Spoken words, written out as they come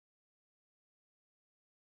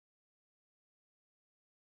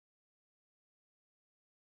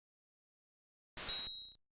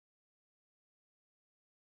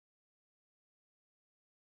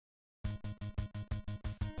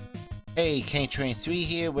Hey, Train3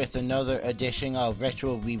 here with another edition of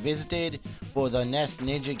Retro Revisited for the NES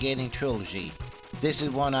Ninja Gaiden Trilogy. This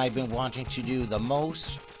is one I've been wanting to do the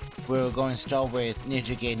most. We're going to start with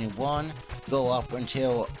Ninja Gaiden 1, go up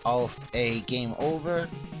until a game over,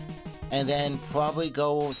 and then probably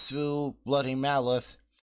go through Bloody Malith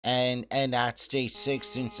and end at stage 6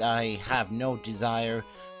 since I have no desire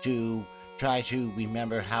to try to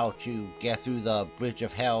remember how to get through the Bridge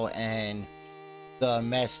of Hell and the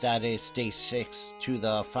mess that is stage 6 to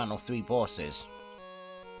the final 3 bosses.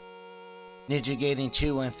 Ninja Gaiden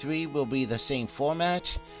 2 and 3 will be the same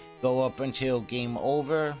format, go up until game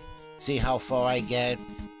over, see how far I get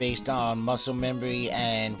based on muscle memory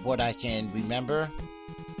and what I can remember,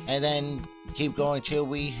 and then keep going till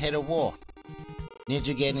we hit a wall.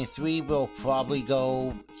 Ninja Gaiden 3 will probably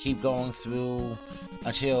keep going through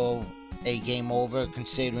until a game over,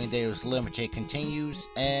 considering there's limited continues,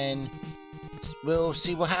 and we'll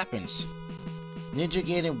see what happens. Ninja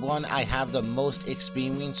Gaiden 1 I have the most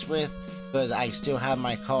experience with, because I still have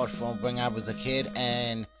my card from when I was a kid,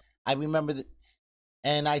 and I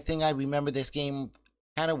think I remember this game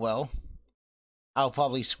kind of well. I'll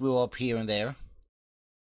probably screw up here and there.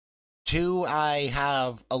 2 I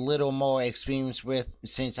have a little more experience with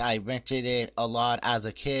since I rented it a lot as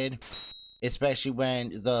a kid, especially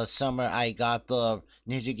when the summer I got the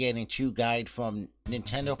Ninja Gaiden 2 guide from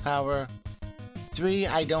Nintendo Power. 3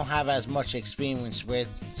 I don't have as much experience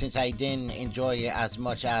with since I didn't enjoy it as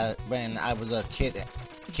much as when I was a kid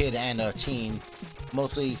and a teen,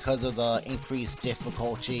 mostly because of the increased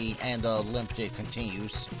difficulty and the limited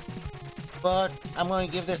continues. But I'm going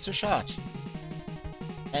to give this a shot,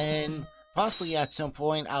 and possibly at some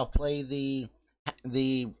point I'll play the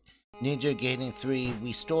Ninja Gaiden 3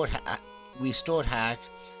 restored hack,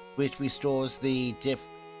 which restores the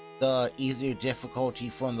easier difficulty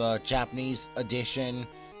from the Japanese edition,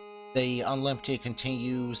 the unlimited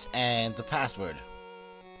continues, and the password.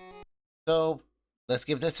 So let's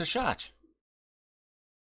give this a shot.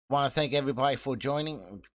 Want to thank everybody for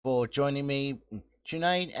joining me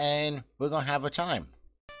tonight, and we're gonna have a time.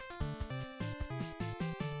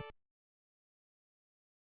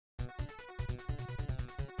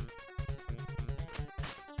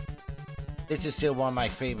 This is still one of my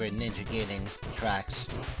favorite Ninja Gaiden tracks.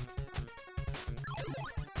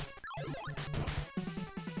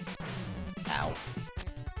 Ow.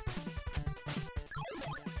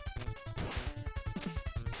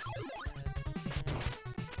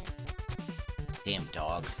 Damn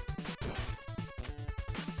dog.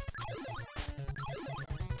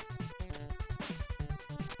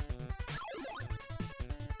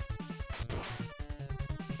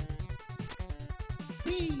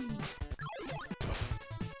 Whee!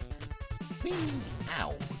 Whee!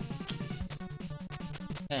 Ow.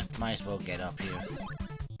 Might as well get up here.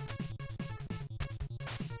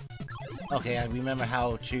 Okay, I remember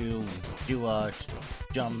how to do a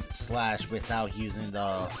jump slash without using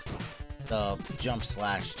the jump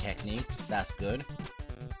slash technique. That's good.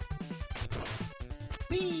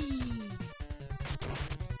 Whee!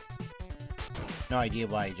 No idea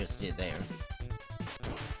what I just did there.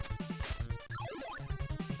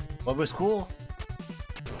 What was cool?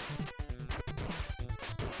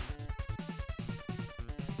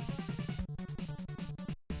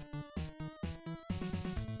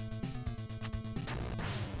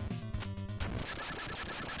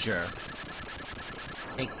 Sure.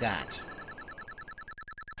 Take that.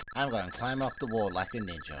 I'm gonna climb up the wall like a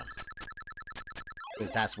ninja.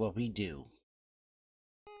 Because that's what we do.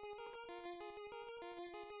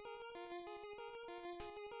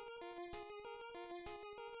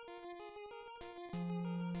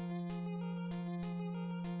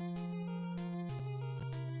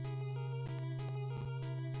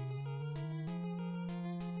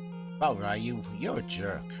 Oh, Ryu, you're a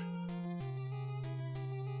jerk.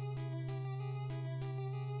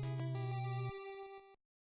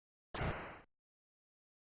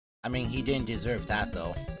 I mean, he didn't deserve that,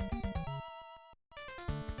 though.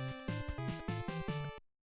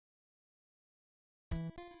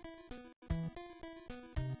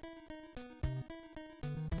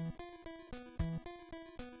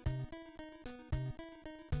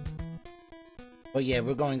 But yeah,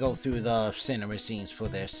 we're going to go through the cinema scenes for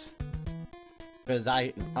this, because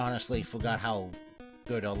I honestly forgot how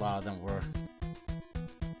good a lot of them were.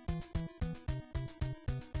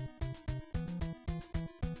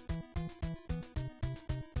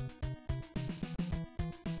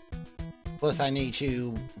 Plus, I need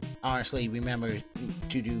to honestly remember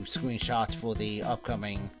to do screenshots for the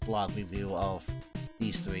upcoming vlog review of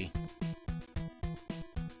these 3.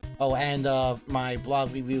 Oh, and my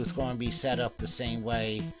blog review is going to be set up the same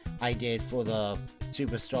way I did for the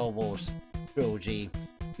Super Star Wars Trilogy,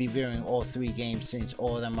 reviewing all 3 games since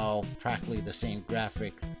all of them are practically the same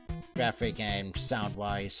graphic and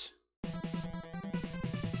sound-wise.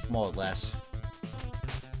 More or less.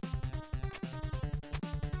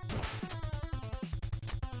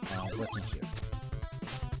 What's in here?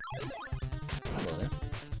 Hello there.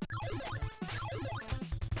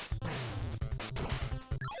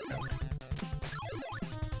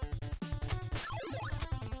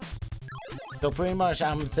 So pretty much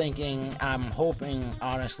I'm hoping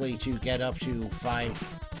honestly to get up to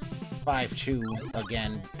 5.2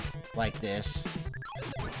 again like this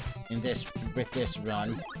with this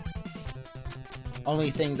run. Only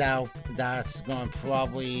thing that's gonna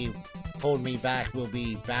probably hold me back will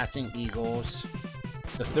be Bats and Eagles,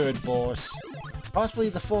 the 3rd boss, possibly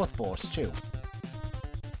the 4th boss too.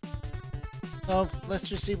 So let's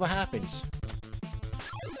just see what happens.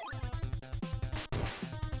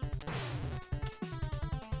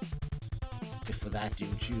 Wait for that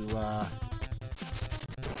dude to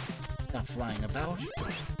stop flying about.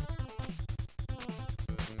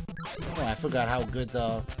 Oh, I forgot how good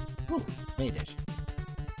the... Whew, made it.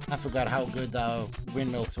 I forgot how good the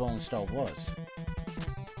windmill throwing star was.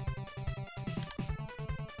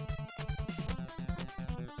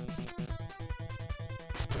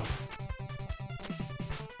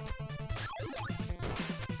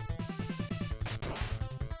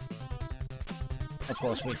 Of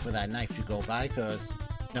course, wait for that knife to go by, because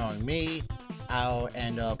knowing me, I'll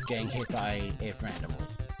end up getting hit by it randomly.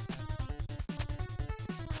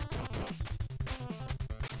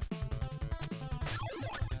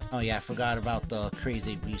 Oh yeah, I forgot about the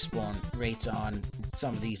crazy respawn rates on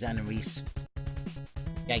some of these enemies.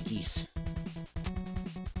 Yikes.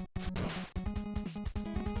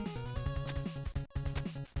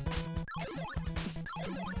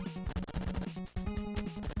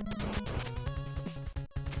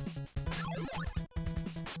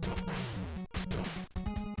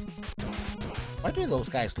 Why do those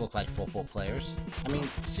guys look like football players? I mean,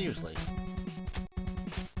 seriously.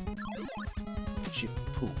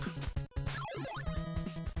 Poop.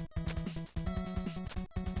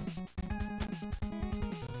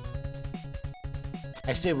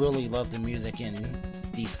 I still really love the music in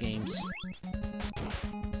these games.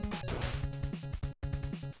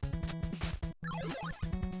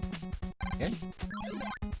 Okay.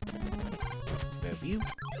 Review.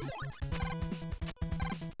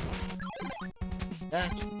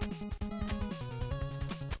 That.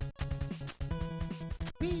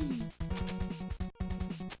 Whee!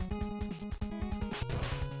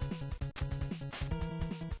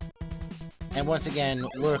 And once again,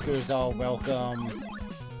 lurkers are welcome,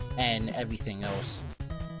 and everything else.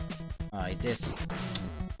 Alright, this...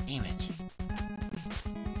 Damn it.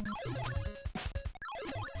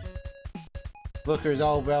 Lurkers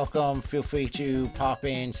are welcome, feel free to pop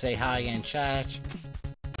in, say hi and chat.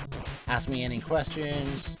 Ask me any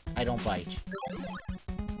questions, I don't bite.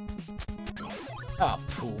 Oh,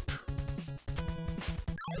 poop.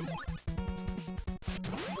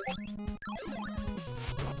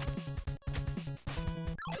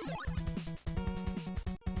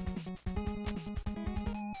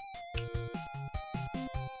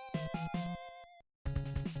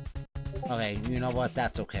 Okay, you know what?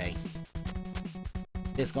 That's okay.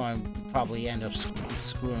 It's going to probably end up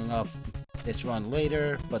screwing up this run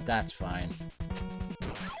later, but that's fine.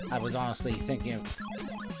 I was honestly thinking of...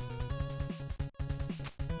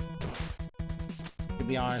 To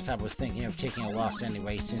be honest, I was thinking of taking a loss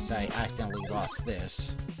anyway, since I accidentally lost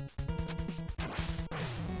this.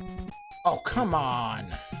 Oh, come on!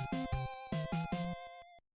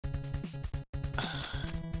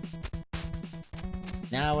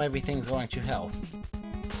 Now everything's going to hell.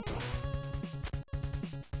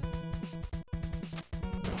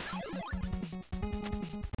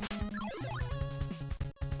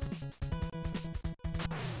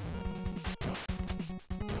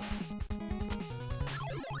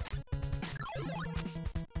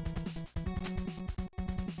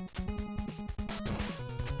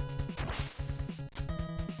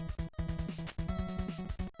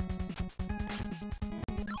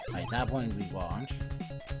 Right, that one we want.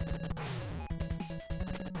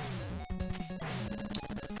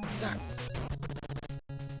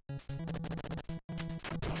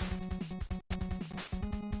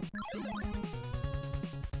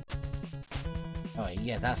 Alright,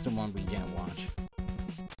 yeah, that's the one we didn't want.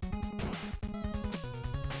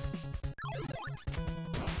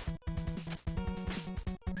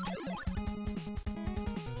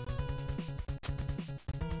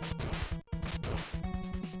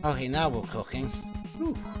 Okay, now we're cooking.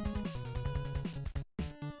 Whew.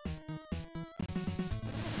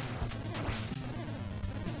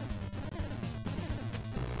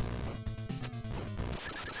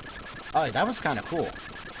 Oh, that was kind of cool.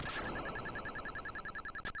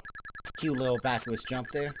 Cute little backwards jump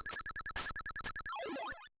there.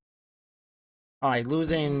 Alright,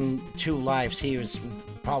 losing 2 lives here is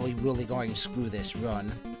probably really going to screw this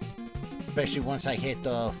run. Especially once I hit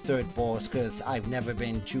the 3rd boss, because I've never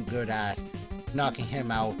been too good at knocking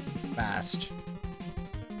him out fast.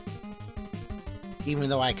 Even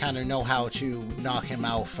though I kind of know how to knock him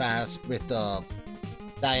out fast with the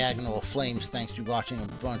diagonal flames thanks to watching a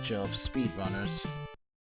bunch of speedrunners.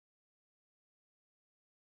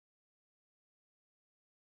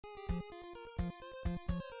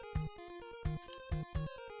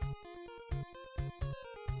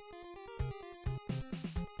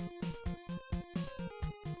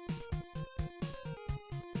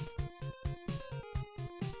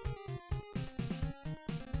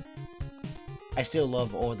 I still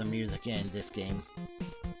love all the music in this game.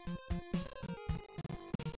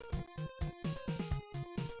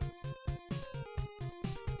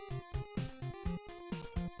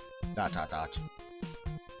 Dot dot dot.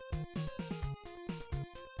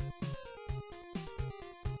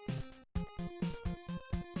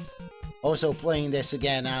 Also, playing this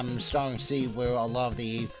again, I'm starting to see where a lot of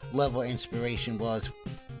the level inspiration was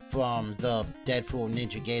from the Deadpool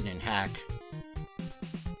Ninja Gaiden hack.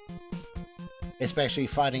 Especially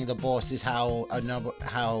fighting the bosses, how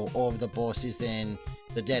all of the bosses in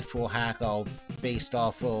the Deadpool hack are based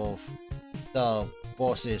off of the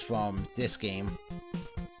bosses from this game.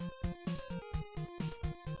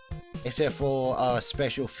 Except for a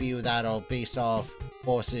special few that are based off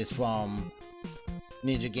bosses from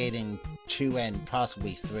Ninja Gaiden 2 and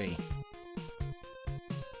possibly 3.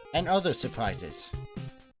 And other surprises.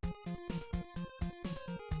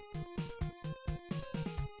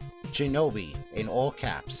 Shinobi in all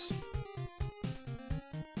caps.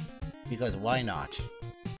 Because why not?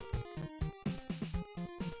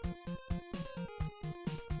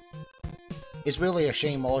 It's really a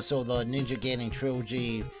shame also the Ninja Gaiden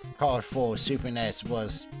Trilogy card for Super NES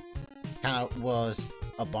was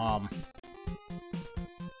a bomb.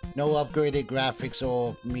 No upgraded graphics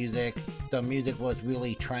or music. The music was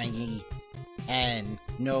really trangy and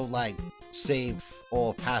no like save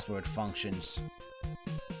or password functions.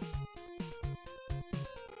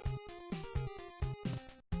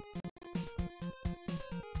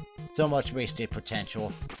 So much wasted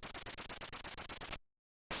potential.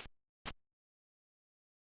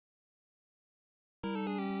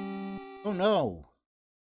 Oh no!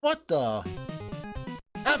 What the?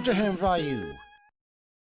 After him, Ryu!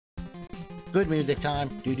 Good music time.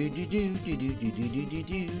 Do do do do do do do do do do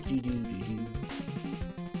do do do do.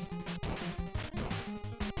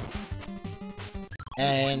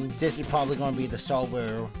 And this is probably going to be the start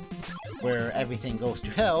where everything goes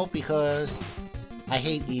to hell because I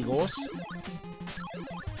hate eagles.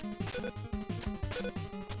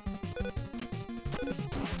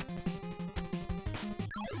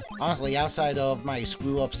 Honestly, outside of my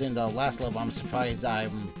screw-ups in the last level, I'm surprised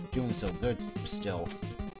I'm doing so good still.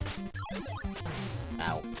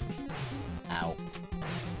 Ow. Ow.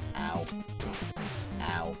 Ow.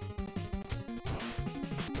 Ow.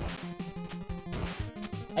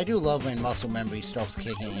 I do love when muscle memory starts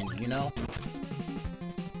kicking in, you know?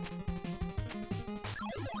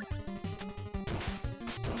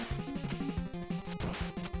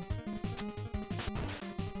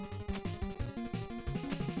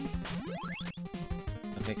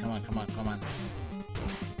 Okay, come on, come on, come on.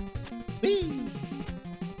 Whee!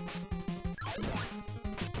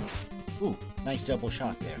 Ooh, nice double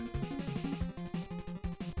shot there.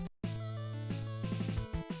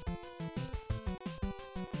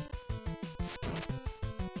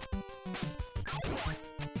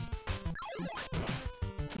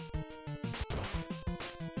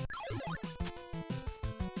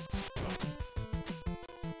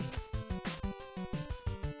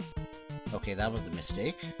 Okay, that was a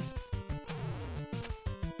mistake.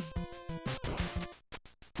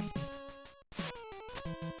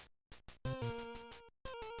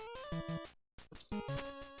 Oops.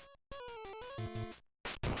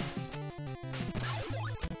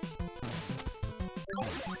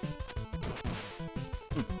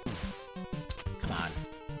 Come on.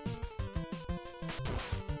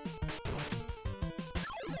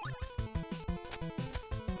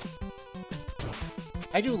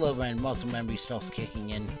 I do love when muscle memory starts kicking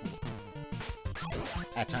in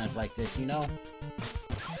at times like this, you know?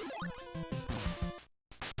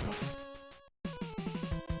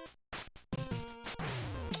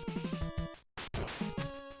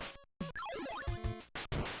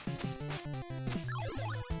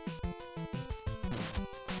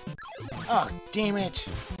 Oh, damn it!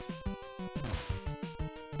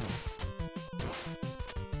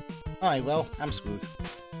 Alright, well, I'm screwed.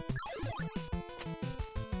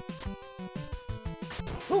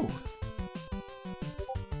 Ooh!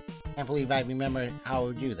 Can't believe I remember how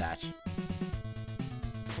to do that.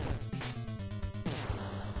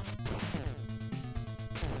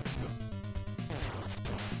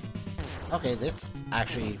 Okay, this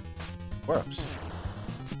actually works.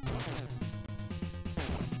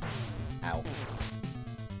 Ow.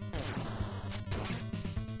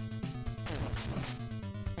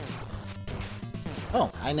 Oh,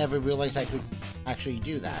 I never realized I could actually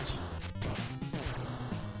do that.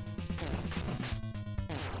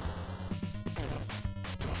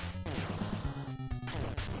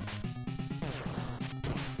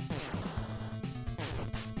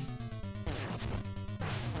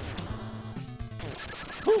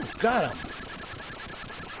 Ooh, got him!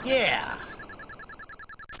 Yeah!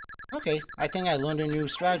 Okay, I think I learned a new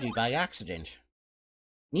strategy by accident.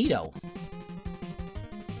 Neato.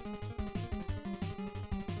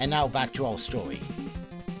 And now back to our story.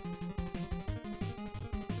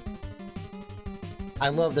 I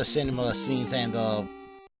love the cinema scenes and the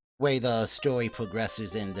way the story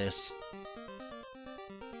progresses in this.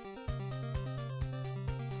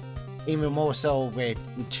 Even more so with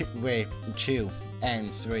 2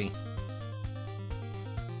 and 3.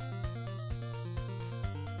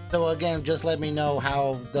 So again, just let me know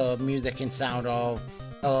how the music and sound are,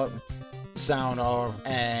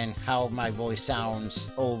 and how my voice sounds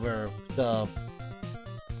over the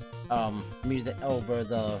music over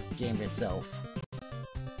the game itself.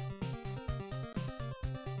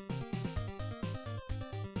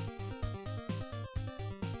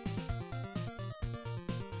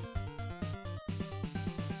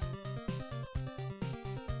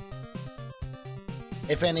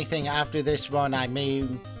 If anything, after this run, I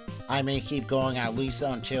may keep going at least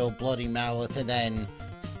until Bloody Malith, and then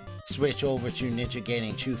switch over to Ninja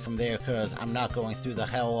Gaiden 2 from there, because I'm not going through the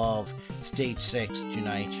hell of Stage 6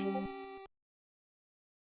 tonight.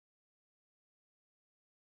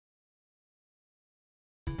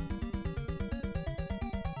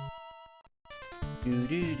 Do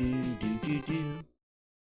do do do do do.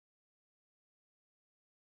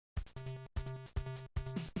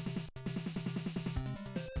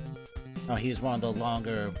 Oh, here's one of the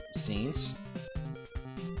longer scenes.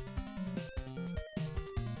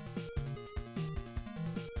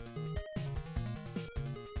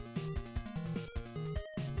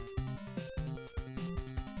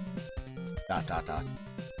 Dot dot dot.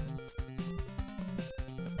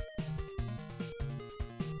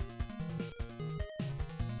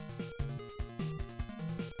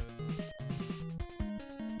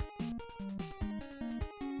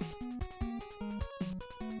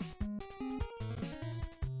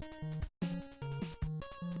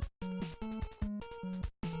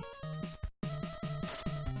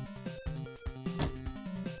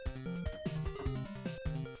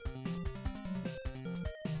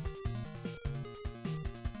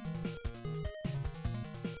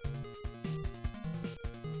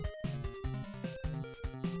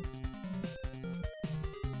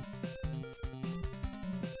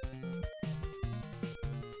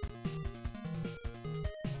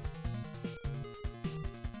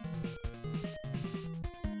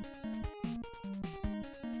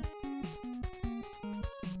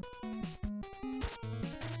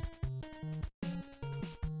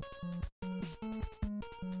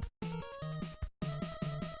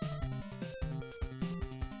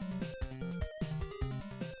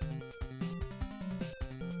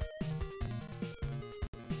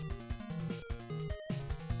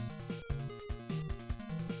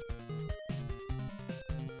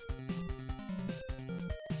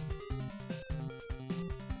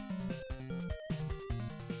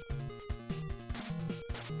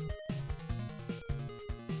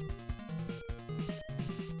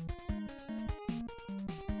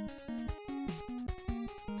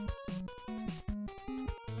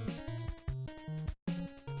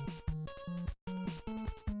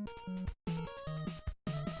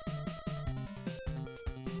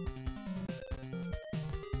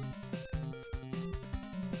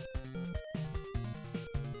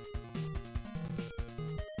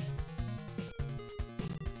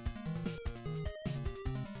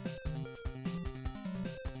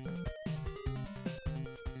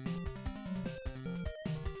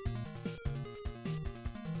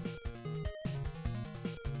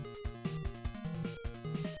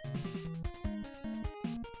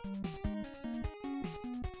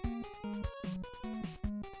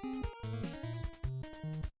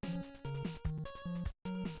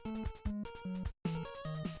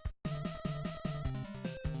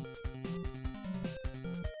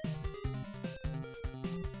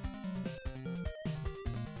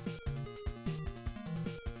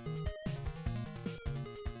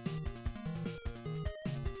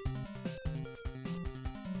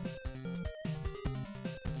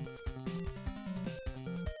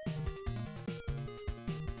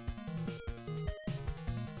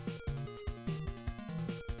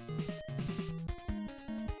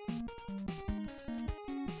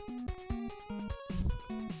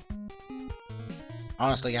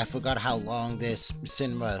 Honestly, I forgot how long this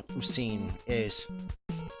cinema scene is.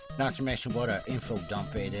 Not to mention what an info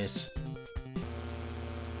dump it is.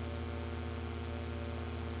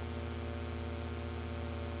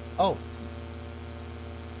 Oh.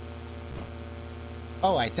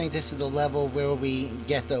 Oh, I think this is the level where we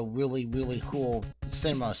get the really, really cool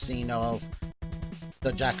cinema scene of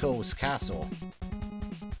the Jacko's castle.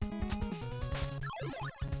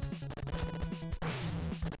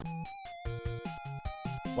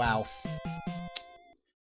 Wow.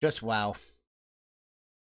 Just wow.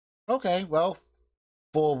 Okay, well,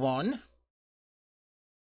 4-1.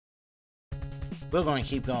 We're going to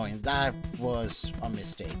keep going. That was a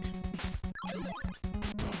mistake.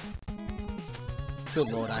 Good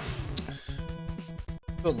lord, I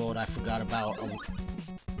forgot about...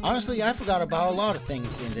 honestly, I forgot about a lot of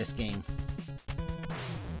things in this game.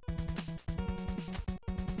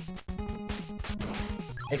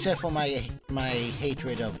 Except for my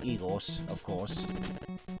hatred of eagles, of course.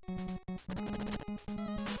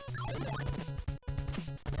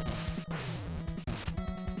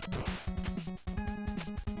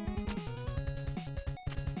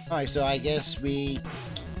 Alright, so I guess we...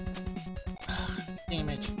 damn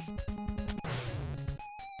it.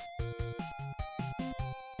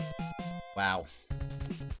 Wow.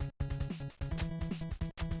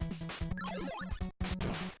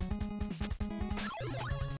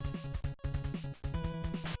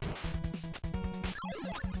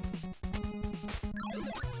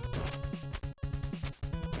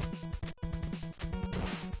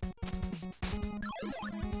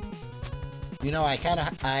 You know, I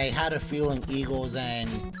had a feeling eagles and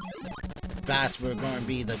bats were going to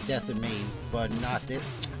be the death of me, but not this.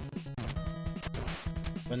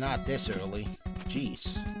 But not this early.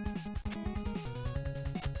 Jeez.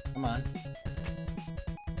 Come on.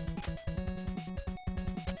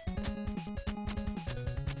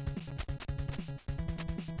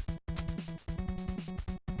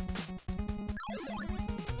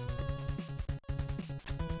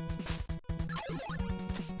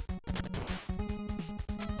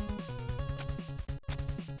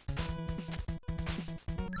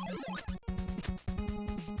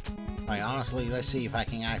 Alright, honestly, let's see if I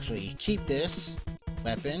can actually keep this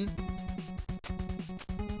weapon.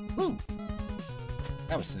 Ooh!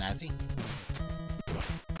 That was snazzy.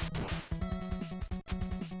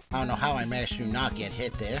 I don't know how I managed to not get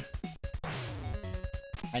hit there.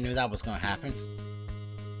 I knew that was going to happen.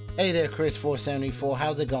 Hey there, Chris474.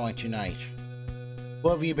 How's it going tonight?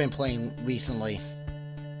 What have you been playing recently?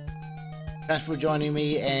 Thanks for joining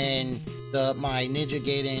me in my Ninja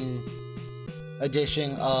Gaiden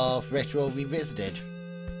edition of Retro Revisited.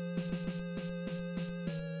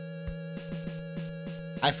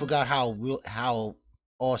 I forgot how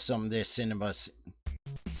awesome this cinema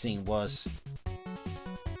scene was.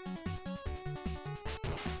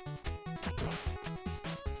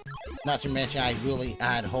 Not to mention, I really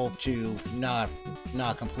had hoped to not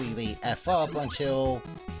completely F up until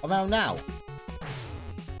around now.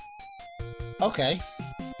 Okay.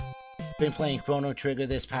 Been playing Chrono Trigger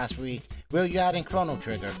this past week. Where you at in Chrono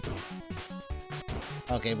Trigger?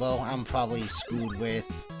 Okay, well, I'm probably screwed with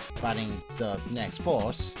fighting the next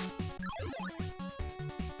boss.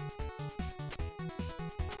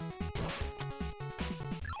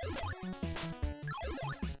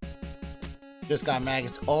 Just got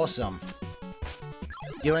Magus. Awesome.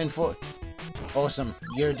 You're in for... awesome.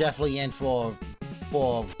 You're definitely in for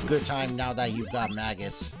a good time now that you've got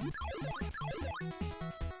Magus.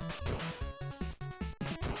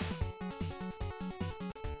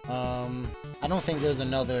 I don't think there's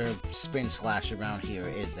another spin slash around here,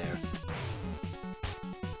 is there?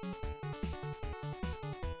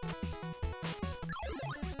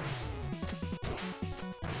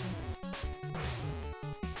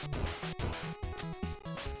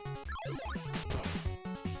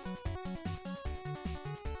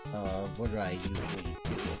 What do I usually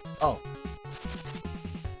do? Oh!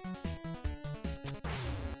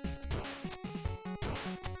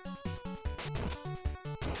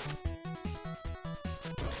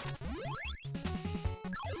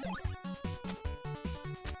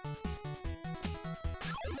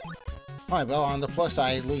 Alright, well, on the plus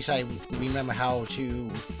side, at least I remember how to...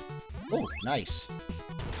 oh, nice.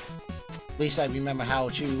 At least I remember how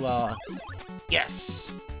to,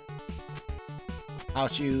 yes! How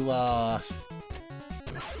to,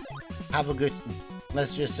 have a good...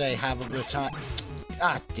 let's just say, have a good time.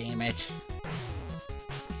 God damn it.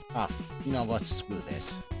 Oh, you know what? Screw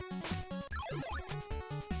this.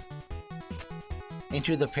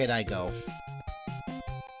 Into the pit I go.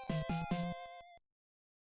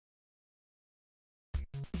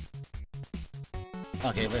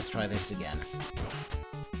 Okay, let's try this again.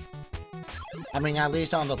 I mean, at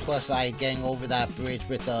least on the plus side, getting over that bridge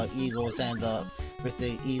with the eagles and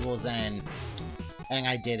and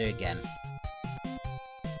I did it again.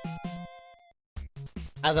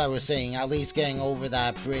 As I was saying, at least getting over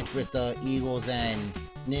that bridge with the eagles and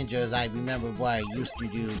ninjas, I remember what I used to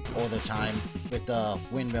do all the time with the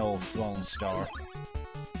windmill throwing star.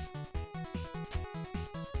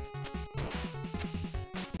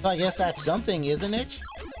 So I guess that's something, isn't it?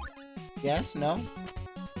 Yes? No?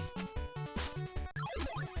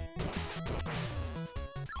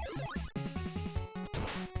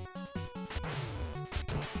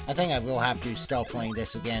 I think I will have to start playing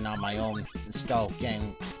this again on my own and start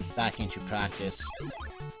getting back into practice.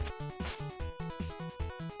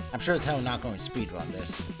 I'm sure as hell not going to speedrun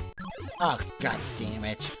this. Oh, god damn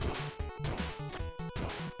it.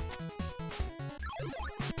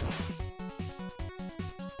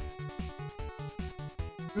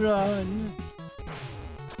 Run!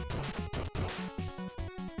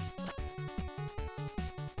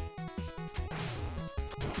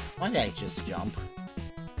 Why did I just jump?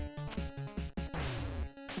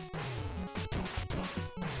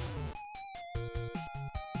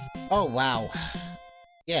 Oh, wow.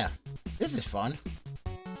 Yeah, this is fun.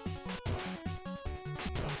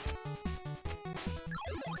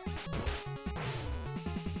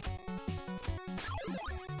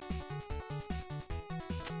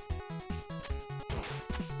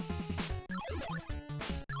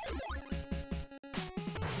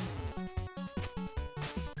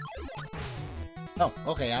 Oh,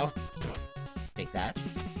 okay, I'll take that.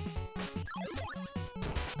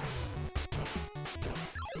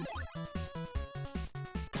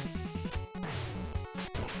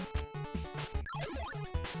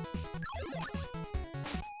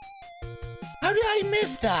 How did I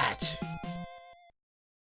miss that?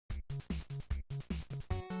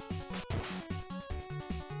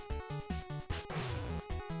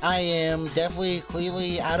 I am definitely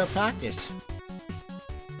clearly out of practice.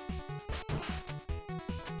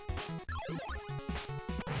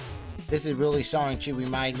 This is really starting to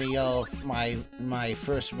remind me of my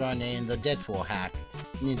first run in the Deadpool hack,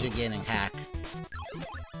 Ninja Gaiden hack.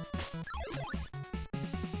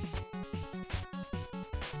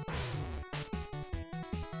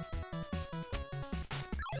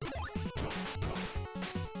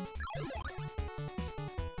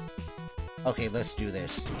 Okay, let's do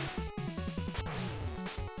this.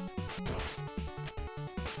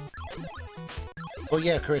 Oh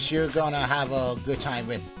yeah, Chris, you're gonna have a good time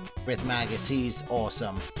with Magus. He's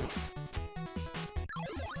awesome.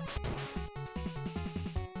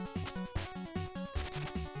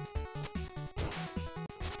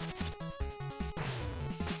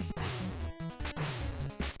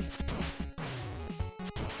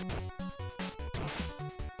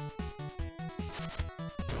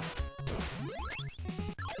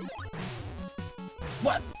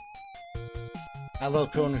 What? I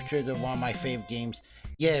love Chrono Trigger, one of my favorite games.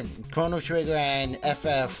 Yeah, Chrono Trigger and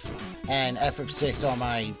FF6 are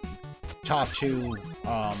my top two,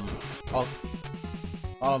 are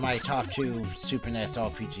my top two Super NES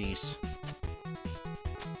RPGs.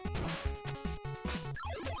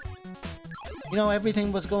 You know,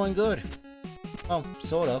 everything was going good. Well,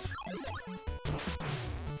 sort of.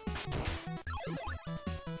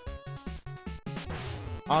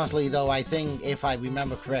 Honestly, though, I think if I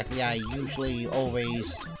remember correctly, I usually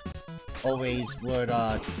always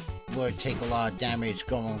would take a lot of damage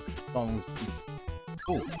going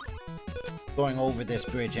over this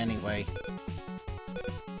bridge anyway.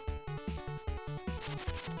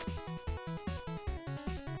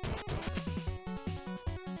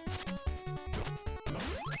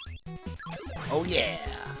 Oh yeah!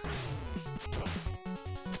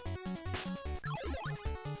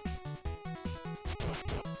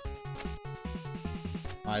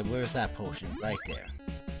 Alright, where's that potion? Right there.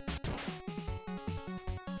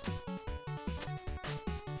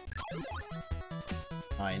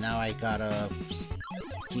 Alright, now I gotta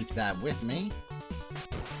keep that with me.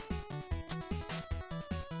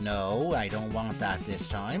 No, I don't want that this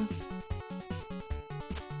time.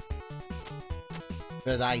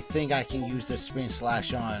 Because I think I can use the Spin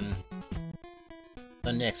Slash on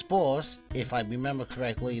the next boss. If I remember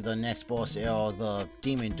correctly, the next boss are the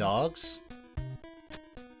Demon Dogs.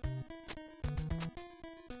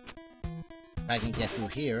 I can get through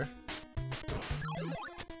here.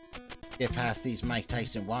 Get past these Mike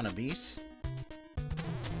Tyson wannabes.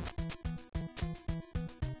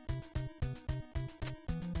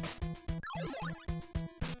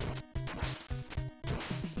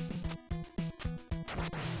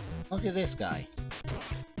 Look at this guy.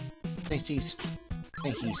 Thinks he's I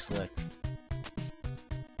think he's slick.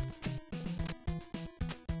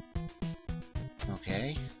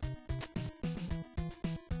 Okay.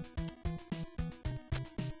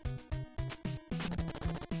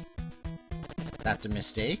 That's a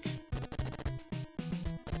mistake.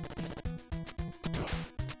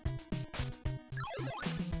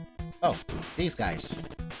 Oh, these guys.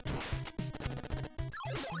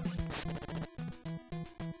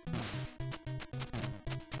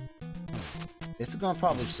 This is gonna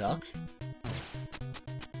probably suck.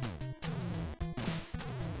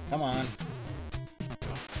 Come on.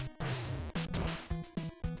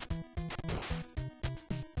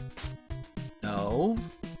 No.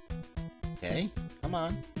 Okay, come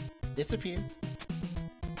on. Disappear.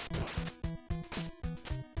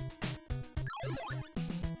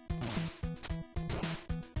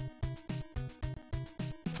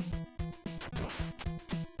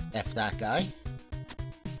 F that guy.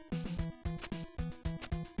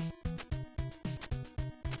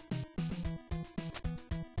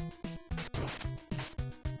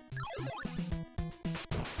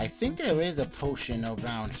 I think there is a potion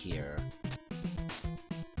around here.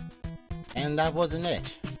 And that wasn't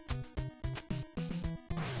it.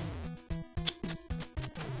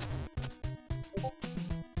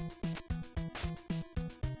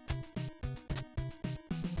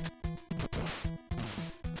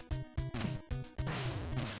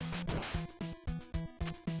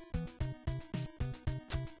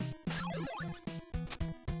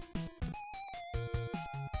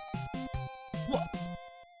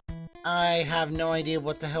 I have no idea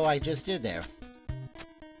what the hell I just did there.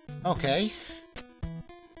 Okay.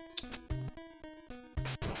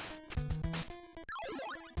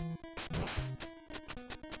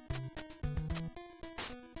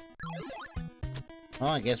 Well,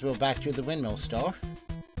 I guess we're back to the windmill store.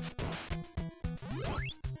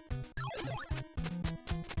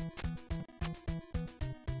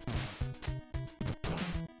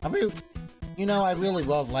 I really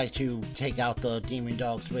would like to take out the demon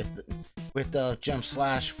dogs with the jump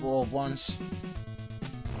slash for once.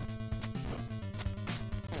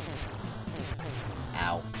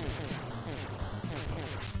 Ow.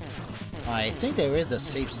 I think there is a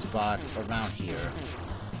safe spot around here.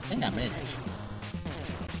 I think I'm in it.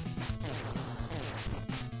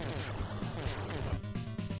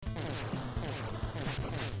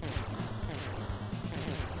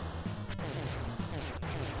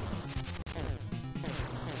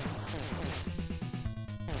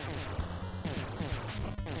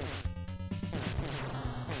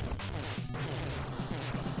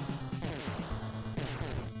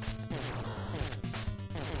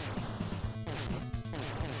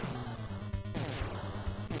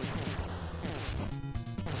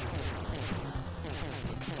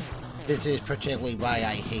 This is particularly why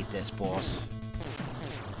I hate this boss.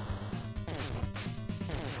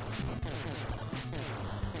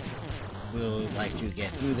 We'll like to get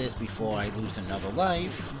through this before I lose another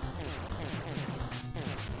life.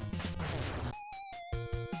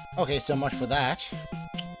 Okay, so much for that.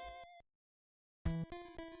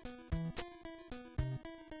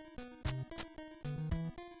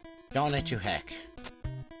 Darn it to heck.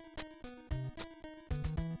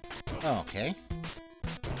 Okay.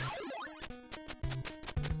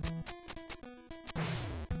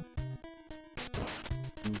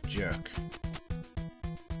 You jerk.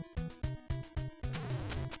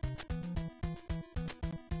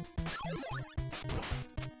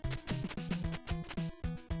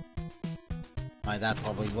 Why, that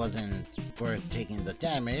probably wasn't worth taking the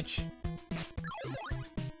damage.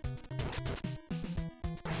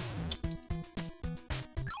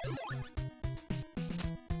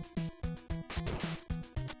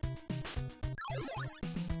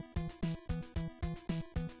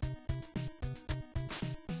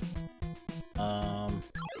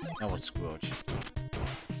 No, it's Squelch.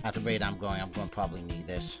 At the rate I'm going to probably need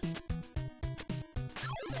this.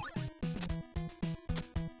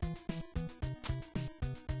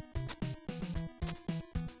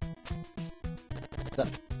 So.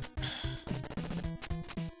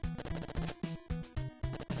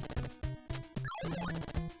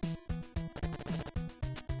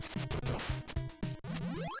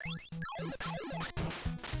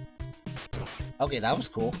 Okay, that was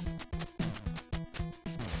cool.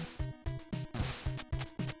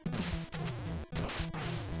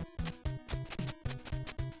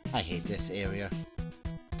 I hate this area.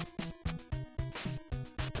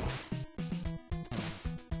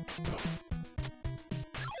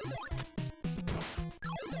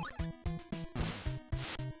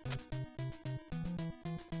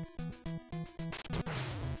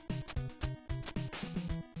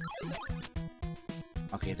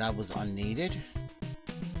 Okay, that was unneeded.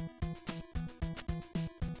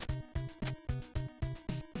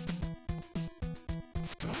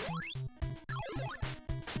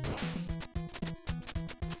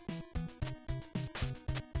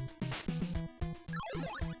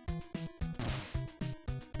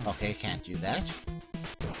 Okay, can't do that.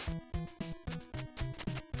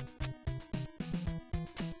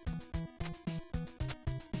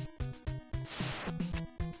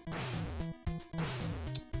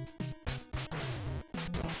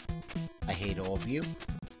 I hate all of you.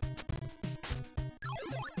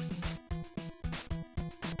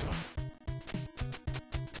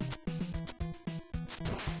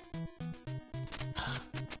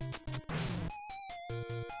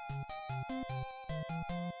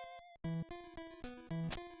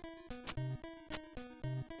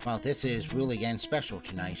 Well, this is really getting special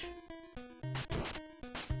tonight.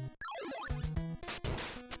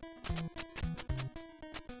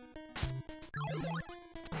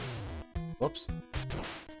 Whoops.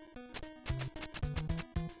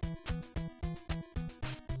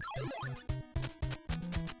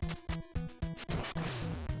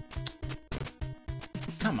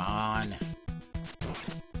 Come on.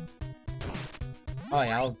 Oh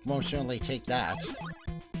yeah, I'll most certainly take that.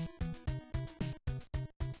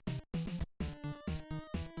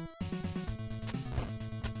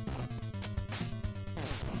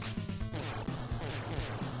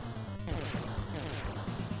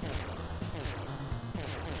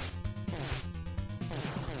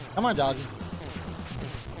 Come on, doggy.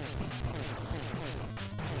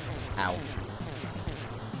 Ow.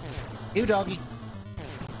 You, doggy.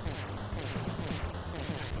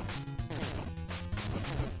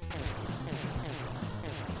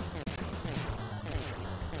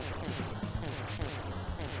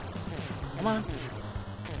 Come on.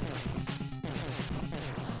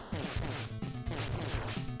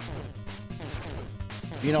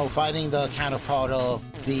 You know, fighting the counterpart of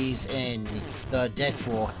these in the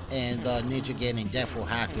Deadpool and the Ninja Gaiden Deadpool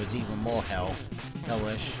hack was even more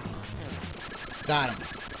hellish. Got him.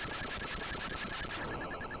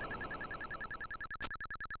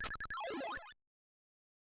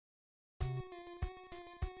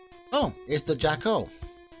 Oh, it's the Jacko.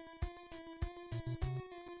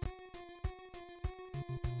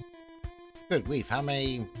 Good grief, how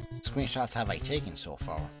many screenshots have I taken so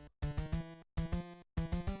far?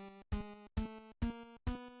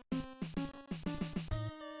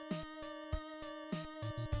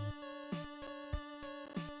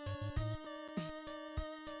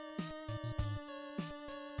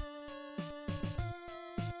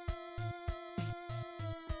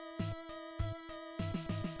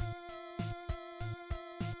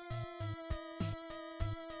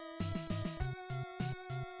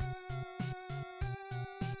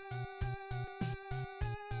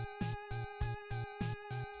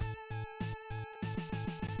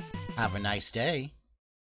 Have a nice day.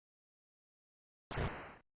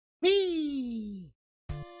 Whee!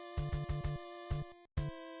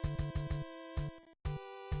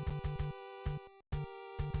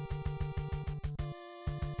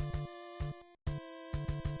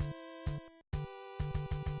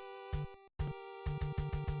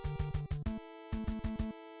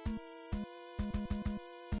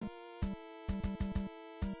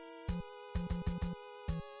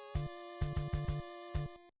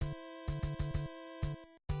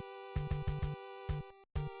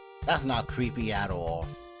 That's not creepy at all.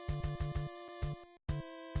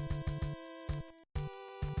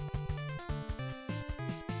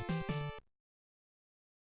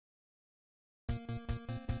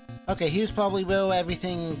 Okay, here's probably where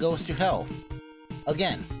everything goes to hell.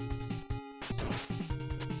 Again.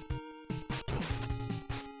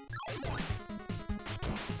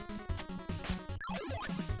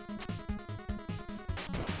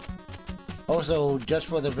 Also, just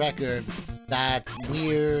for the record, that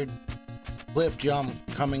weird cliff jump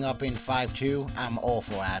coming up in 5-2, I'm all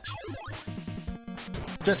for that.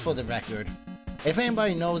 Just for the record. If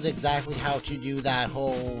anybody knows exactly how to do that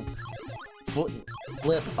whole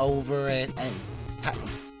flip over it and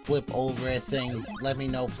flip over it thing, let me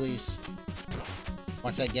know, please.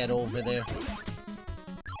 Once I get over there.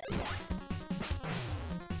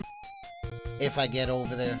 If I get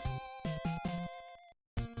over there.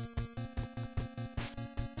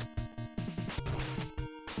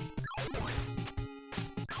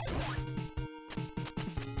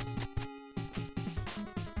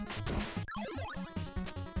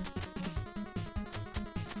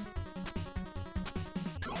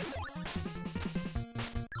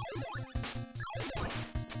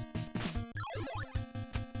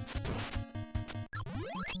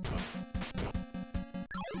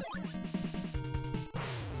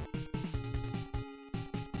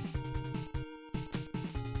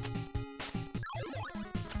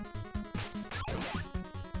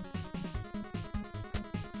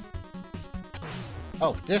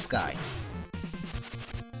 Oh, this guy.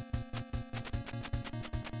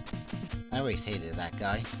 I always hated that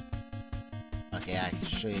guy. Okay,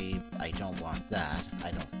 actually, I don't want that, I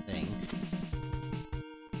don't think.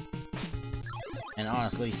 And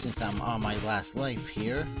honestly, since I'm on my last life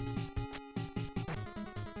here...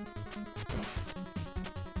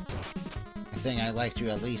 I think I'd like to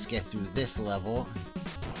at least get through this level.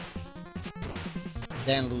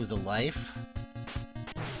 Then lose a life.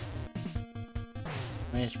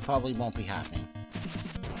 Which probably won't be happening.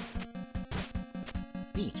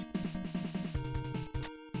 Neat.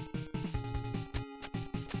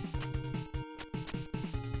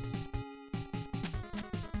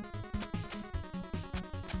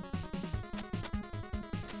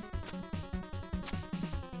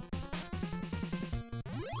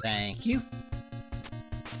 Thank you.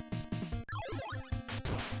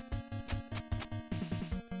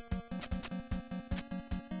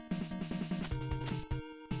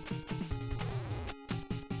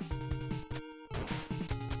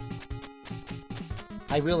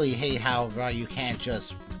 I really hate how you can't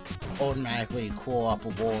just automatically crawl up a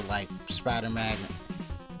wall like Spider-Man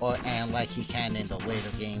and like he can in the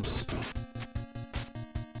later games.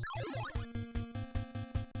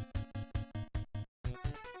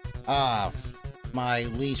 My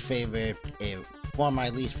least favorite, one of my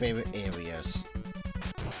least favorite areas.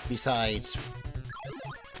 Besides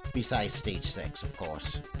stage 6, of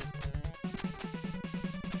course.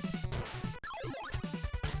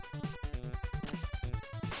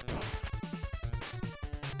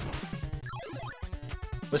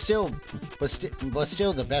 But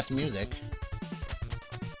still the best music.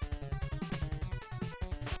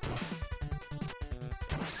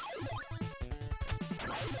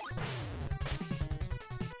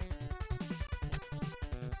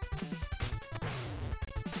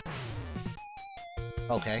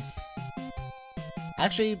 Okay.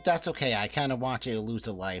 Actually, that's okay. I kind of want you to lose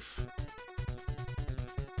a life.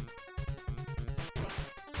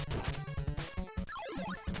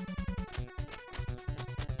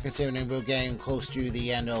 Considering we're getting close to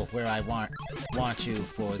the end of where I want you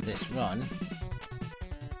for this run.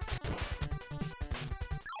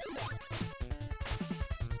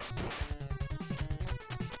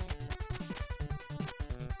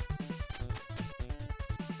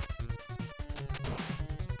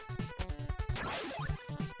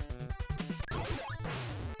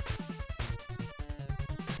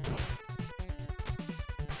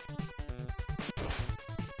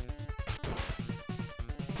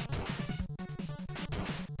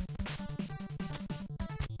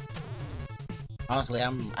 Honestly,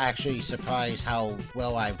 I'm actually surprised how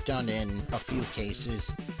well I've done in a few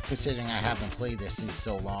cases, considering I haven't played this in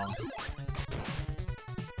so long.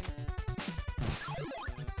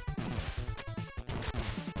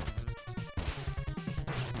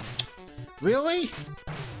 Really?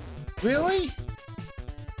 Really?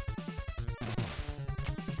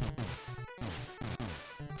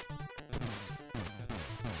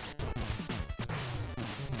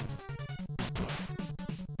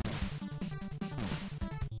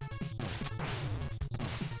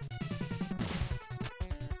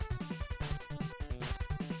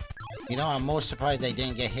 You know, I'm most surprised I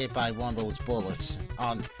didn't get hit by one of those bullets.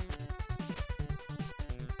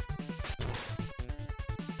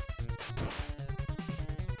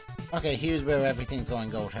 Okay, here's where everything's going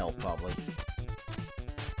to go to hell, probably.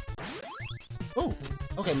 Oh,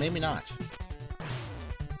 okay, maybe not.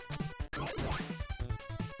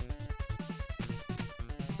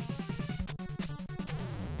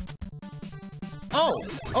 Oh,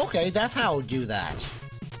 okay, that's how I do that.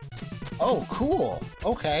 Oh, cool.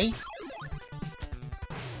 Okay.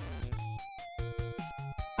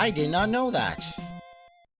 I did not know that.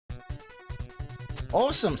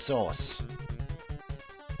 Awesome sauce.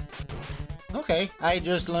 Okay, I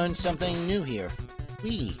just learned something new here.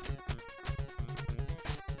 Whee.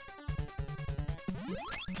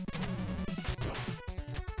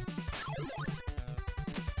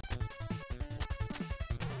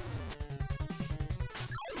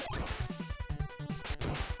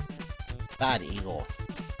 Bad eagle.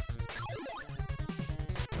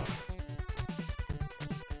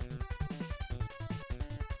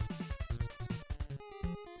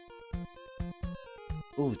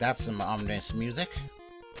 Ooh, that's some ominous music.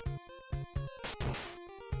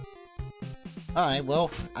 Alright,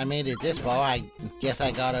 well, I made it this far. I guess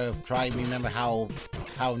I gotta try to remember how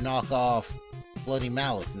knock off Bloody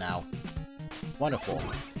Malith now. Wonderful.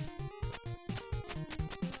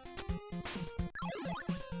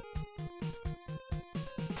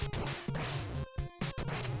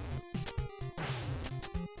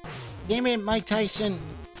 Damn it, Mike Tyson!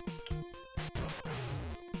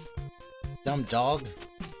 dumb dog.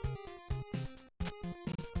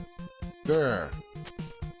 Grr.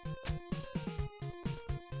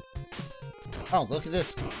 Oh, look at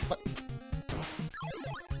this. What?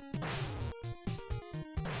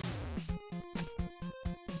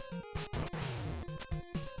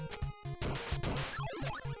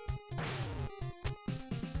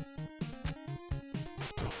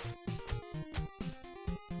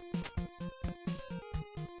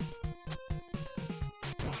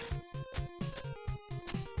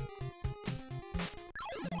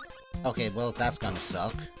 Okay, well, that's gonna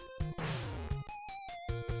suck.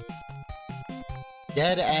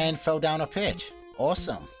 Dead and fell down a pit.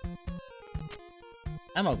 Awesome.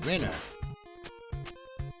 I'm a winner.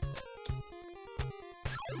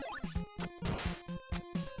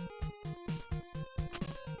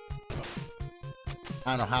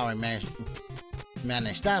 I don't know how I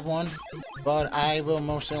managed that one, but I will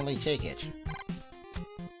most certainly take it.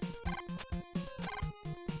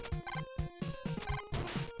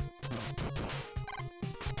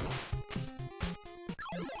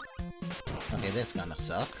 Okay, that's gonna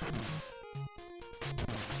suck.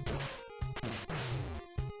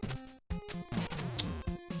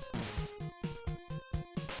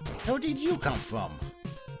 Where did you come from?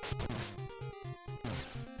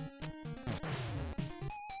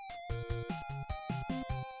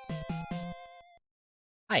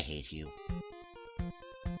 I hate you.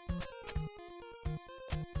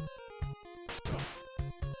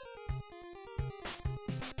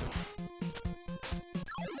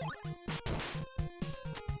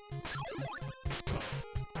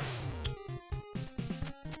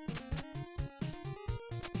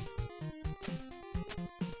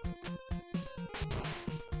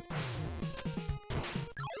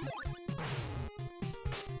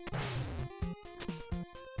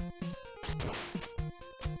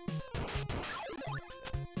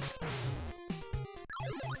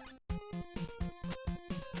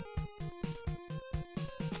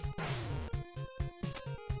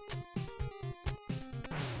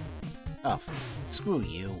 Oh, screw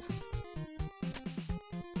you.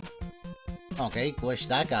 Okay, glitch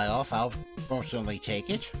that guy off. I'll personally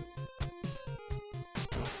take it.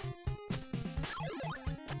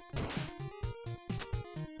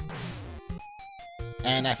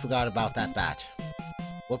 And I forgot about that bat.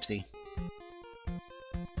 Whoopsie.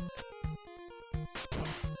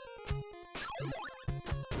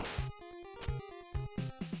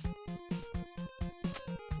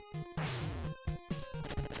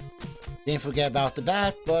 Didn't forget about the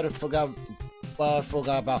bat, but I forgot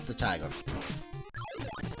about the tiger.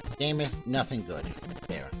 Damn it, nothing good.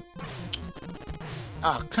 There.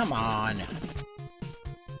 Oh, come on.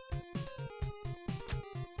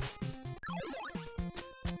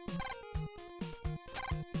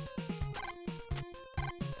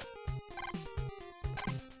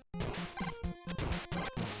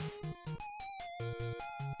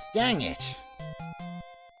 Dang it.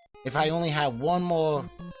 If I only had one more...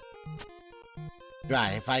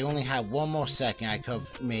 Right, if I only had one more second, I could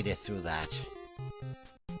have made it through that.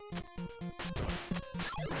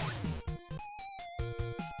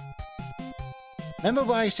 Remember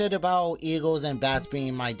what I said about eagles and bats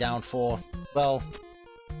being my downfall? Well,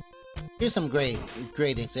 here's some great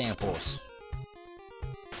examples.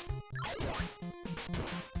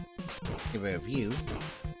 Get rid of you.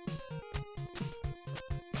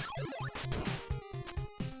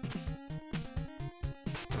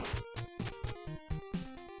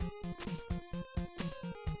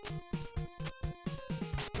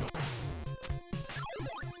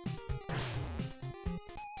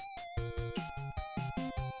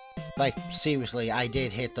 Like, seriously, I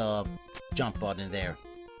did hit the jump button there.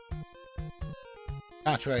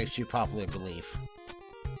 Contrary to popular belief.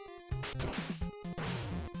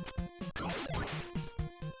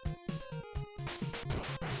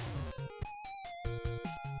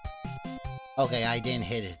 Okay, I didn't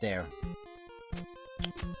hit it there.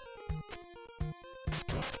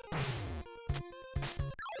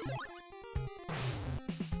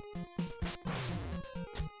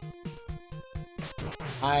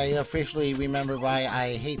 I officially remember why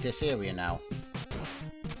I hate this area now.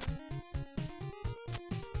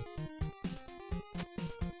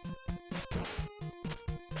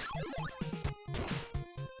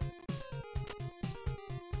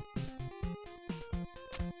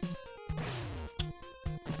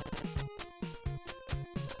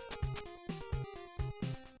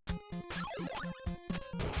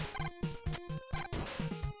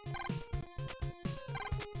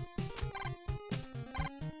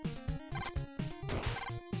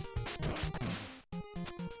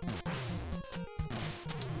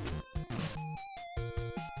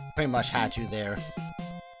 Pretty much had you there.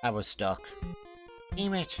 I was stuck.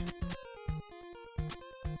 Damn it.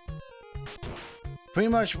 Pretty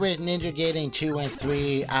much with Ninja Gaiden 2 and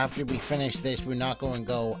 3, after we finish this, we're not going to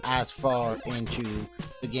go as far into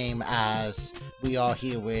the game as we are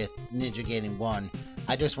here with Ninja Gaiden 1.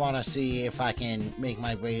 I just want to see if I can make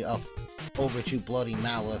my way up over to Bloody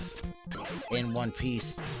Malith in one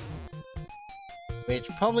piece. Which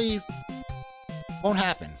probably won't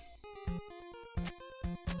happen.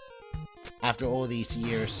 After all these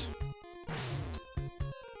years.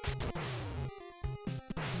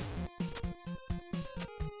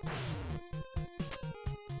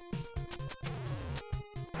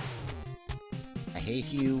 I hate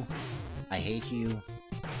you. I hate you.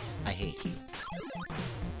 I hate you.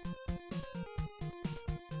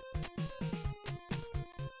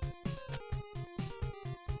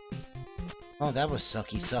 Oh, that was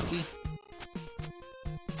sucky sucky.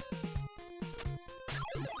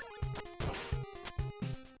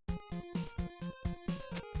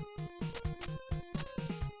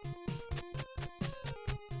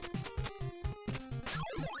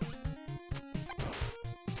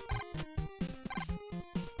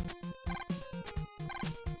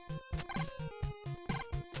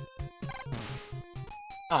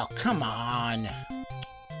 Oh, come on.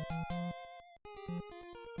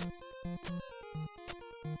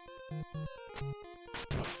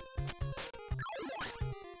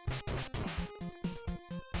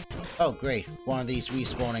 Oh, great. One of these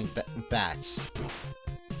respawning bats.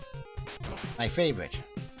 My favorite.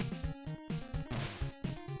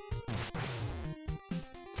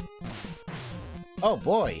 Oh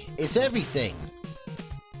boy, it's everything.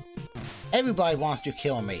 Everybody wants to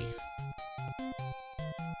kill me.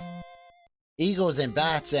 Eagles and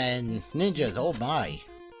bats and ninjas, oh my.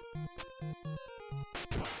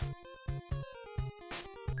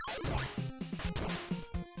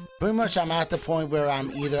 Pretty much I'm at the point where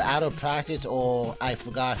I'm either out of practice or I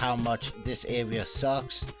forgot how much this area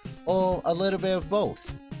sucks, or a little bit of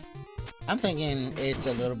both. I'm thinking it's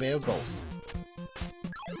a little bit of both.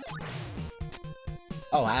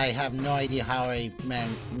 Oh, I have no idea how I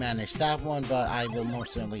managed that one, but I will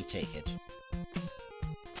most certainly take it.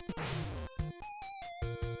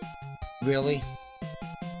 Really?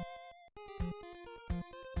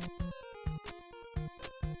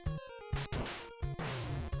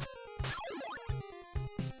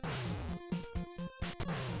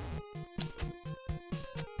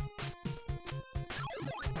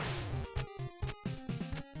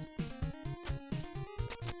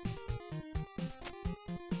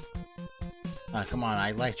 Come on,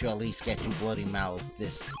 I'd like to at least get you Bloody Malith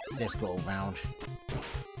this go around.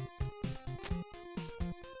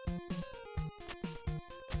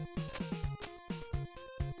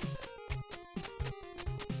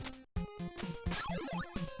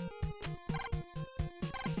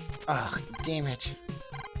 Ugh, damn it.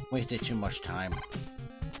 Wasted too much time.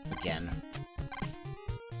 Again.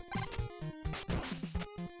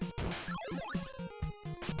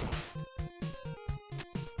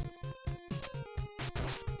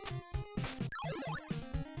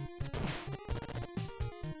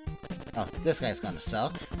 Oh, this guy's gonna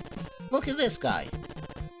suck. Look at this guy.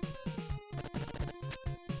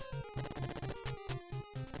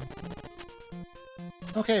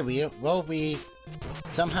 Okay, we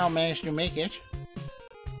somehow managed to make it.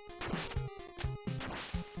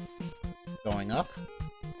 Going up.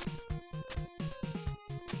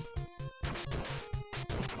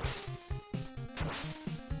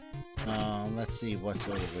 Let's see what's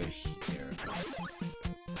over here.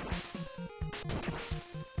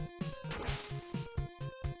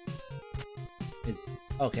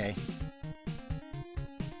 Okay.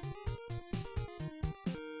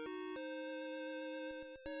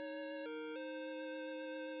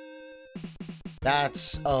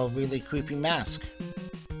 That's a really creepy mask.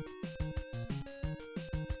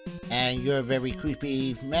 And you're a very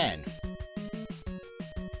creepy man.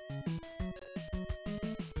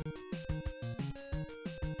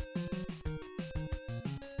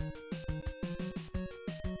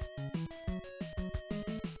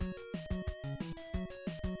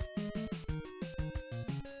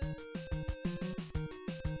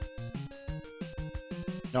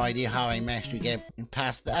 No idea how I managed to get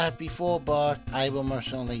past that before, but I will most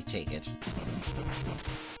certainly take it.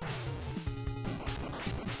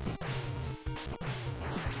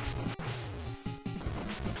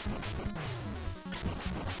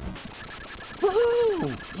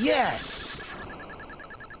 Woohoo! Yes!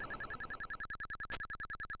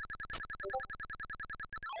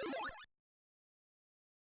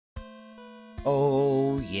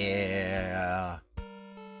 Oh yeah.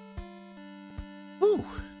 Whew.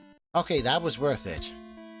 Okay, that was worth it.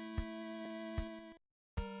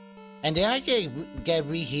 And did I get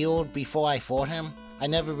re-healed before I fought him? I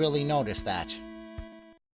never really noticed that.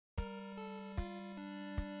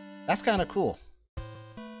 That's kind of cool.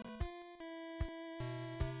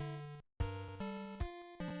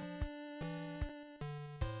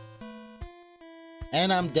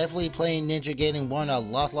 And I'm definitely playing Ninja Gaiden 1 a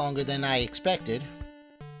lot longer than I expected.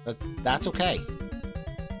 But that's okay.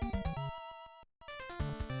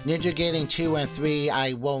 Ninja Gaiden 2 and 3,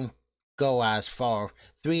 I won't go as far.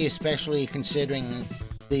 3 especially considering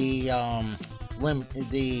the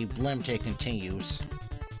Blimte continues.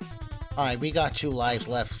 Alright, we got 2 lives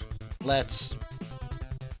left. Let's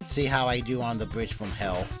see how I do on the bridge from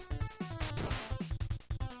hell.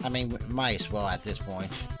 I mean, might as well at this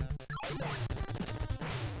point.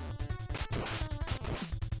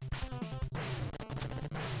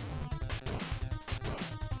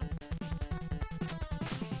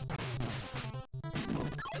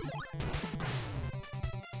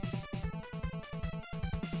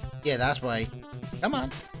 Yeah, that's right. Come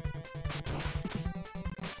on.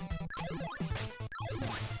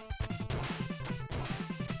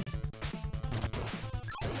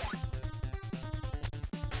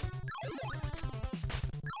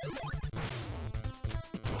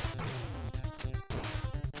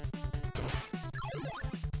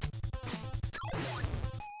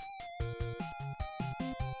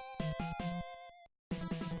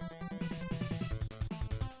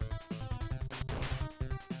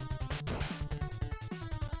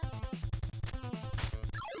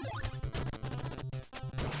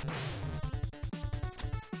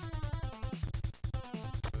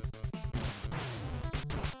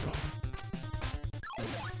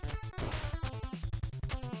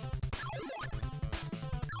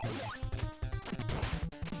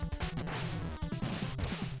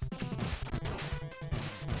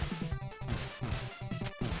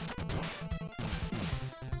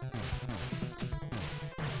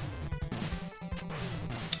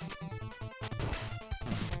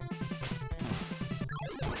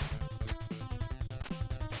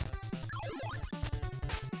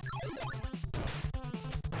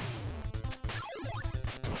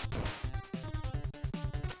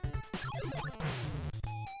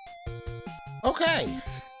 Okay,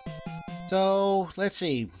 so let's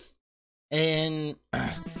see. In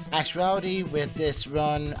actuality, with this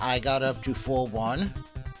run, I got up to 4-1,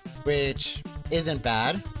 which isn't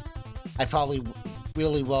bad. I probably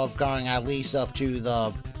really love going at least up to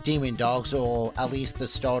the Demon Dogs, or at least the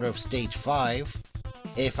start of Stage 5,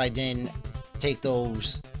 if I didn't take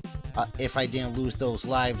those, if I didn't lose those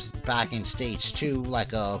lives back in Stage 2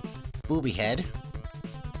 like a booby head.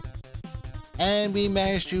 And we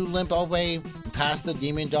managed to limp our way past the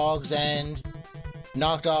Demon Dogs and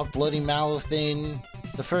knocked off Bloody Malith in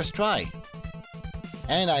the first try.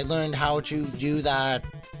 And I learned how to do that.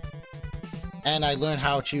 And I learned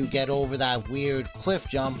how to get over that weird cliff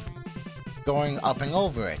jump going up and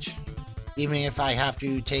over it. Even if I have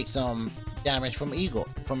to take some damage from an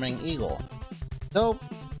eagle. So,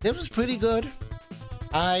 it was pretty good.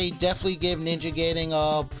 I definitely give Ninja Gaiden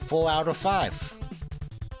a 4 out of 5.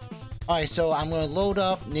 Alright, so I'm going to load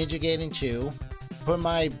up Ninja Gaiden 2,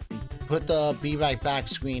 put the Be Right Back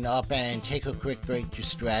screen up and take a quick break to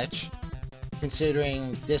stretch.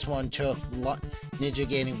 Considering this one Ninja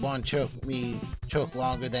Gaiden 1 took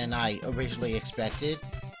longer than I originally expected.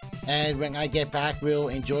 And when I get back, we'll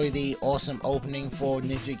enjoy the awesome opening for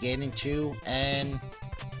Ninja Gaiden 2 and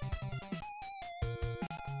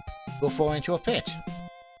go fall into a pit.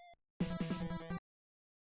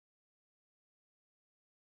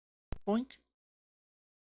 Boink.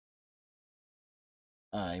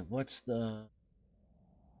 Alright, what's the...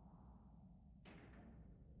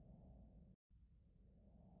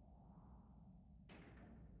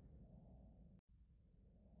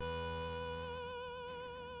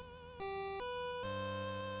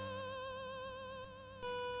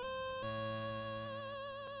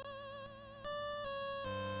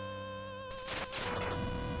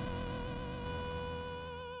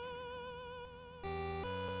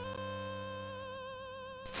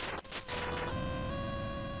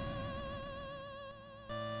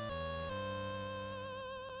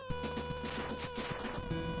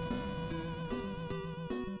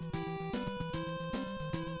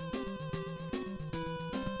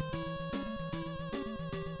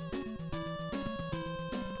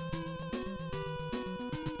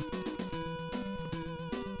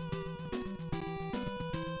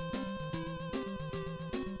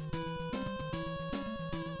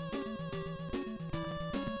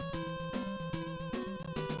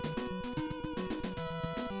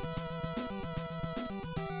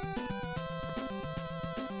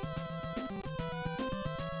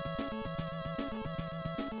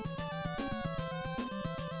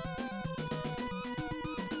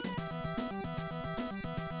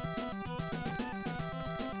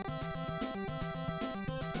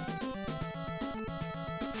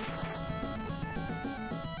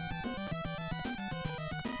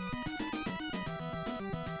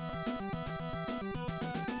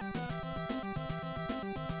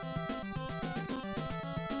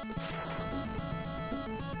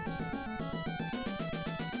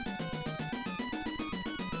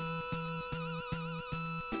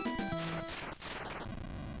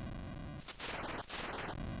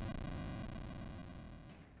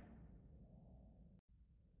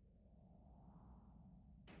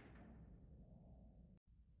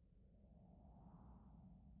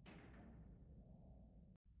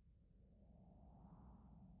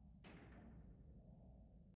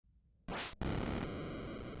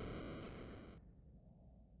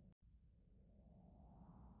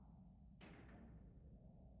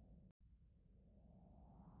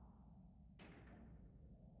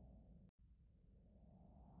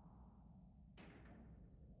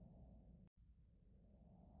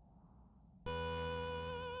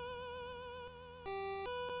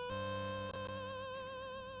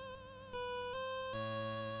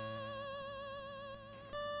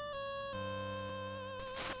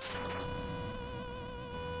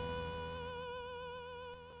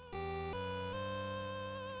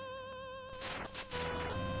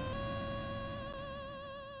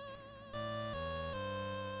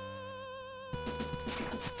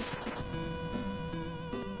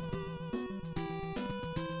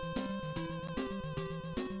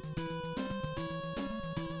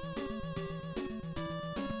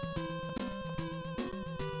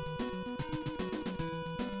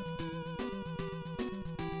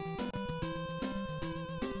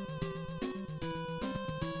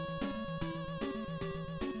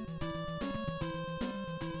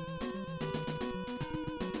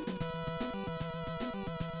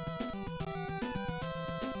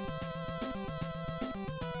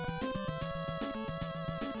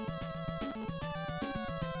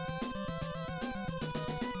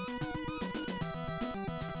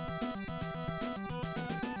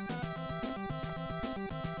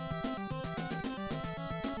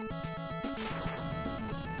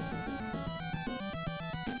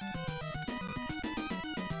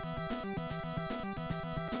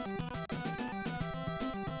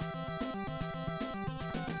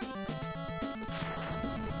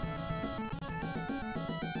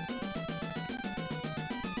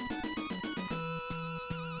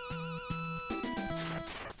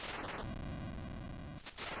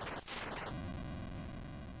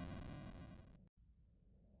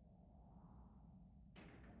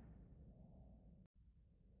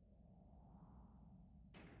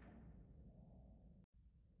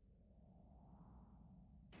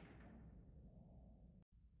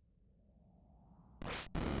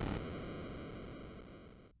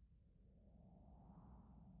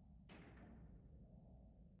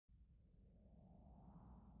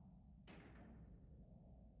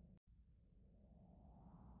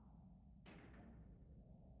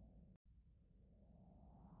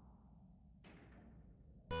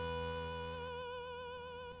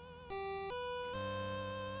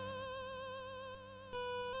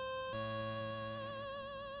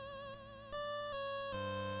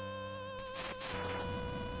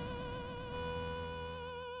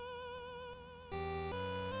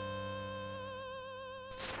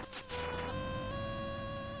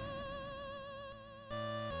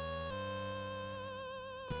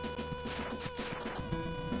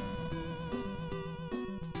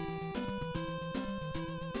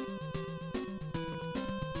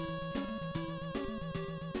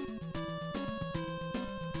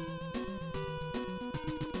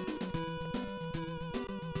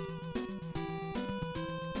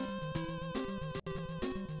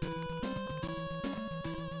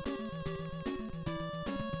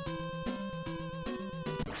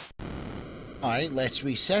 Alright, let's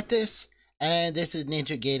reset this. And this is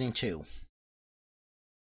Ninja Gaiden 2.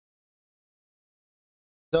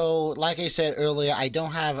 So, like I said earlier, I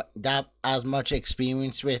don't have that as much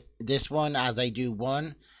experience with this one as I do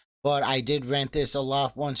 1. But I did rent this a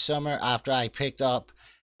lot one summer after I got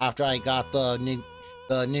the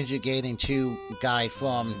Ninja Gaiden 2 guide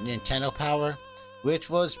from Nintendo Power,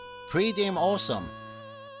 which was pretty damn awesome.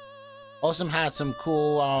 Also had some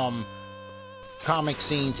cool comic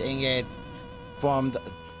scenes in it from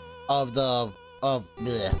all the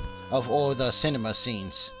cinema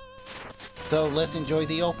scenes. So let's enjoy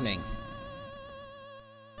the opening.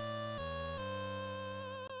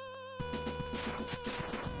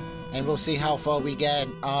 And we'll see how far we get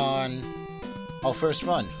on our first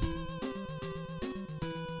run.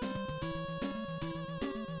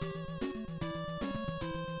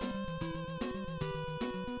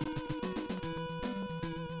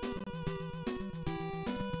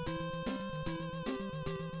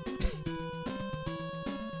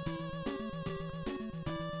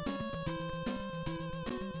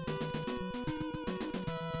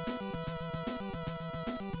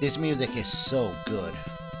 This music is so good.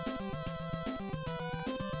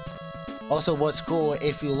 Also, what's cool,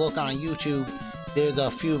 if you look on YouTube, there's a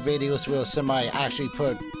few videos where somebody actually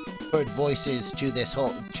put voices to this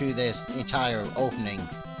entire opening,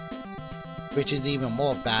 which is even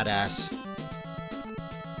more badass.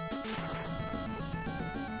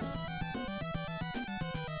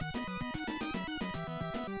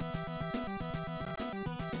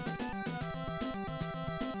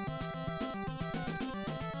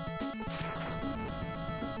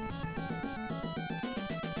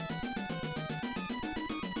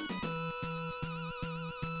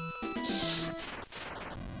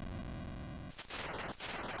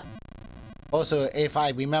 Also, if I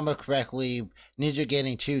remember correctly, Ninja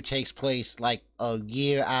Gaiden 2 takes place like a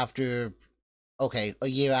year after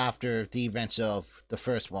the events of the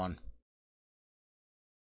first one.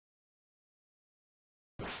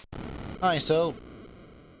 Alright, so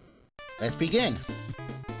let's begin.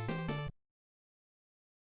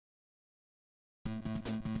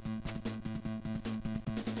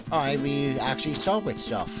 Alright, we actually start with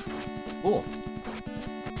stuff. Cool.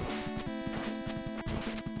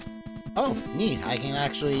 Oh, neat. I can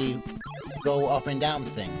actually go up and down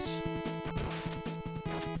things.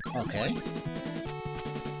 Okay.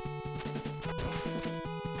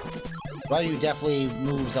 Ryu definitely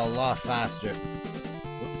moves a lot faster.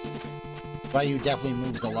 Whoops. Ryu definitely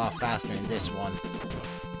moves a lot faster in this one.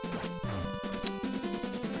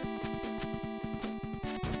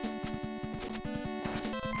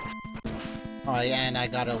 Alright, and I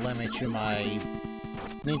got a limit to my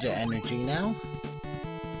ninja energy now.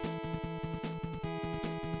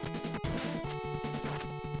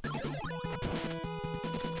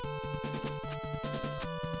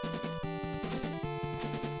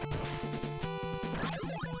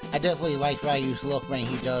 I definitely like Ryu's look when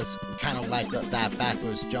he does kind of like that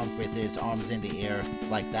backwards jump with his arms in the air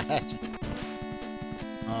like that.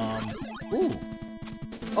 Ooh.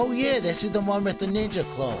 Oh yeah, this is the one with the ninja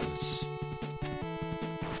clones.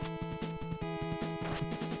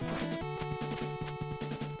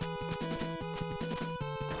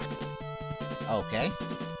 Okay.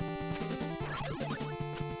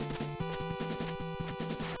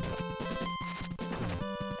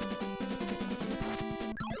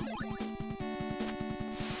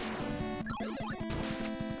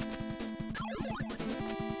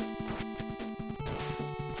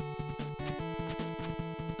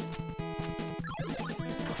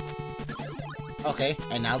 Okay,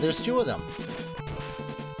 and now there's 2 of them.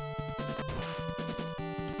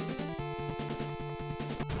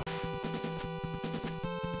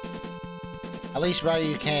 At least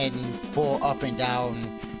Ryu can pull up and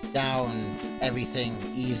down everything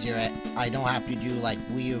easier. I don't have to do like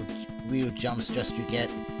weird jumps just to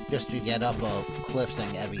get up cliffs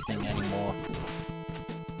and everything anymore.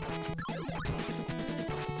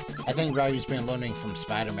 I think Ryu's been learning from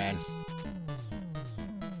Spider-Man.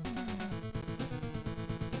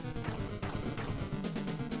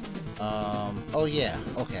 Oh yeah,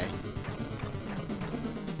 okay.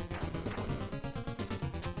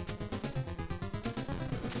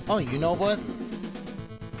 Oh, you know what?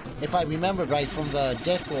 If I remember right from the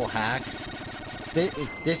Deadpool hack,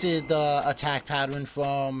 this is the attack pattern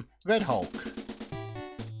from Red Hulk.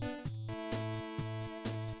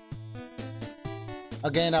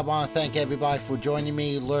 Again, I want to thank everybody for joining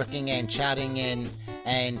me, lurking and chatting in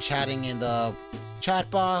the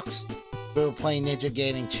chat box. We're playing Ninja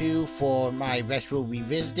Gaiden 2 for my Retro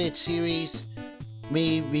Revisited series.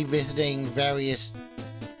 Me revisiting various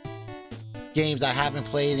games I haven't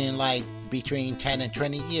played in like between 10 and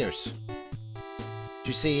 20 years.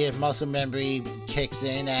 To see if muscle memory kicks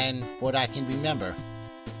in and what I can remember.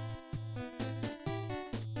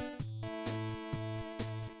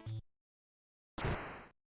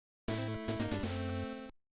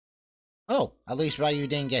 Oh, at least Ryu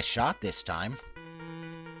didn't get shot this time.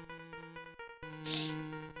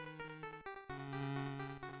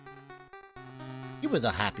 He was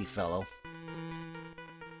a happy fellow.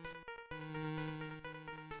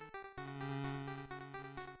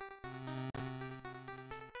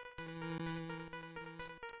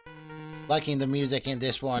 Liking the music in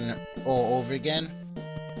this one all over again.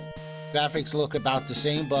 Graphics look about the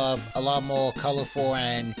same, but a lot more colorful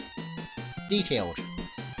and detailed.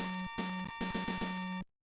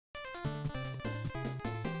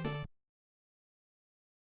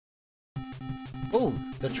 Oh,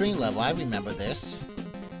 the train level, I remember this.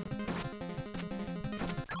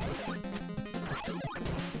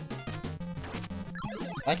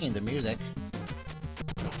 Liking the music.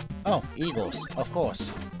 Oh, eagles, of course.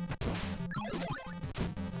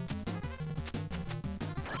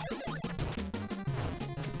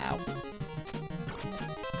 Ow.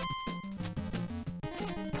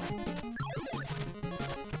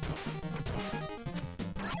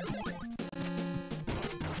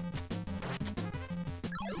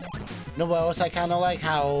 You know what else I kind of like?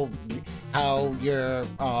 How your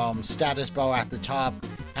status bar at the top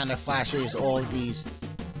kind of flashes all these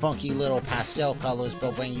funky little pastel colors,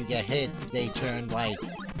 but when you get hit, they turn like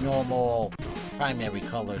normal primary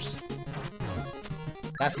colors.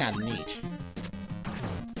 That's kind of neat.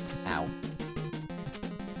 Ow.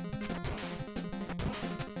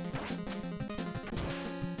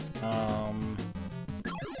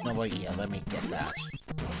 No, wait, yeah, let me get that.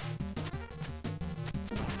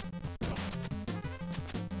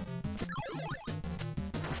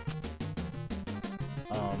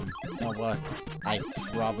 You know what? I'm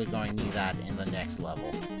probably going to need that in the next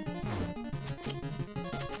level.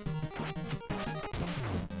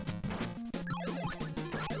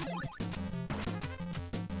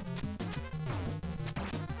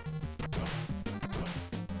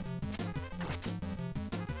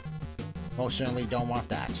 Most certainly don't want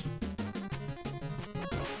that.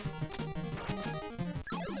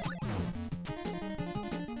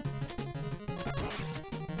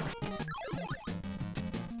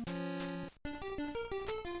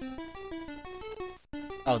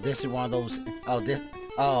 Oh, this is one of those...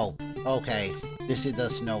 Oh, okay. This is the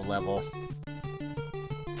snow level.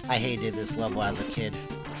 I hated this level as a kid.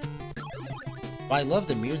 But I love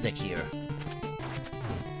the music here.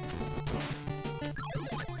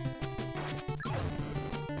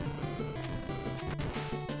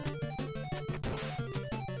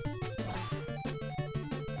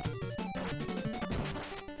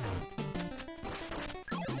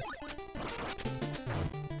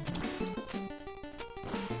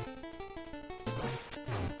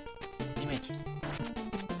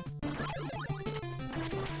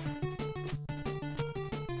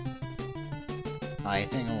 I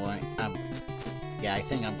think I'm going. Yeah, I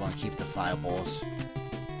think I'm going to keep the fireballs.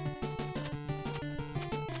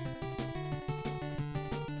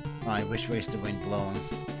 Alright, which way's the wind blowing?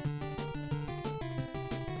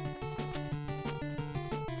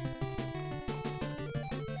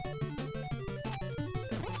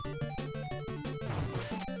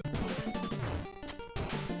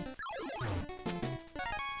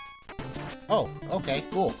 Oh, okay,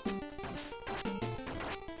 cool.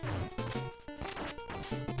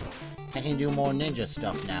 I can do more ninja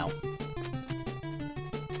stuff now.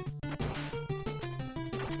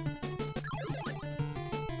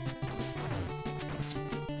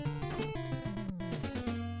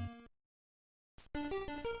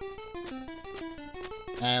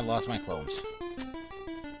 And I lost my clones.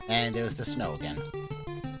 And there's the snow again.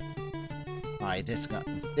 Alright,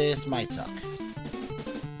 this might suck.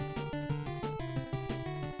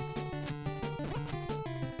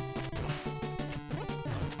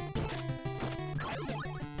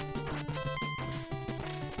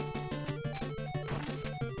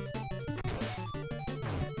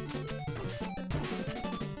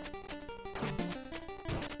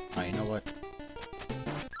 Oh, you know what?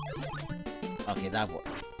 Okay, that worked.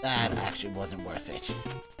 That actually wasn't worth it.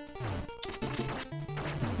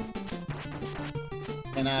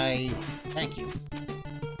 Can I... Thank you.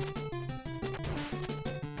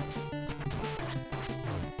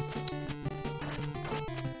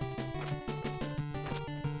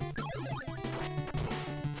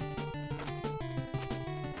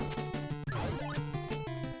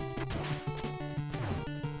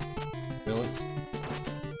 Really?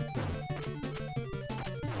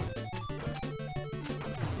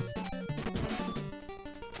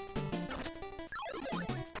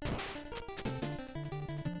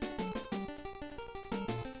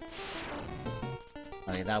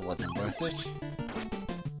 Okay, that wasn't worth it.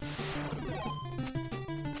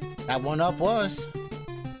 That one up was.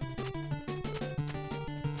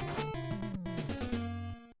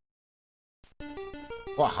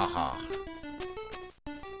 Wahaha.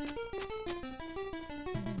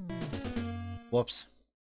 Whoops.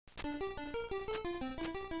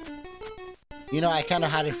 You know, I kind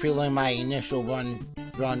of had a feeling my initial run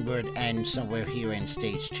would end somewhere here in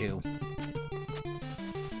stage 2.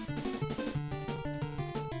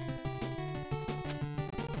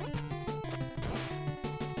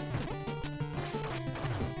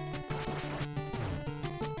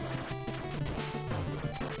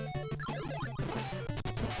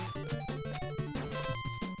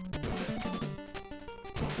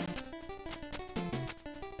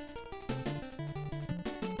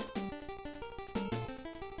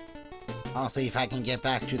 Honestly, if I can get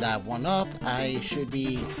back to that one up, I should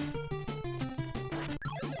be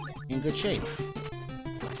in good shape.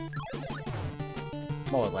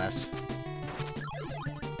 More or less.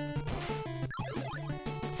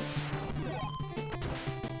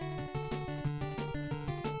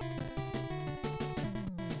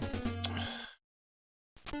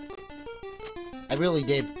 I really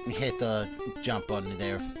did hit the jump button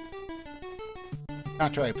there.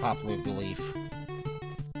 Contrary to popular belief.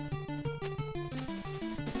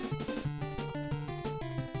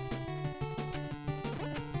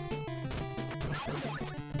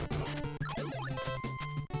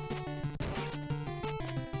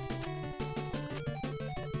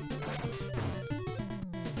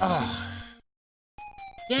 Oh,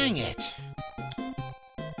 dang it.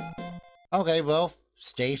 Okay, well,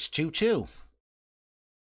 stage 2 too.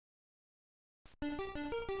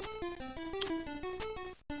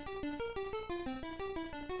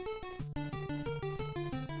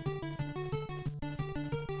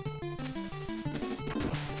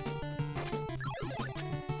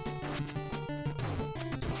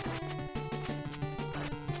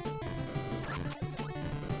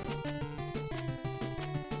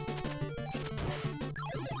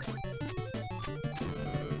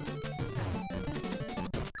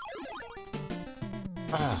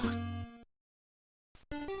 Oh.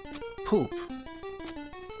 Poop.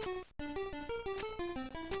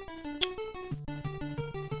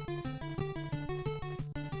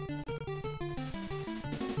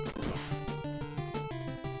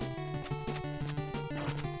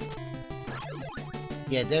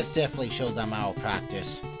 Yeah, this definitely shows I'm out of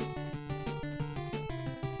practice.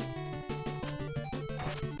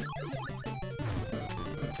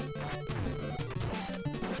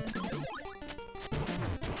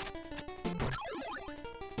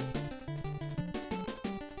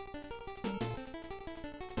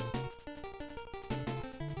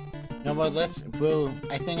 No, but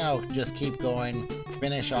I think I'll just keep going,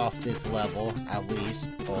 finish off this level, at least,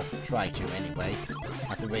 or try to anyway,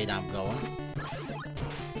 at the rate I'm going.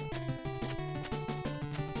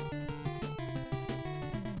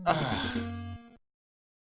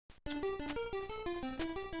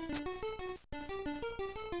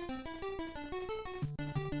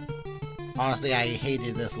 Honestly, I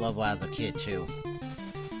hated this level as a kid, too.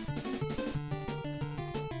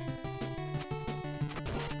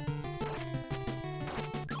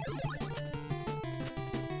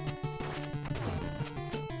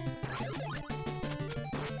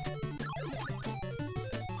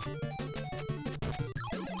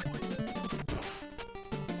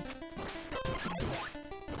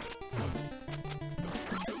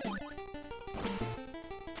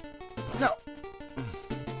 No!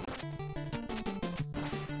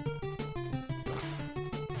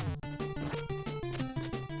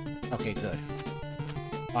 Okay, good.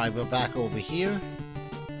 Alright, we're back over here.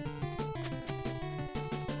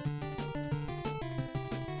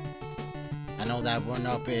 I know that one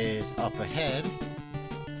up is up ahead.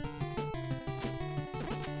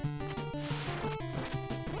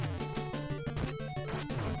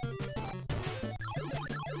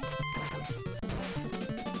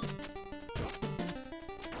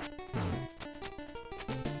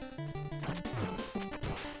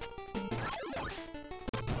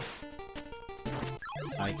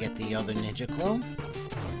 I get the other ninja clone.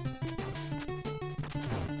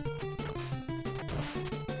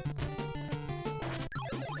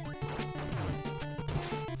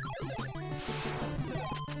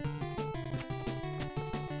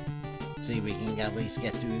 See if we can at least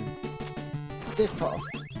get through this part.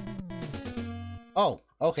 Oh,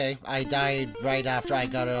 okay. I died right after I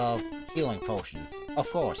got a healing potion. Of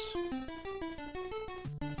course.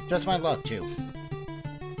 Just my luck, too.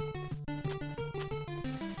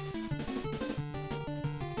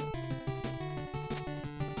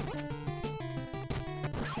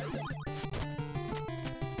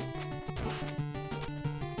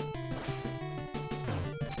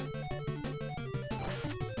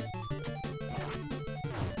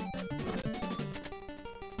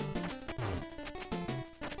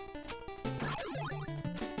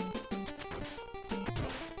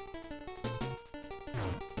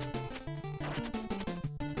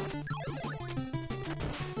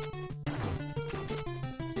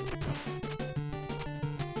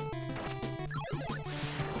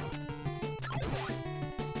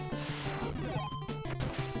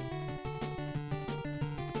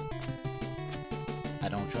 I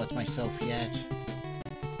don't trust myself yet.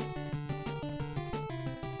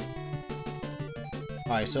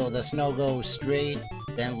 Alright, so the snow goes straight,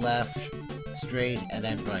 then left, straight, and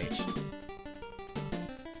then right.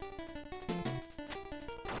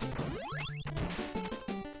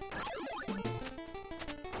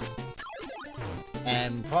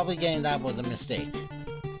 And probably getting that was a mistake.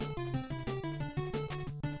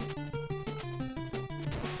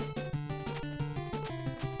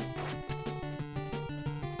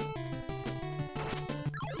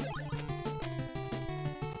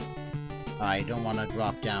 I don't want to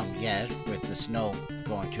drop down yet with the snow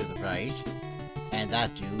going to the right. And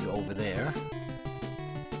that dude over there.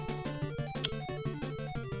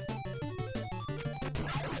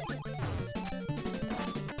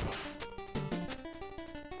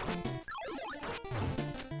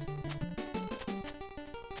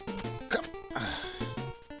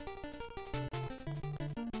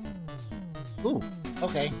 Ooh,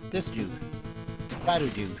 okay, this dude. Spider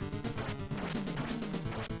dude.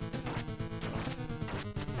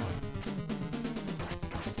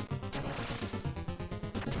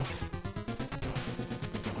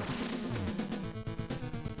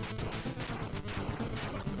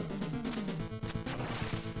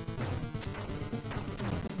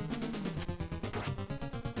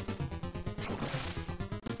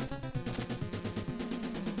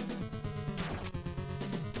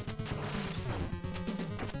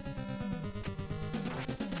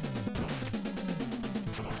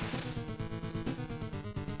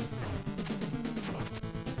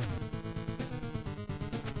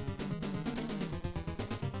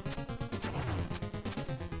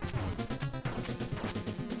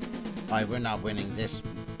 Alright, we're not winning this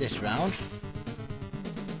round.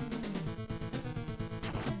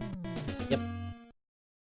 Yep.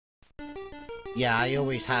 Yeah, I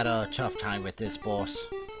always had a tough time with this boss.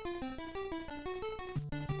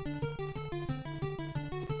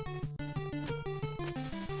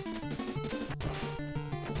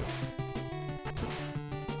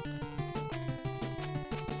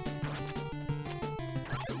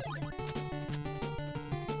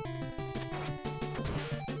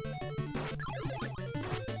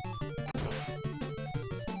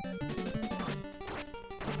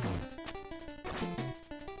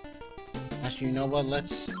 Actually, you know what,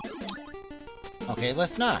 let's... Okay,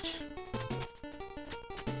 let's not.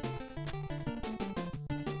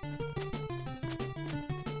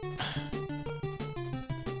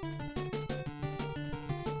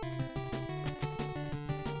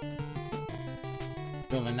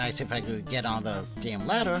 Really nice if I could get on the damn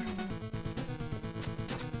ladder.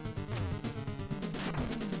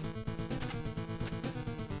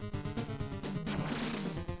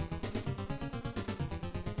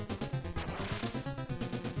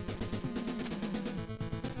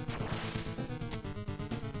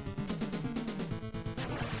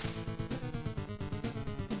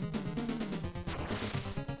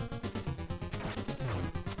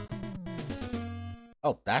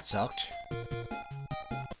 Oh, that sucked.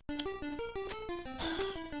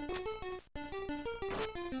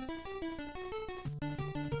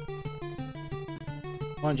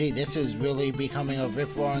 Well, gee, this is really becoming a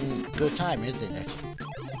rip-roaring good time, isn't it?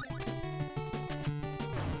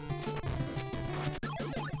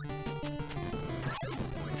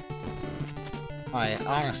 Alright,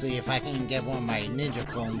 honestly, if I can get one of my ninja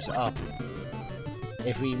clones up,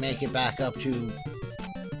 if we make it back up to...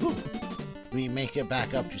 we make it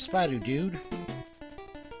back up to Spider Dude,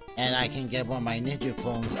 and I can get one of my ninja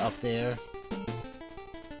clones up there,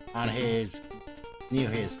 on his near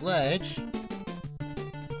his ledge,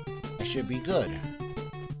 I should be good.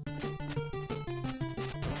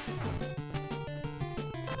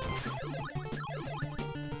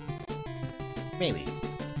 Maybe.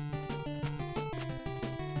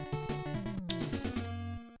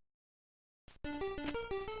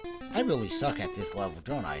 I really suck at this level,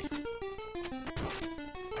 don't I?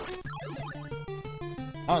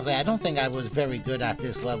 Honestly, I don't think I was very good at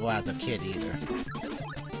this level as a kid either.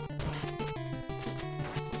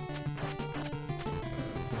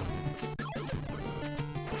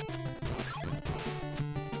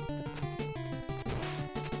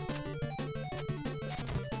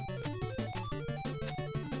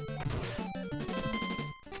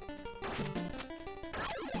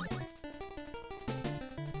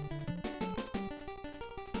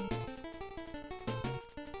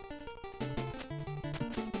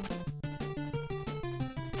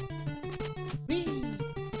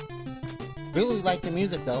 Really like the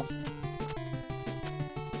music though.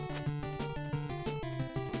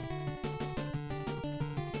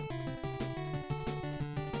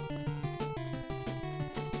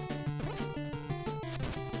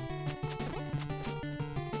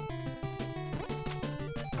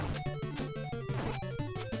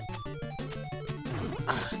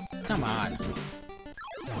 Come on.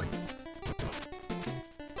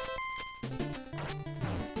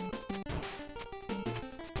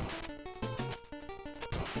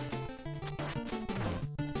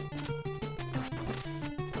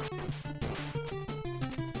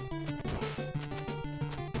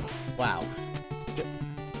 Wow.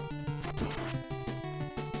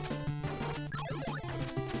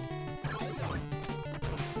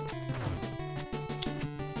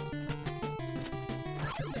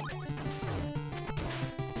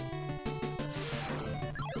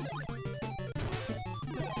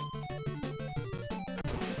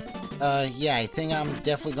 Yeah, I think I'm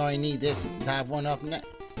definitely going to need this. That one up now.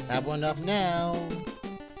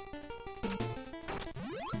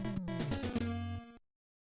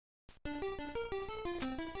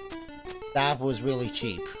 That was really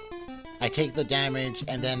cheap. I take the damage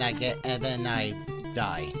and then I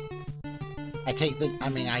die. I take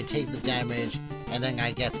the damage and then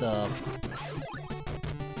I get the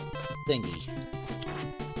thingy.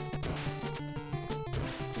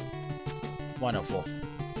 Wonderful.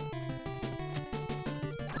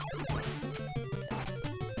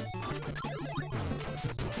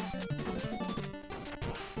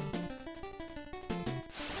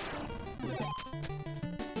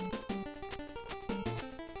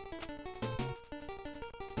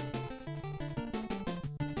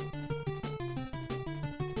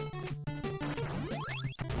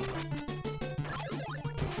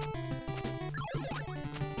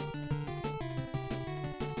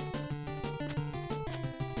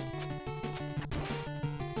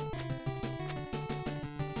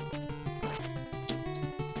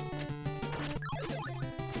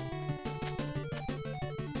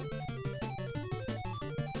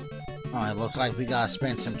 Alright, looks like we gotta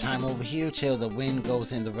spend some time over here till the wind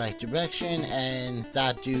goes in the right direction, and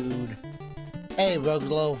that dude... Hey,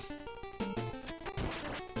 Ruglow.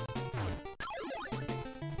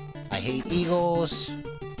 I hate eagles.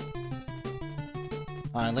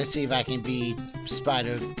 Alright, let's see if I can beat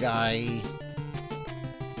Spider Guy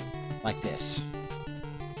like this.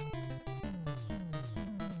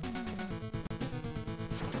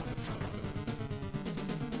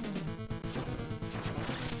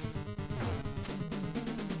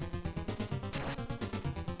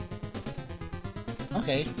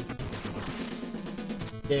 Okay.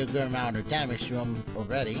 Did a good amount of damage to him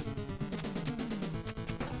already.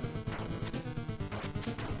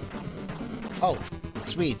 Oh,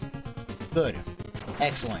 sweet. Good.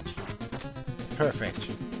 Excellent. Perfect.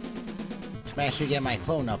 Managed to get my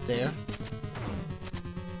clone up there.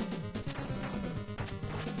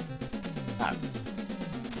 Ah.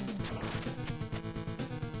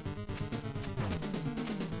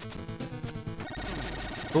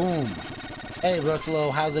 Boom. Hey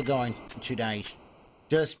Ruffalo, how's it going tonight?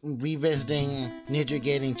 Just revisiting Ninja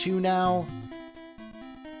Gaiden 2 now.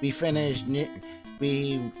 We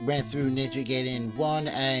went through Ninja Gaiden 1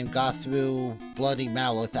 and got through Bloody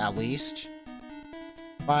Malith at least.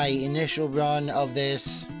 My initial run of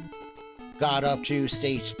this got up to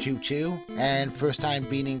stage 2-2, and first time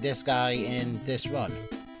beating this guy in this run.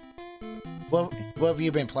 What have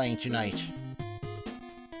you been playing tonight?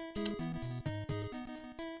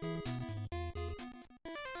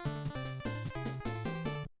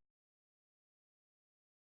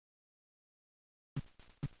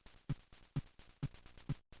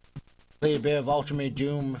 Play a bit of Ultimate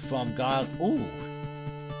Doom from God. Ooh.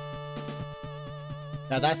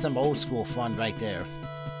 Now that's some old school fun right there.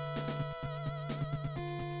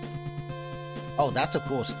 Oh, that's a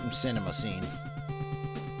cool cinema scene.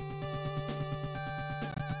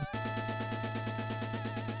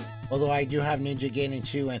 Although I do have Ninja Gaiden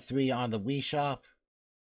 2 and 3 on the Wii Shop.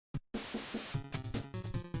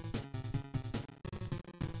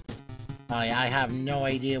 I have no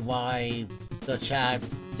idea why the chat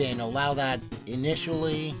didn't allow that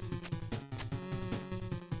initially.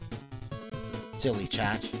 Silly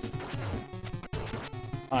chat.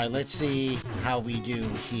 Alright, let's see how we do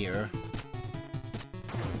here.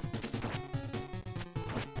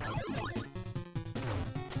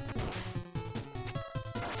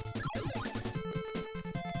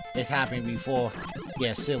 It's happened before.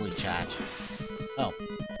 Yeah, silly chat. Oh.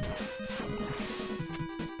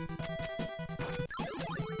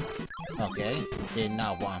 Okay, did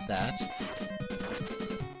not want that.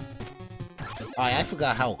 Alright, I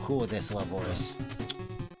forgot how cool this level is.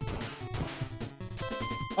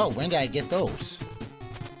 Oh, when did I get those?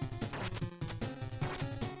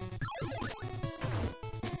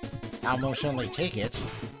 I'll most certainly take it.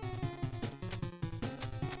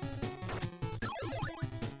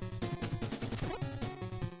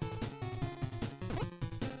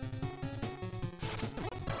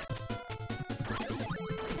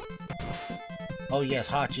 Oh yes,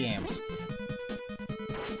 hot jams.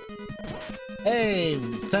 Hey,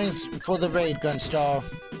 thanks for the raid, Gunstar.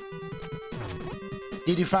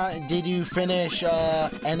 Did you finish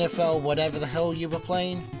NFL whatever the hell you were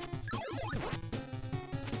playing?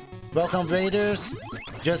 Welcome, Raiders.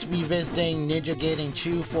 Just revisiting Ninja Gaiden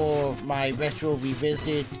 2 for my Retro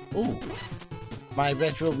Revisited. Ooh, my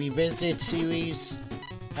Retro Revisited series.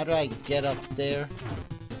 How do I get up there?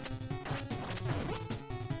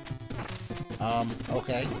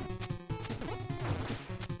 Okay.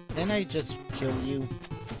 Then I just kill you.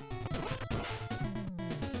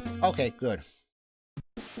 Okay, good.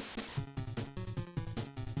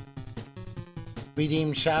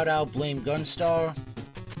 Redeem shoutout, blame Gunstar.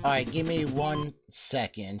 Alright, give me 1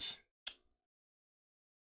 second.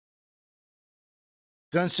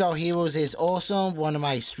 Gunstar Heroes is awesome, one of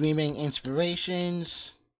my streaming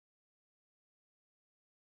inspirations.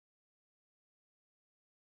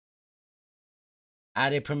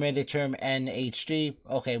 Added permitted term NHD.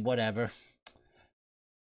 Okay, whatever.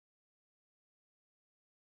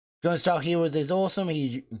 Gunstar Heroes is awesome.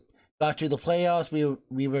 He got to the playoffs.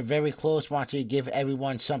 We were very close. Want to give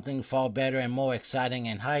everyone something far better and more exciting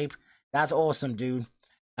and hype. That's awesome, dude.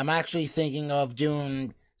 I'm actually thinking of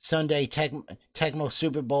doing Sunday Tecmo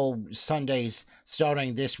Super Bowl Sundays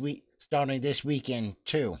starting this weekend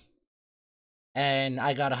too. And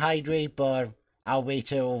I gotta hydrate, but I'll wait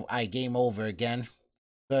till I game over again.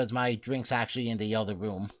 Because my drink's actually in the other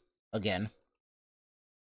room again.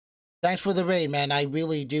 Thanks for the raid, man. I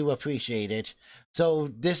really do appreciate it. So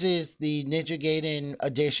this is the Ninja Gaiden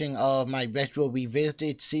edition of my Retro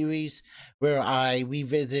Revisited series, where I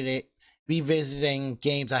revisiting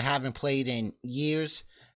games I haven't played in years.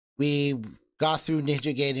 We got through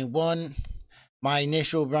Ninja Gaiden 1. My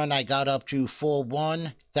initial run, I got up to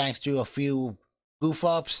 4-1, thanks to a few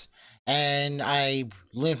goof-ups. And I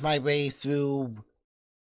limped my way through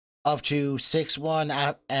up to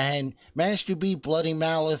 6-1 and managed to beat Bloody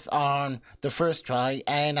Malith on the first try,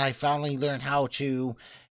 and I finally learned how to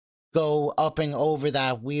go up and over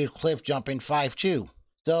that weird cliff jump in 5-2.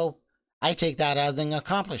 So I take that as an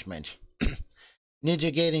accomplishment.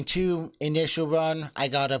 Ninja Gaiden 2 initial run, I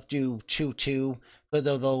got up to 2-2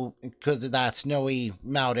 because of that snowy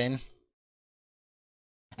mountain.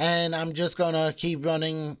 And I'm just gonna keep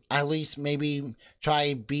running, at least maybe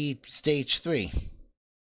try beat stage 3.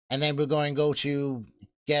 And then we're going to go to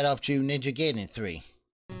get up to Ninja Gaiden 3.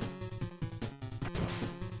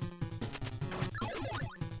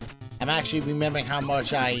 I'm actually remembering how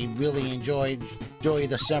much I really enjoyed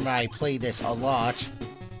the summer. I played this a lot.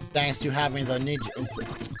 Thanks to having the Ninja...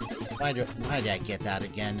 Why did I get that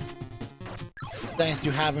again? Thanks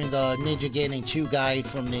to having the Ninja Gaiden 2 guide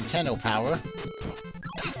from Nintendo Power.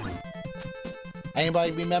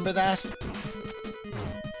 Anybody remember that?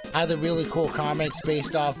 Had the really cool comics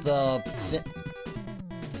based off the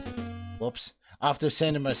off the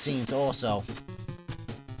cinema scenes also.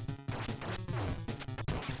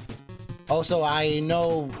 Also, I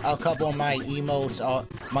know a couple of my emotes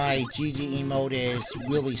my GG emote is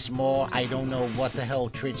really small. I don't know what the hell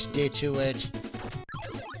Twitch did to it.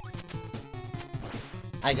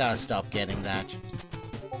 I gotta stop getting that.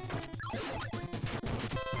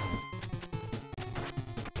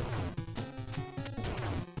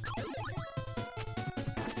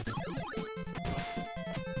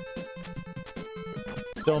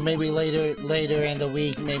 So maybe later in the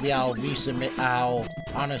week, maybe I'll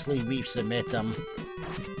honestly resubmit them.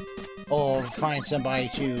 Or find somebody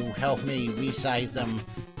to help me resize them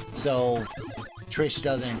so Trish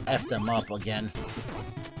doesn't F them up again.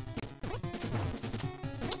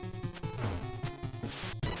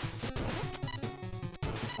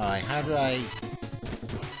 Alright, how do I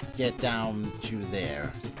get down to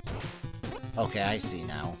there? Okay, I see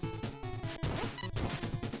now.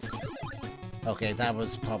 Okay, that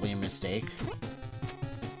was probably a mistake.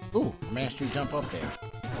 Ooh, I managed to jump up there.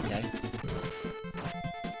 Okay.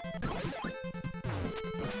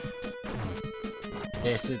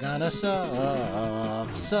 This is gonna suck.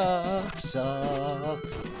 Sucky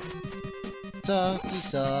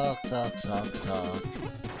suck.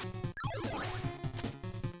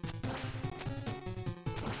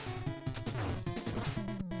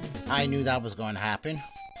 I knew that was going to happen.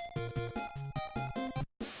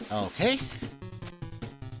 Okay.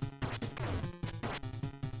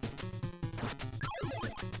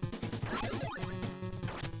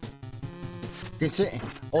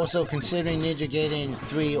 Also, considering Ninja Gaiden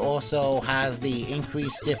 3 also has the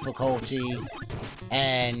increased difficulty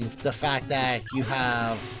and the fact that you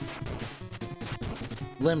have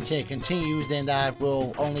limited continues, then that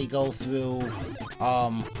will only go through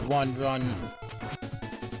one run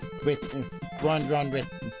with.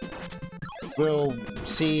 We'll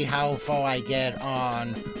see how far I get on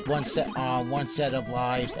one set of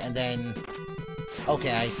lives, and then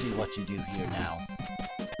okay, I see what you do here now.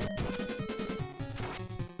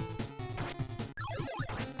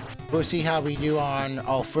 We'll see how we do on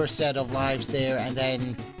our first set of lives there, and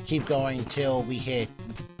then keep going till we hit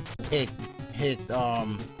the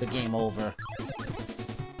game over.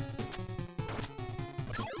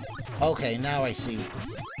 Okay, now I see.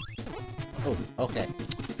 Oh, okay.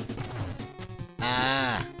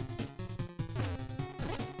 Ah.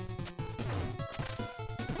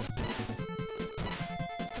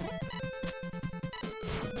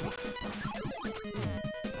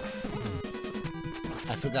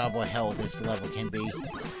 I forgot what hell this level can be.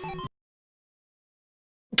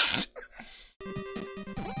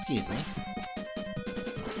 Excuse me.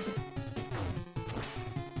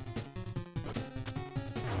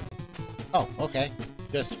 Oh, okay.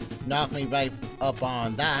 Just knock me right up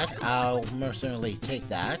on that. I'll most certainly take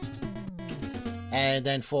that. And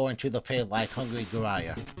then fall into the pit like Hungry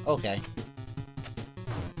Goriah. Okay.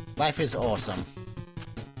 Life is awesome.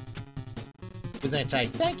 But then it's like,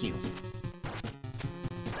 thank you.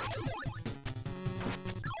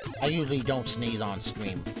 I usually don't sneeze on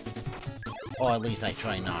stream. Or at least I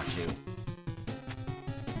try not to.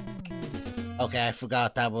 Okay, I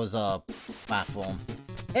forgot that was a platform.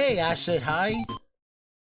 Hey, Ash said hi.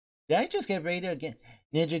 Did I just get rated again?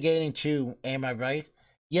 Ninja Gaiden 2, am I right?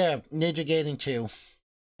 Yeah, Ninja Gaiden 2.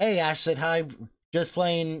 Hey, Ash said hi. Just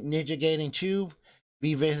playing Ninja Gaiden 2.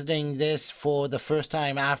 Revisiting this for the first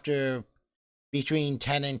time after between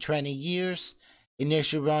 10 and 20 years.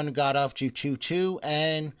 Initial run got up to 2-2,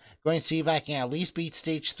 and going to see if I can at least beat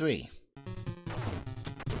stage 3.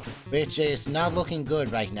 Which is not looking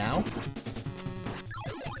good right now.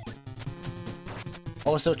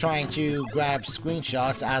 Also trying to grab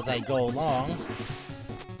screenshots as I go along.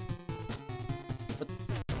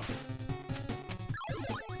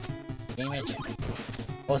 Damn it.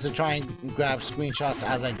 Also trying to grab screenshots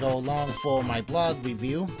as I go along for my blog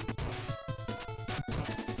review.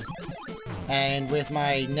 And with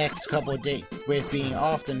my next couple of days, with being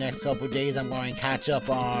off the next couple of days, I'm going to catch up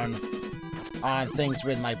on things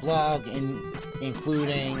with my blog,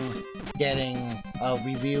 including getting a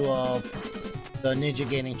review of the Ninja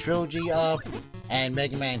Gaiden Trilogy up, and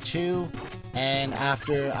Mega Man 2, and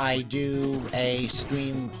after I do a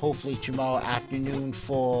stream, hopefully tomorrow afternoon,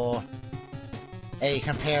 for a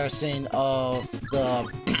comparison of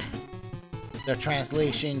the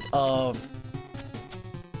translations of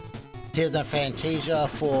Tears of Fantasia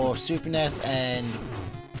for Super NES and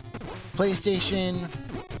PlayStation,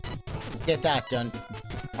 get that done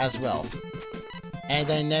as well. And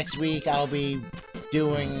then next week I'll be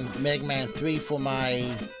doing Mega Man 3 for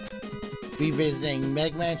my revisiting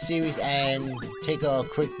Mega Man series, and take a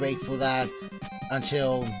quick break for that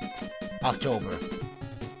until October.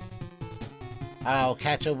 I'll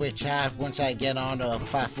catch up with chat once I get on a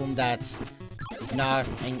platform that's not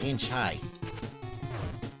an inch high.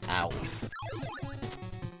 Ow.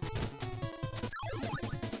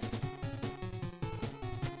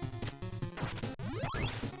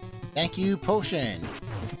 Thank you, Potion.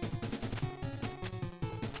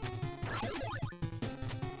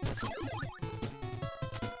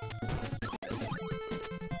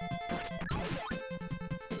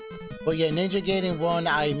 But yeah, Ninja Gaiden 1,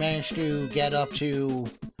 I managed to get up to...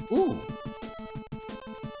 Ooh!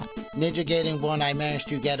 Ninja Gaiden 1, I managed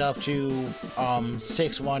to get up to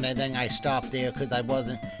 6-1, and then I stopped there because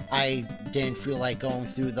I didn't feel like going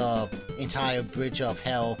through the entire Bridge of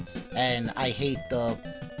Hell, and I hate the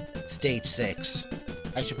Stage 6.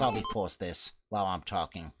 I should probably pause this while I'm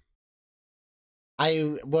talking.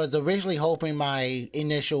 I was originally hoping my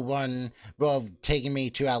initial run would have taken me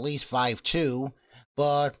to at least 5-2,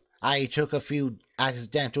 but I took a few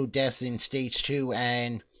accidental deaths in Stage 2,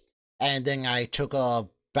 and then I took a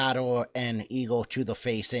battle and eagle to the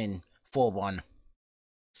face in 4-1.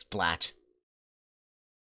 Splat.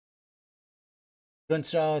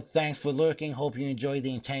 Gunstar, thanks for lurking. Hope you enjoyed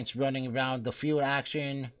the intense running around the field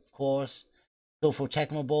action, of course. So for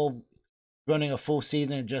Tecmo Bowl, running a full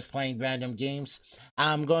season or just playing random games.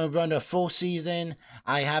 I'm going to run a full season.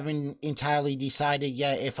 I haven't entirely decided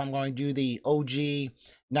yet if I'm going to do the OG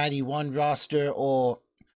 91 roster or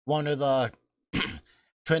one of the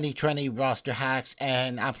 2020 roster hacks,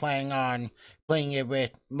 and I'm planning on playing it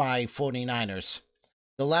with my 49ers.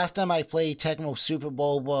 The last time I played Tecmo Super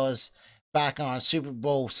Bowl was back on Super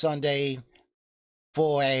Bowl Sunday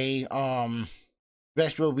for a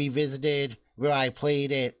Retro Revisited, where I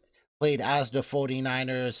played as the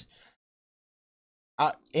 49ers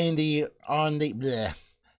in the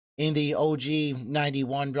OG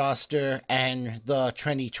 91 roster and the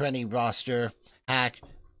 2020 roster hack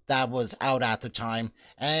that was out at the time,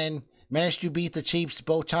 and managed to beat the Chiefs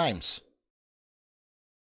both times.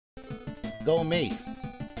 Go me.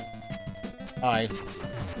 Alright.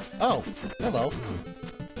 Oh, hello.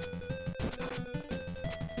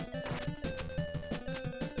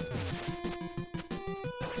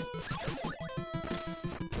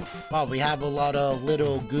 Well, we have a lot of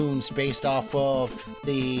little goons based off of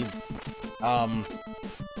the,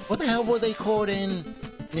 what the hell were they called in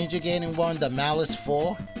Ninja Gaiden 1? The Malice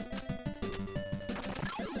 4?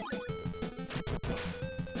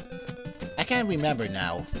 I can't remember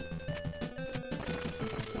now.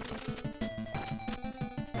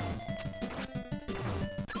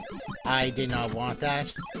 I did not want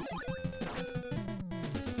that.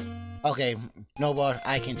 Okay, no, but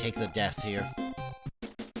I can take the death here.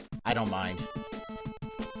 I don't mind.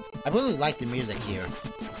 I really like the music here.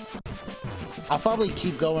 I'll probably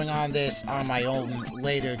keep going on this on my own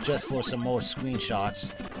later just for some more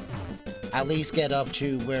screenshots. At least get up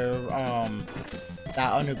to where,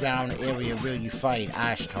 that underground area where you fight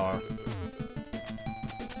Ashtar.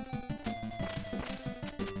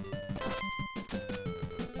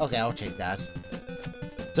 Okay, I'll take that.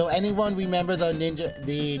 So anyone remember the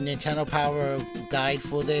Nintendo Power guide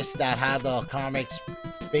for this that had the comics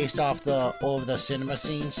based off all of the cinema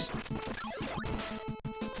scenes?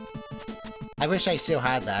 I wish I still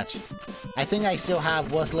had that. I think I still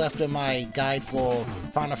have what's left of my guide for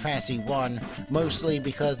Final Fantasy 1, mostly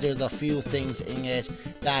because there's a few things in it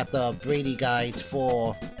that the Brady guides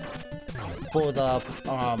for the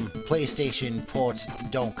PlayStation ports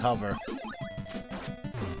don't cover.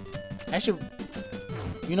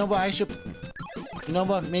 You know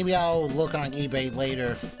what, maybe I'll look on eBay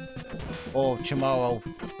later or tomorrow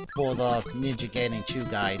for the Ninja Gaiden 2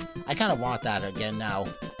 guide. I kind of want that again now.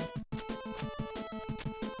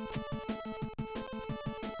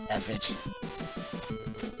 F it.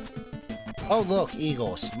 Oh look,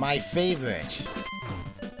 Eagles, my favorite.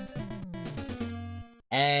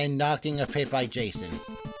 And knocking a pit by Jason.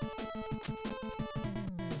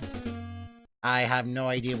 I have no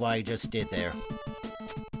idea what I just did there.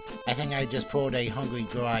 I think I just pulled a Hungry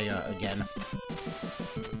Grier again.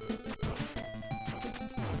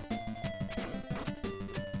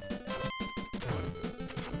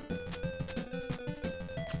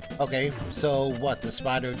 Okay, so what, the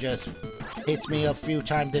spider just hits me a few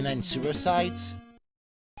times and then suicides?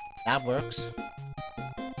 That works.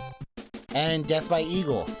 And Death by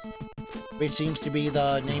Eagle, which seems to be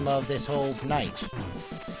the name of this whole night.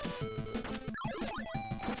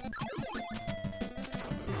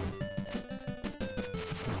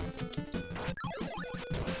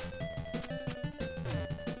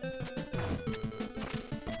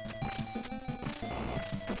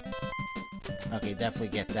 Okay, definitely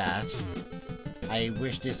get that. I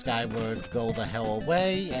wish this guy would go the hell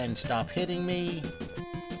away and stop hitting me.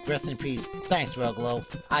 Rest in peace. Thanks, Ruglo.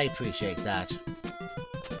 I appreciate that.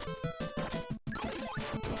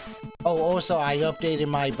 Oh, also, I updated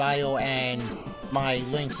my bio and my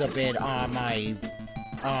links a bit on my...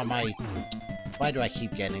 Why do I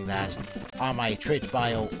keep getting that? On my Twitch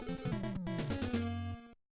bio.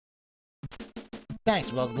 Thanks,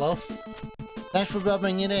 Ruglo. Thanks for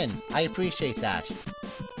rubbing it in. I appreciate that.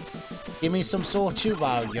 Give me some sword too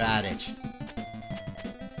while you're at it.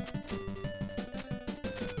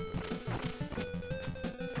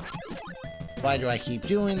 Why do I keep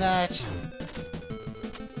doing that?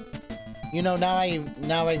 You know, now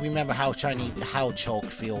I remember how choke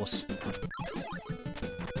feels.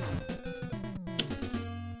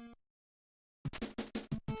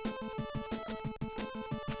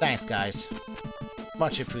 Thanks, guys.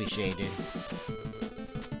 Much appreciated.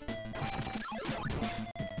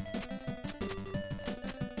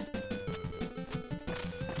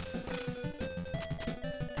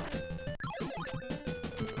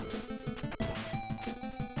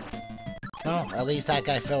 Well, at least that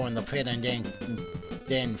guy fell in the pit and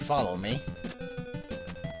didn't follow me.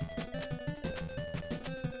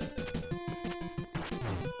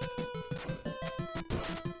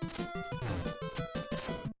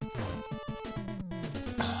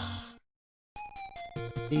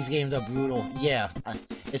 These games are brutal. Yeah,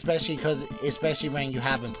 especially when you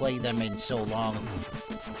haven't played them in so long.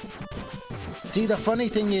 See, the funny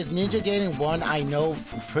thing is, Ninja Gaiden 1 I know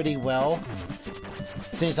pretty well,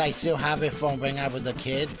 since I still have it from when I was a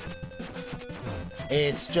kid.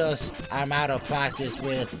 It's just I'm out of practice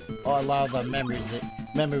with a lot of the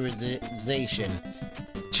memorization.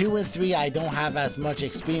 2 and 3 I don't have as much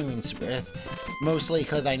experience with, mostly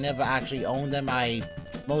because I never actually owned them. I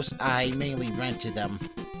mainly rented them.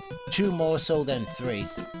 2 more so than 3.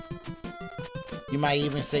 You might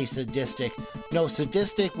even say sadistic. No,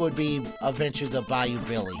 sadistic would be Adventures of Bayou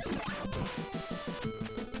Billy.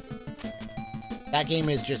 That game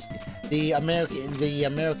is just the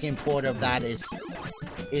American port of that is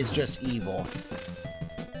just evil.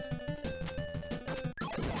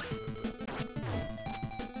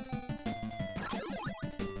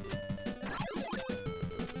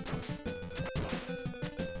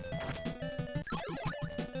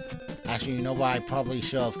 Actually, you know what? I probably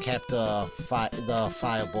should have kept the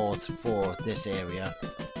fireballs for this area.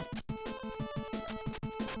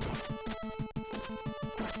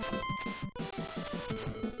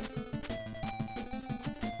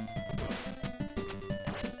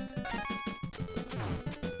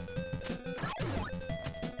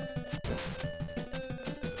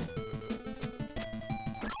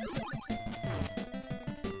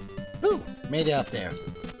 Woo! Made it up there.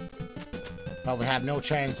 Probably have no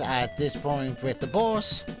chance at this point with the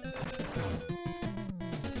boss.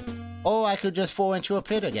 Or I could just fall into a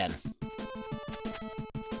pit again.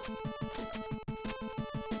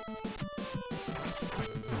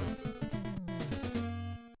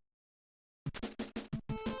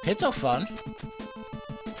 Pits are fun.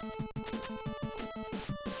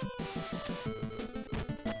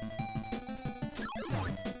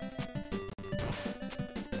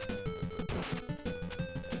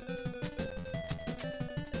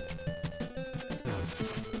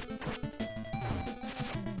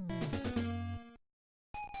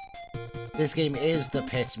 This game is the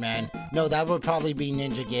pits, man. No, that would probably be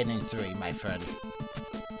Ninja Gaiden 3, my friend.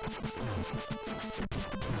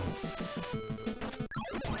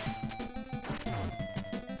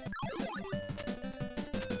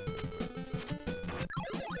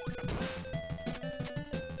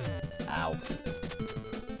 Ow.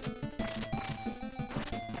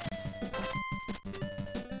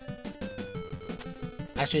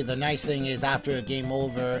 Actually, the nice thing is after a game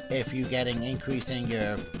over, if you get an increase in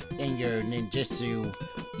your ninjutsu,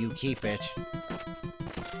 you keep it.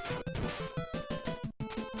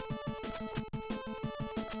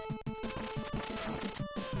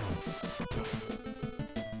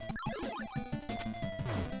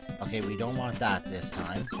 Okay, we don't want that this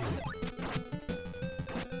time.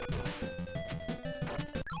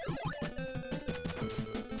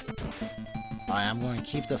 Alright, I'm going to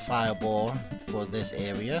keep the fireball for this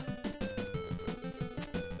area.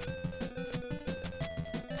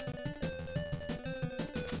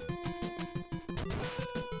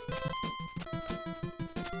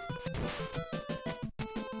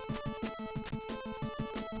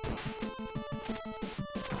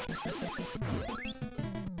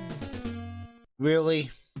 Really?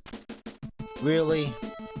 Really?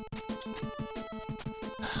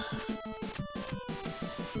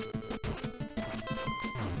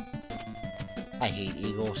 I hate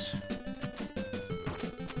eagles.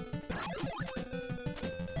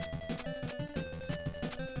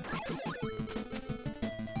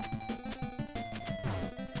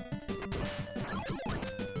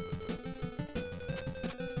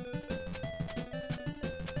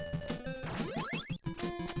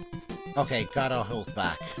 Okay, got our health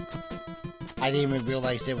back. I didn't even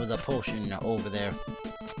realize there was a potion over there.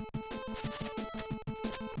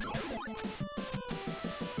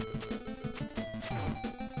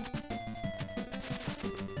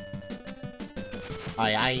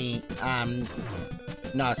 I'm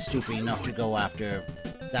not stupid enough to go after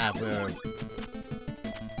that where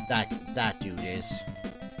that dude is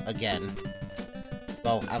again.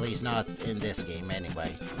 Well, at least not in this game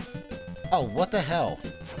anyway. Oh, what the hell?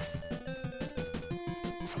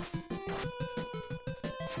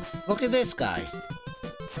 Look at this guy.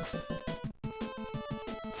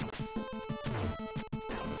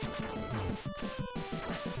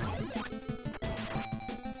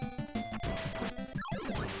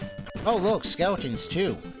 Oh look, skeletons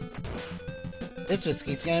too. This just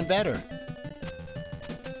keeps getting better.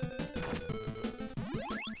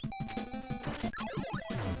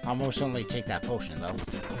 I'll most certainly take that potion though.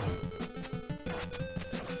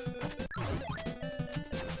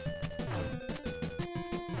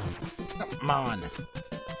 Come on.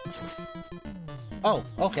 Oh,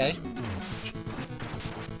 okay.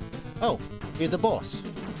 Oh, you're the boss.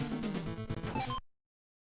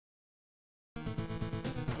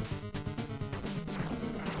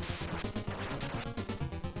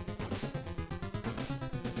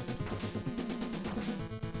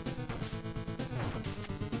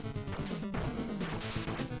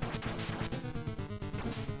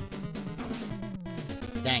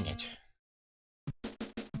 Dang it.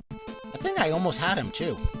 I think I almost had him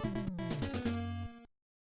too.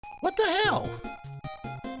 What the hell?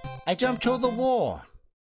 I jumped to the wall.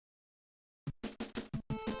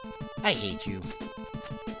 I hate you.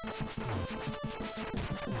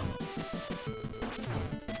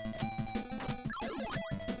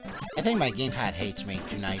 I think my gamepad hates me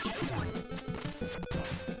tonight.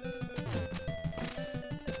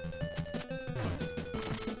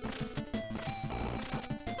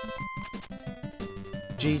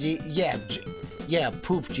 GG, yeah,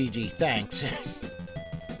 poop GG, thanks.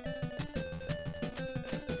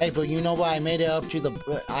 Hey, but you know what? I made it up to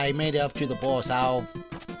the boss. I'll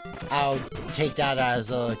take that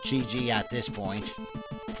as a GG at this point.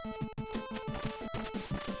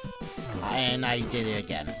 And I did it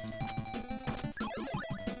again.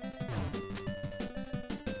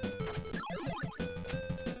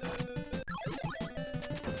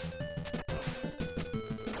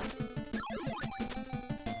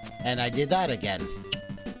 And I did that again.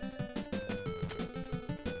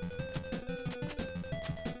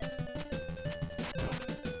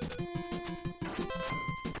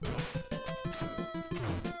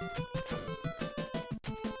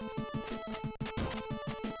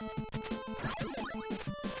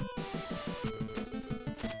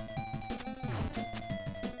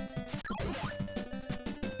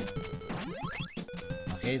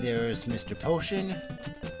 Okay, there's Mr. Potion.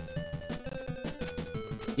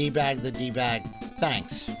 D-bag the D-bag.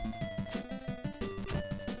 Thanks.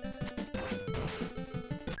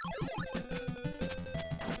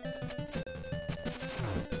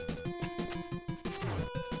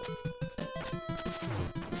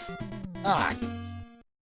 Ah.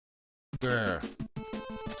 Grr.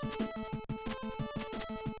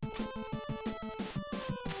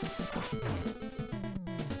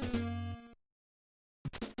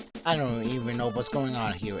 I don't even know what's going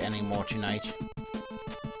on here anymore tonight.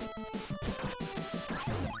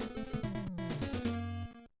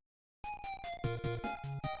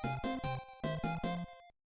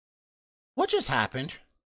 What just happened?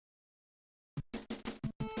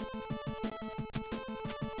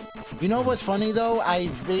 You know what's funny though?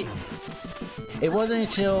 It wasn't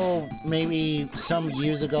until maybe some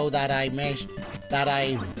years ago that I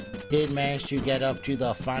did manage to get up to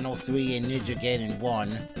the final 3 in Ninja Gaiden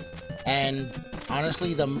 1. And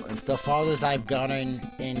honestly, the farthest I've gotten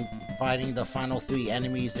in fighting the final 3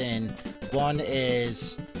 enemies in 1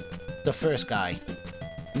 is the first guy.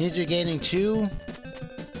 Ninja Gaiden 2,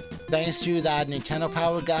 thanks to that Nintendo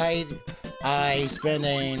Power Guide, I spent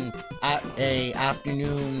an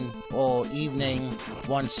afternoon or evening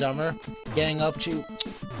one summer getting up to...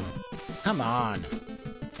 Come on.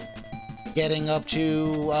 Getting up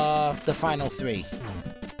to the final 3.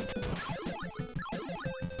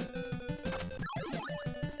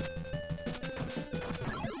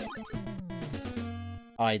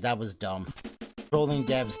 Alright, that was dumb. Trolling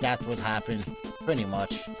devs, that's what happened. Pretty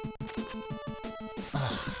much.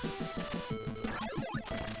 Ugh.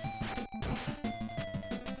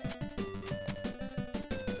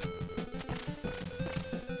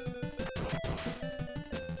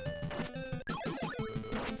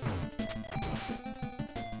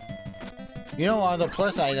 You know, on the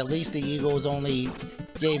plus side, at least the Eagles only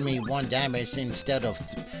gave me 1 damage instead of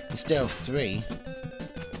 3.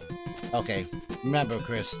 Okay, remember,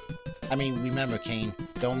 Chris. I mean, remember, Kane.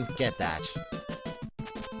 Don't get that.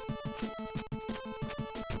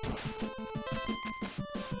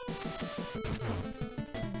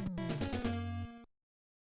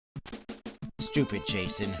 Stupid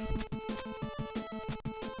Jason.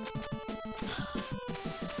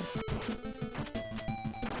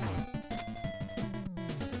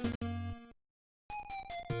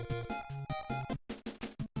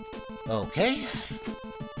 Okay.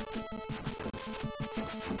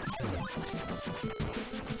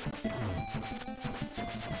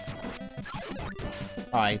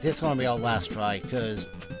 Alright, this is gonna be our last try, because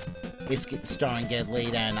it's starting to get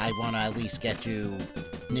late and I want to at least get to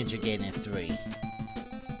Ninja Gaiden 3.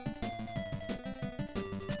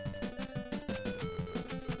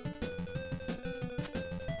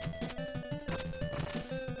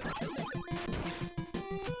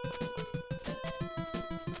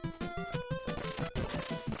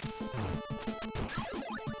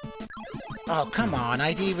 Oh, come on,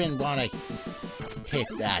 I didn't even want to hit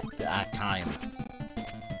that time.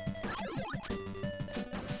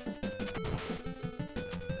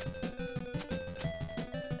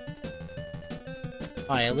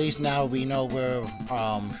 Alright, at least now we know where,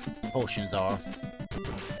 potions are.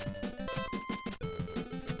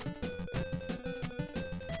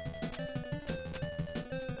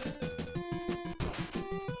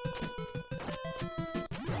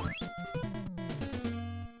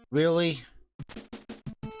 Really?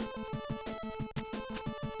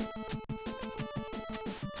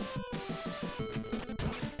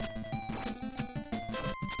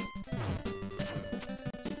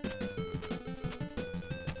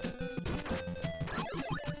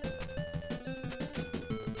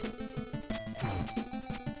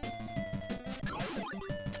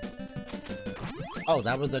 Oh,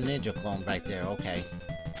 that was the ninja clone right there, okay.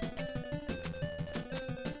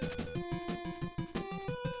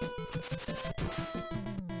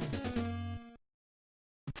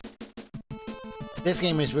 This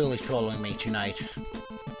game is really trolling me tonight.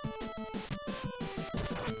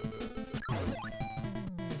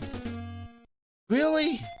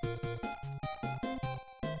 Really?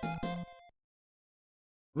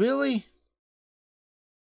 Really?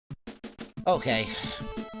 Okay.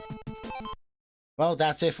 Well,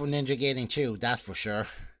 that's it for Ninja Gaiden 2, that's for sure.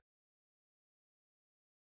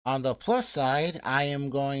 On the plus side, I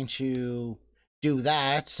am going to do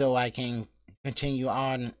that so I can continue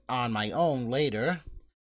on my own later.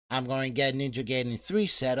 I'm going to get Ninja Gaiden 3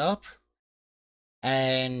 set up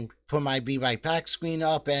and put my Be Right Back screen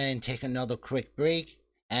up and take another quick break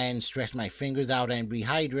and stretch my fingers out and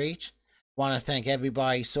rehydrate. Want to thank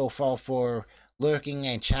everybody so far for lurking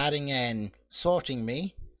and chatting and sorting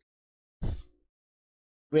me.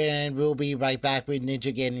 And we'll be right back with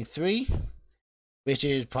Ninja Gaiden 3, which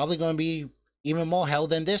is probably going to be even more hell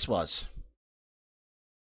than this was.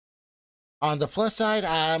 On the plus side,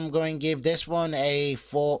 I'm going to give this one a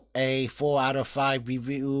 4 out of 5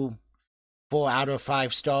 review, 4 out of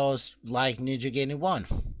 5 stars like Ninja Gaiden 1.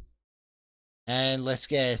 And let's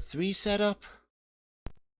get 3 set up.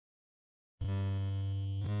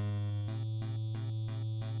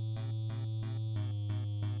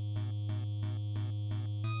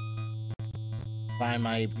 Find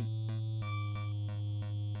my...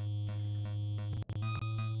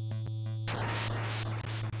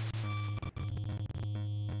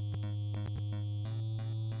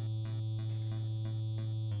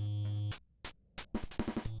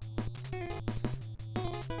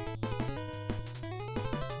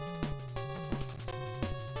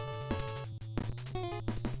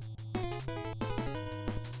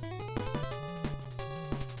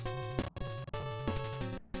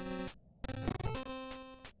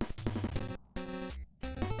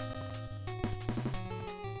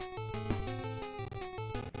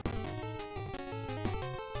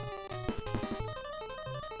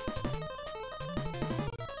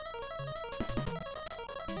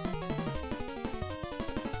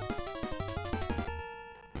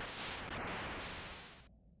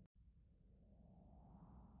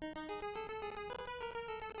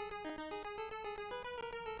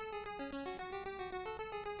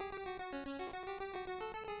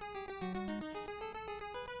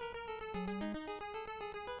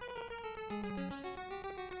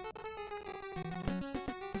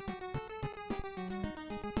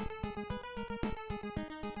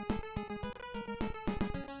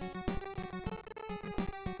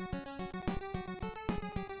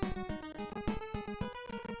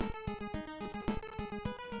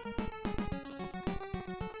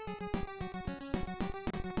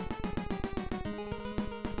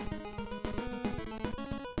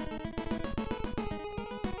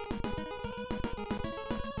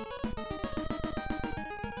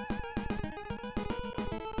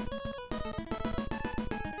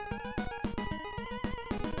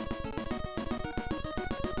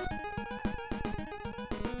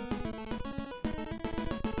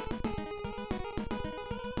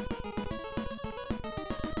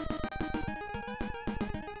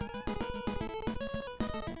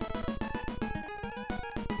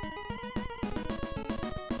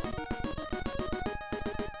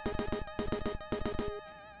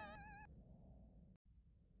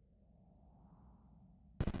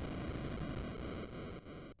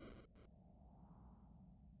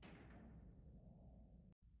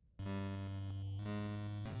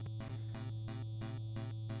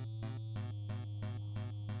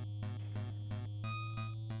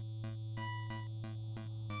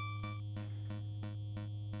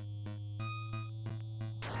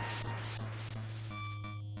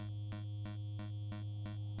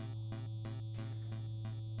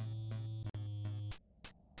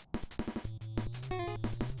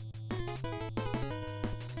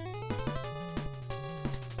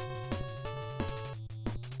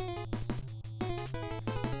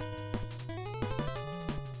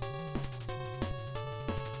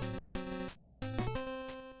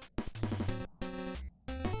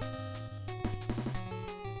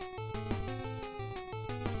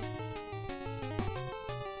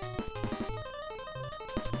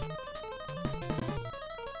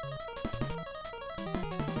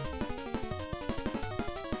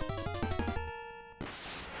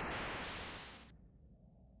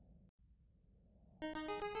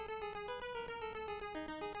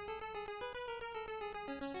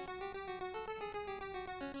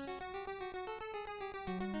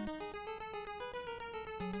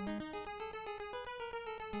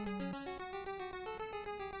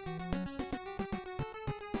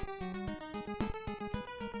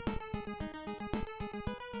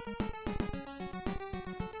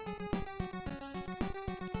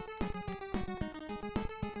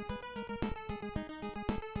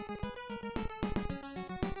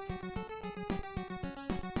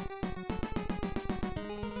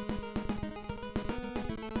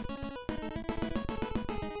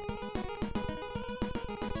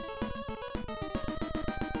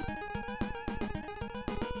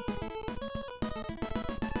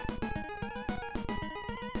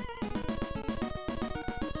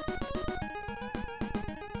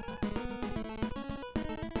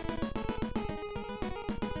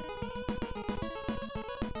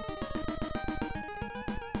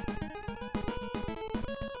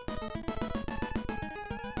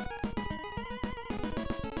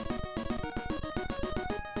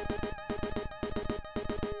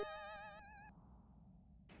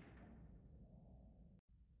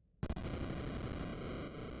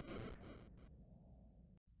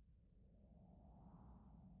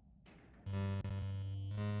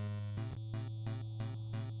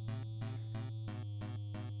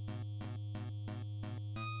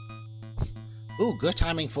 Ooh, good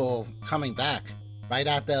timing for coming back. Right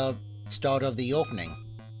at the start of the opening.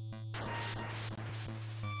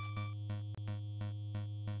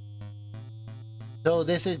 So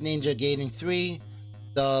this is Ninja Gaiden 3,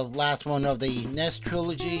 the last one of the NES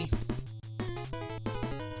Trilogy.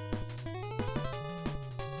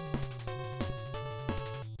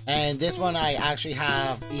 And this one I actually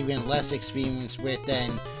have even less experience with than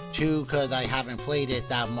 2 because I haven't played it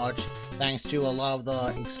that much, thanks to a lot of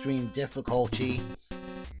the extreme difficulty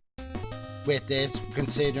with this,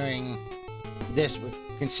 considering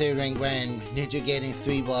when Ninja Gaiden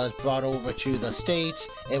 3 was brought over to the States,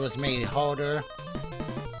 it was made harder,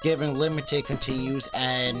 given limited continues,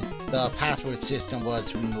 and the password system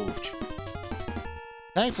was removed.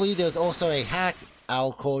 Thankfully, there's also a hack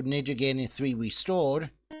out called Ninja Gaiden 3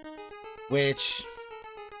 Restored, which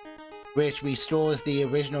restores the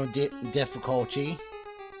original difficulty.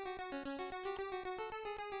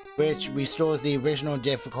 The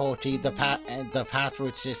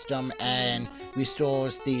password system, and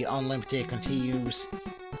restores the unlimited continues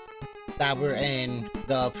that were in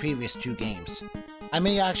the previous 2 games. I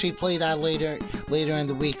may actually play that later in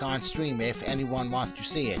the week on stream if anyone wants to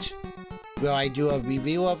see it. Will I do a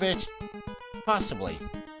review of it? Possibly.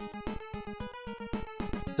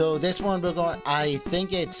 So this one I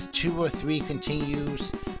think it's 2 or 3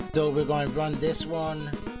 continues, so we're going to run this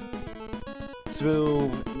one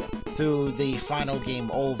through the final game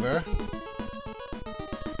over.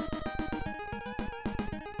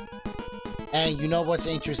 And you know what's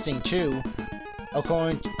interesting too?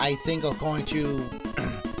 According to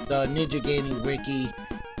the Ninja Gaiden wiki,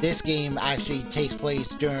 this game actually takes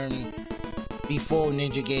place before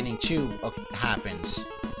Ninja Gaiden 2 happens.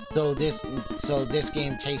 So this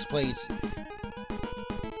game takes place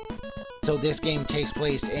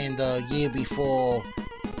in the year before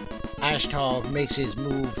Ashtar makes his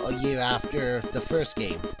move a year after the first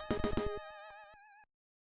game.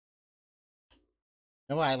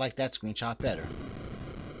 No, I like that screenshot better.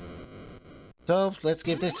 So, let's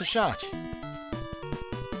give this a shot.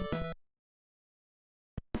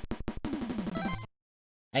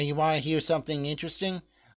 And you want to hear something interesting?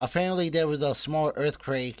 Apparently there was a small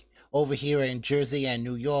earthquake over here in Jersey and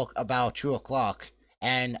New York about 2 o'clock,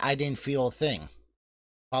 and I didn't feel a thing.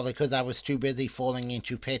 Probably because I was too busy falling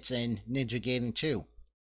into pits in Ninja Gaiden 2.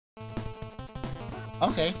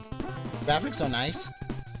 Okay. Graphics are nice.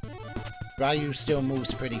 Ryu still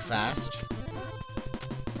moves pretty fast.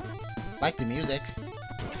 Like the music.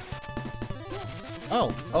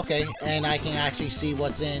 Oh, okay. And I can actually see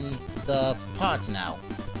what's in the pods now.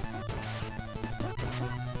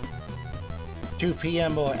 2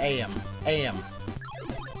 p.m. or a.m.? A.m.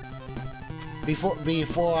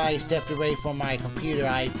 Before I stepped away from my computer,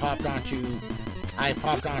 I popped onto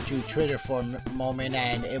Twitter for a moment,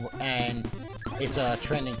 and it's a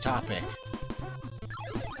trending topic.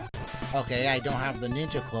 Okay, I don't have the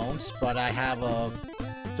ninja clones, but I have a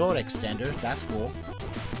sword extender. That's cool.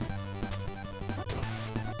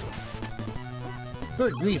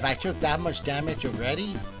 Good grief, I took that much damage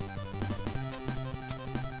already?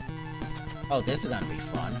 Oh, this is gonna be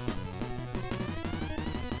fun.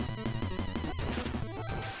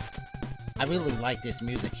 I really like this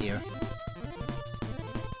music here.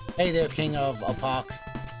 Hey there, King of Apok.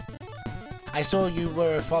 I saw you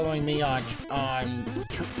were following me I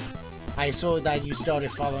saw that you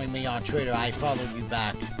started following me on Twitter. I followed you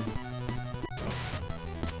back.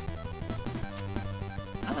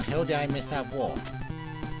 hell did I miss that wall?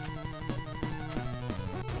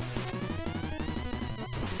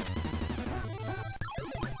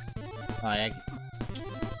 Alright,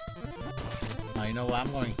 you know what?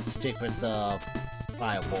 I'm going to stick with the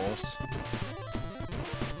fireballs.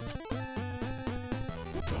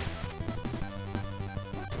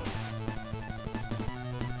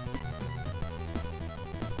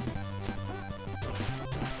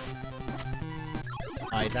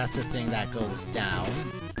 Alright, that's the thing that goes down.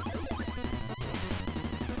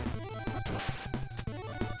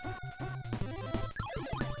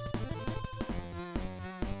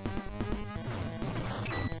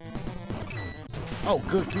 Oh,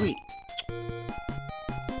 good grief.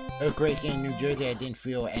 Earthquake in New Jersey, I didn't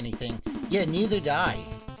feel anything. Yeah, neither did I.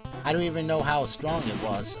 I don't even know how strong it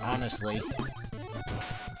was, honestly.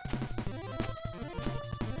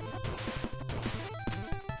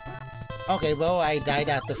 Okay, well, I died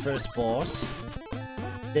at the first boss.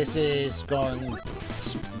 This is going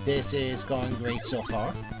great so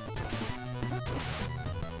far.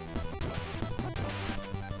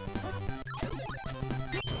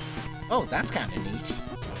 Oh, that's kind of neat.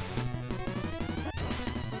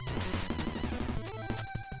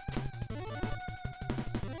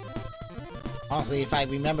 Honestly, if I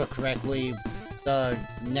remember correctly, the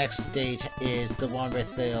next stage is the one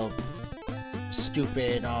with the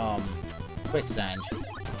stupid, quicksand.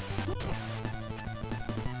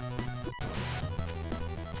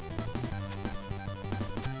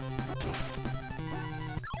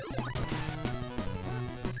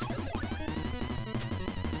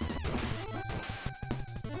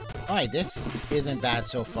 Alright, this isn't bad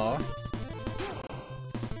so far.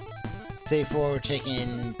 Save for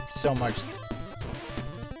taking so much...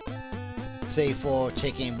 Save for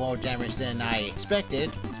taking more damage than I expected,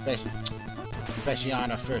 especially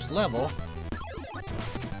on a first level.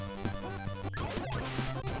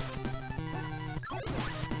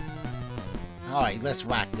 Alright, let's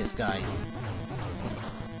whack this guy.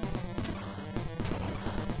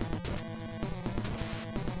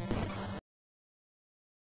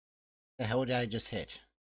 The hell did I just hit?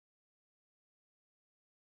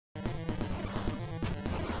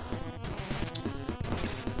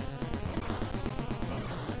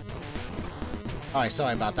 Alright,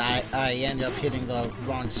 sorry about that. I ended up hitting the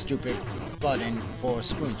wrong stupid button for a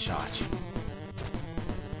screenshot.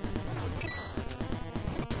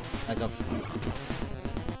 Like a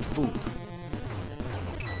boop.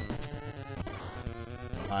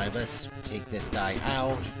 Alright, let's take this guy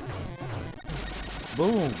out.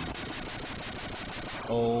 Boom!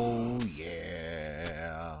 Oh,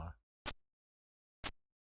 yeah.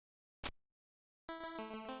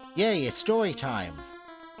 Yay, it's story time.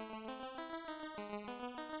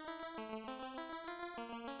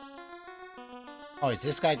 Oh, is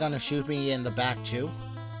this guy gonna shoot me in the back too?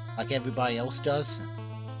 Like everybody else does?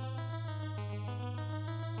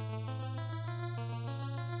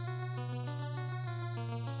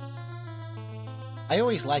 I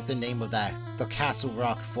always like the name of that, the Castle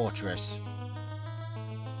Rock Fortress.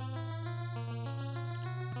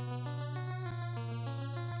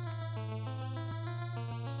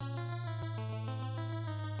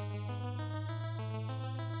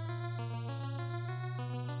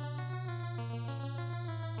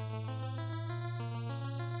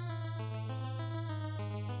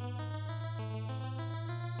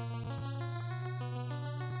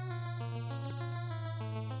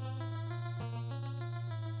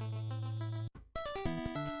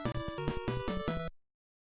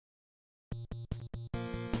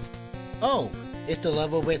 Oh, it's the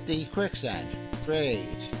level with the quicksand. Great.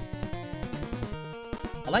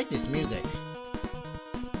 I like this music.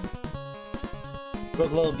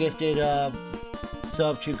 Brooklow gifted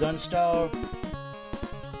sub to Gunstar.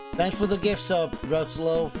 Thanks for the gift sub,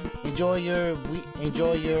 Brooklow. Enjoy your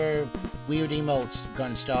weird emotes,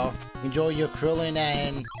 Gunstar. Enjoy your Krillin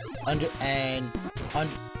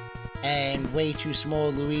and way too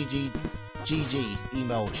small Luigi GG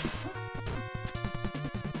emote.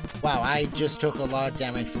 Wow, I just took a lot of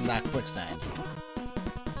damage from that quicksand.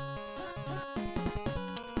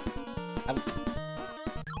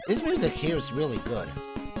 This music here is really good.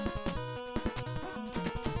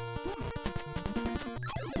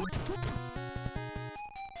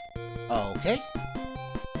 Okay.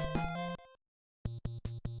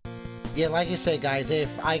 Yeah, like I said, guys,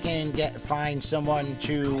 if I can find someone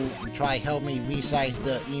to try help me resize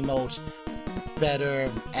the emotes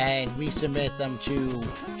better and resubmit them to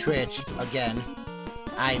Twitch again,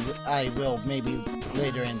 I will maybe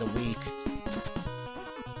later in the week.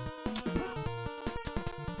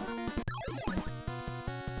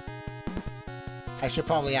 I should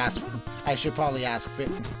probably ask I should probably ask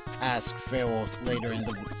Pharaoh later in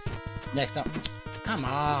the next time. Come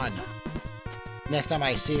on. Next time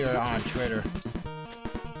I see her on Twitter.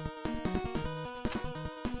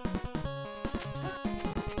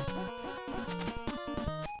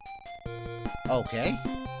 Okay.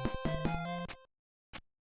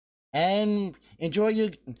 And enjoy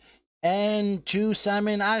your... And to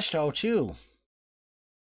Simon Ashto, too.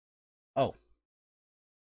 Oh.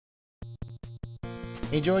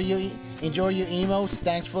 Enjoy your emotes.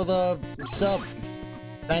 Thanks for the sub.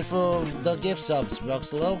 Thanks for the gift subs,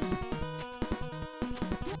 Ruxalo.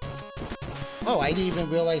 Oh, I didn't even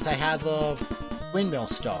realize I had the windmill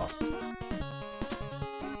star.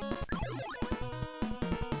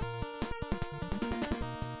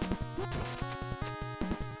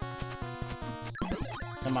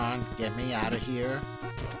 Come on, get me out of here.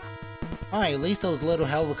 Alright, at least those little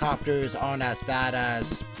helicopters aren't as bad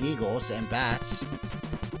as eagles and bats.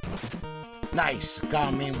 Nice!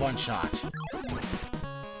 Got me in one shot.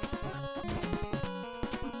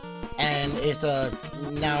 And it's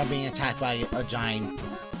now being attacked by a giant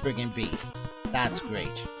friggin' bee. That's great.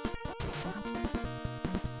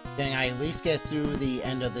 Can I at least get through the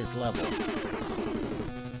end of this level?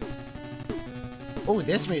 Oh,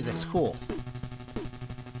 this music's cool.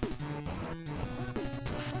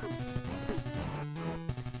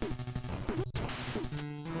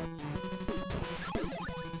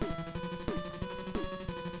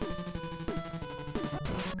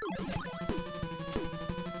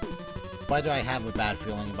 Why do I have a bad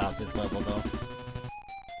feeling about this level, though?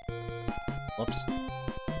 Whoops.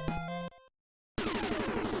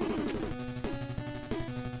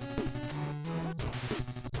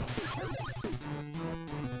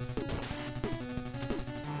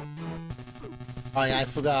 Oh yeah, I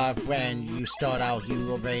forgot when you start out,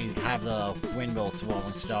 you already have the windmill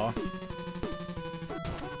throwing star.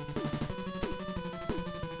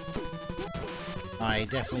 I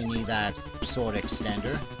definitely need that sword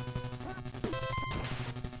extender.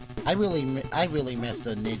 I really miss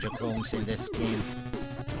the ninja clones in this game.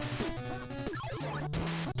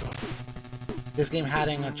 This game had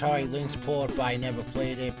an Atari Lynx port, but I never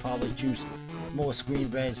played it. Probably choose more screen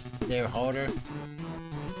res, they're harder.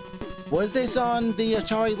 Was this on the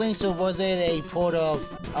Atari Lynx, or was it a port of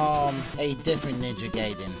a different Ninja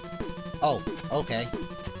Gaiden? Oh, okay.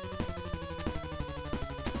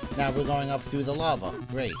 Now we're going up through the lava.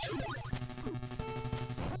 Great.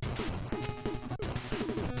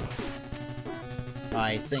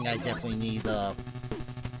 I think I definitely need the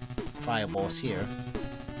fireballs here.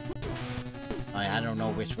 I don't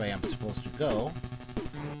know which way I'm supposed to go.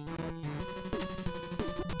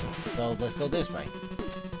 So let's go this way.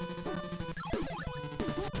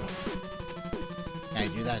 Can I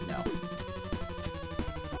do that? No.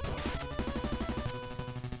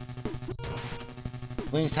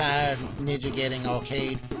 Lynx had Ninja Gaiden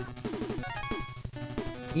Arcade.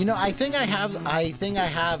 You know, I think I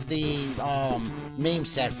have the meme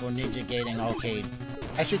set for Ninja Gaiden Arcade.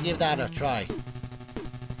 I should give that a try.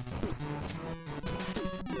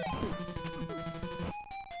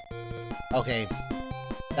 Okay,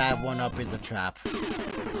 that one up is a trap.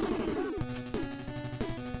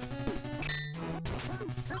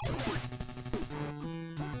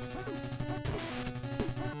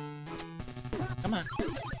 Come on.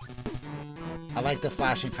 I like the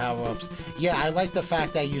flashing power-ups. Yeah, I like the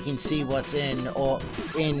fact that you can see what's in all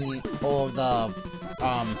the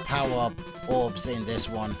power-up orbs in this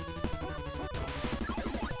one.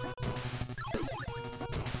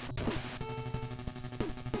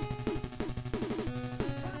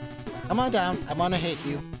 Come on down. I'm gonna hit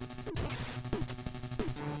you.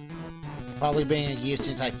 Probably been a year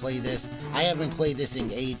since I played this. I haven't played this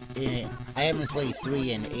I haven't played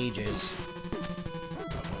 3 in ages.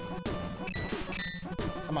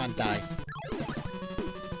 Come on, die.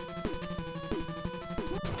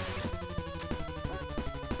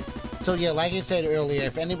 So yeah, like I said earlier,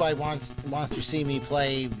 if anybody wants to see me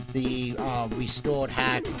play the restored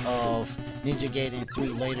hack of Ninja Gaiden 3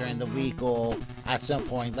 later in the week or at some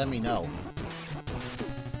point, let me know.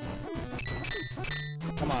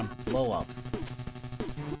 Come on, blow up.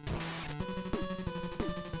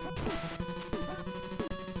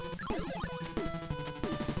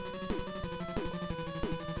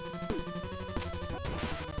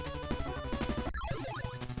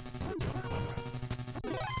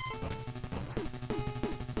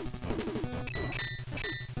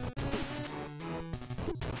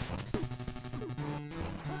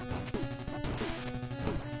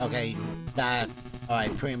 Okay,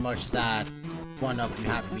 alright, pretty much that one up you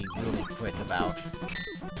have to be really quick about.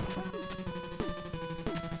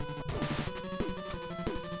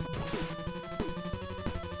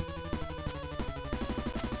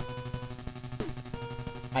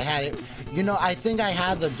 I had it. You know, I think I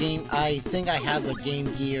had the Game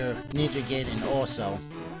Gear Ninja Gaiden also.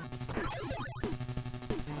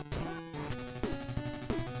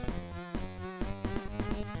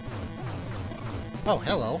 Oh,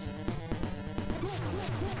 hello.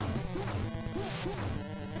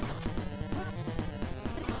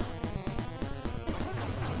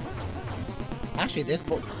 Actually,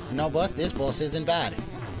 you know what? This boss isn't bad.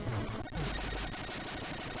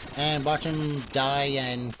 And watch him die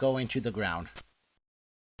and go into the ground.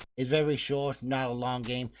 It's very short, not a long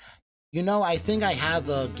game. You know, I think I have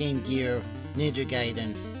the Game Gear Ninja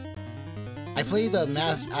Gaiden. I played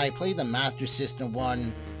the Master System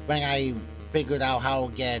one when I figured out how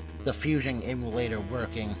to get the Fusion emulator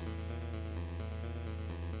working.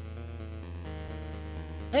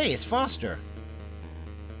 Hey, it's Foster.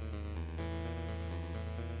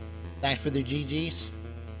 Thanks for the GGs.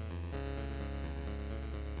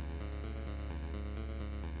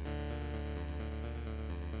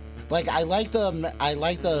 Like, I like the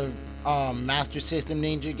Master System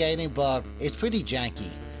Ninja Gaiden, but it's pretty janky.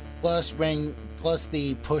 Plus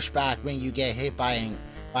the pushback when you get hit by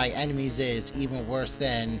enemies is even worse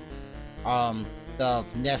than the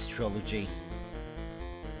NES Trilogy.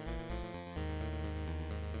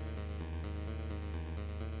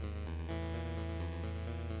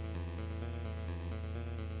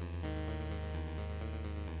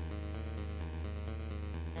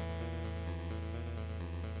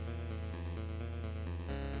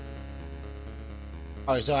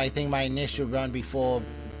 Alright, so I think my initial run before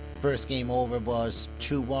first game over was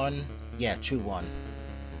 2-1. Yeah, 2-1.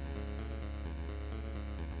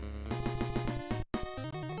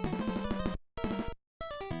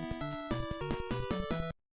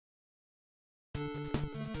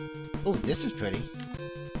 Oh, this is pretty.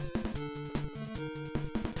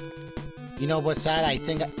 You know what's sad? I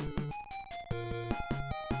think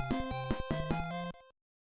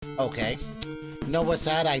okay. You know what's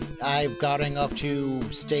sad? I've gotten up to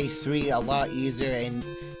stage 3 a lot easier in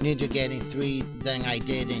Ninja Gaiden 3 than I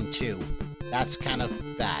did in 2. That's kind of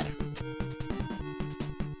bad.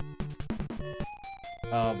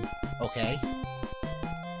 Okay.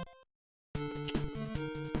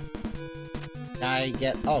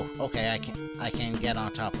 Oh, okay, I can get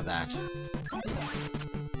on top of that.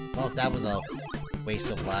 Well, that was a waste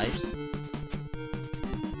of lives.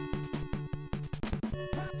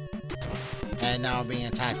 And now I'm being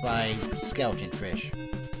attacked by skeleton fish.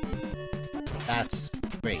 That's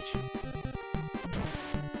great.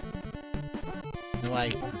 So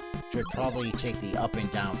I should probably take the up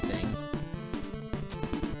and down thing.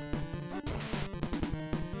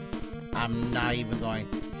 I'm not even going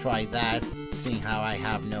to try that, seeing how I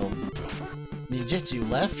have no ninjutsu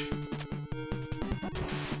left.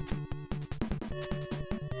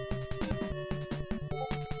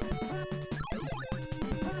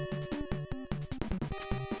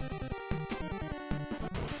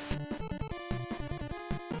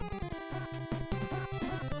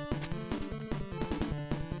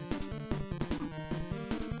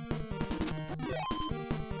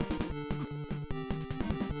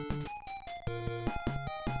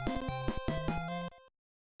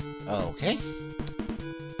 Okay.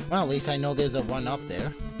 Well, at least I know there's a one up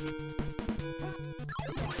there.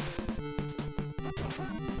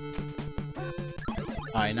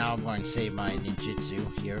 Alright, now I'm going to save my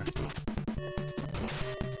ninjutsu here.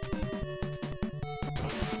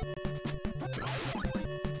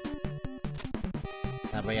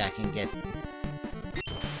 That way I can get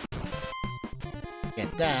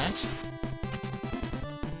that.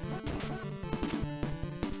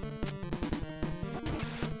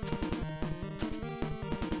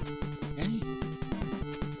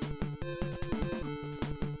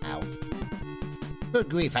 Good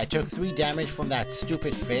grief, I took 3 damage from that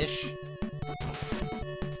stupid fish.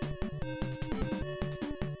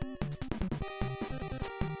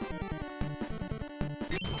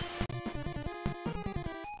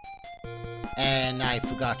 And I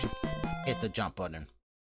forgot to hit the jump button.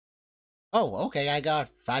 Oh, okay, I got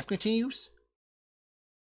 5 continues.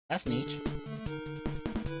 That's neat.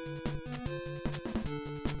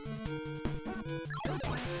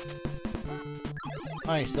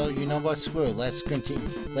 Alright, so you know what, screw it. Let's continue.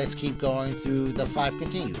 Let's keep going through the 5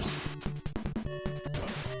 continues.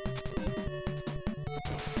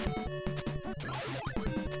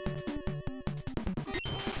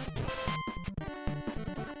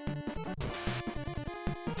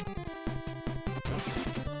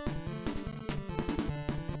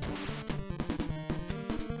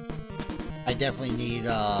 I definitely need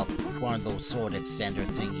one of those sword extender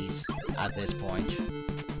thingies at this point.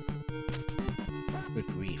 Good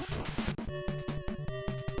grief.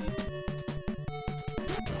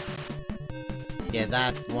 Yeah,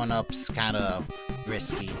 that one-up's kind of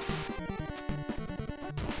risky.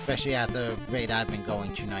 Especially at the rate I've been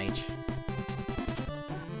going tonight.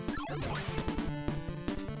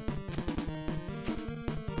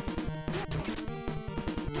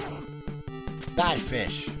 Bad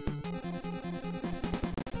fish.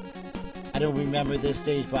 I don't remember this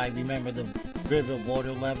stage, but I remember the river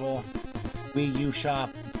water level. Wii U shop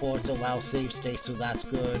ports allow save states, so that's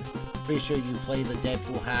good. Pretty sure you played the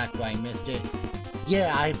Deadpool hack, but I missed it.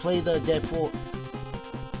 Yeah, I played the Deadpool.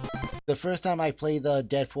 The first time I played the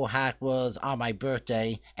Deadpool hack was on my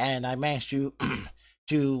birthday, and I managed to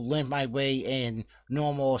to limp my way in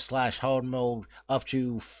normal/hard mode up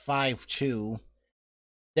to 5-2.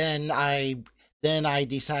 Then I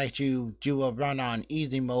decided to do a run on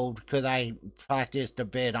easy mode because I practiced a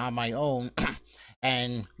bit on my own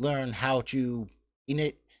and learned how to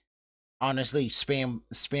honestly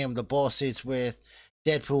spam the bosses with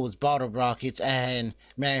Deadpool's bottle rockets and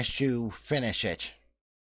managed to finish it.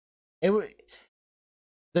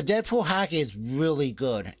 The Deadpool hack is really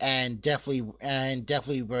good and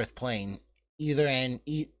definitely worth playing, either in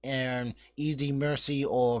easy mercy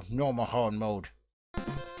or normal hard mode.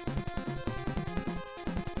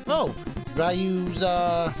 Oh, Ryu's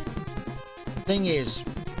thing is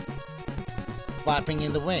flapping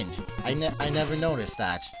in the wind. I never noticed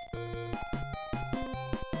that.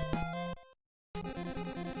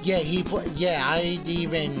 Yeah,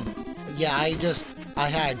 I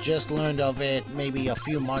had just learned of it maybe a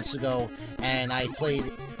few months ago, and I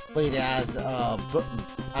played it as a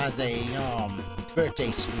birthday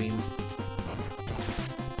stream.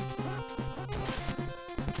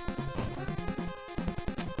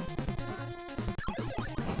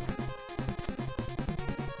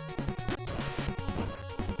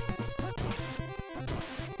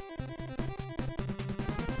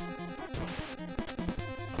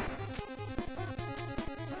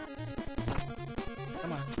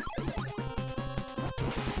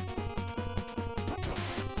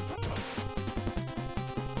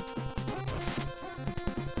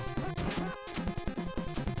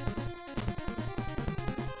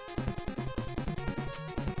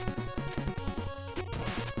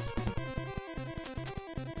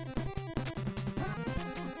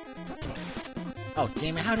 Oh,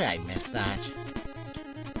 damn it, how did I miss that?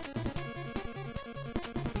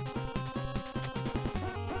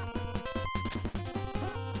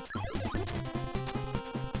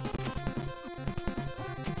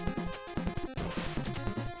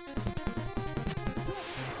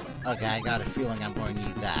 Okay, I got a feeling I'm going to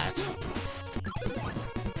need that.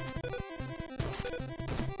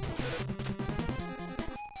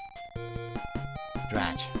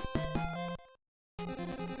 Dratch.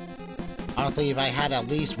 Honestly, if I had at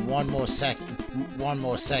least one more second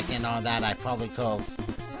on that, I probably could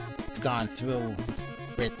have gone through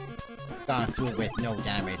with no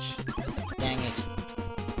damage. Dang it.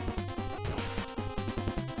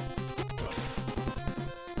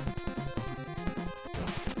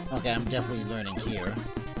 Okay, I'm definitely learning here.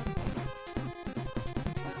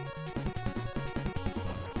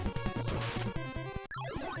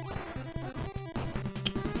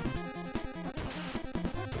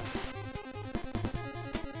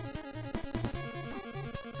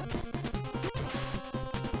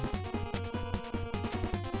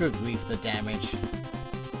 Good grief, the damage.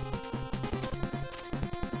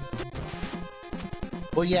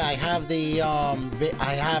 Well, yeah, I have the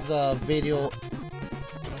video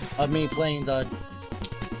of me playing the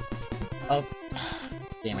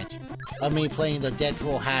damn it, of me playing the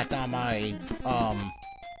Deadpool hack on my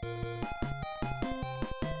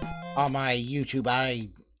YouTube.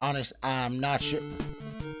 I'm not sure.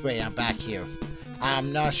 Wait, I'm back here.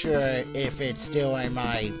 I'm not sure if it's still in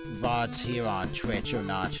my VODs here on Twitch or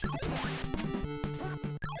not.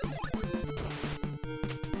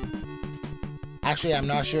 Actually, I'm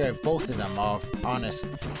not sure if both of them are.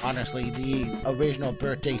 Honestly, the original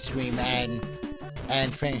birthday stream and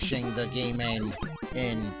finishing the game in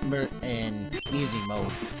easy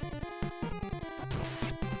mode.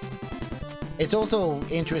 It's also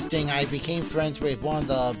interesting. I became friends with one of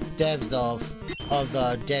the devs of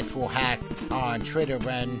the Deadpool hack on Twitter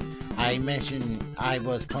when I mentioned I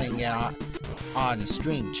was playing it on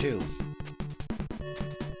stream too.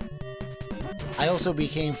 I also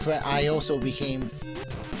became friends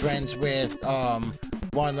with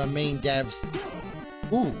one of the main devs.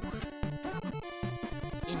 Ooh,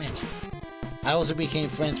 damn it! I also became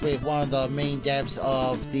friends with one of the main devs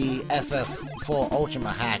of the FF4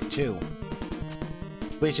 Ultima hack too,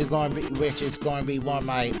 which is going to be one of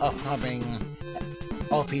my upcoming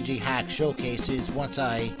RPG hack showcases once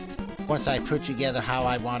I put together how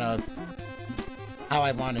I want to how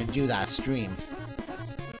I want to do that stream.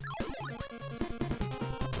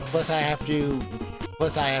 Plus I have to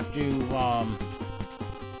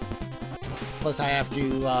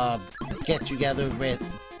get together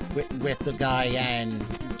with the guy and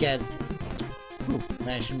get,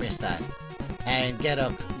 managed to miss that, and get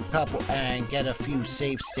a few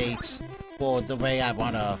save states for the way I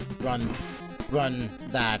want to run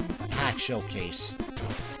that hack showcase.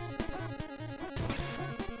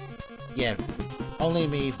 Yeah, only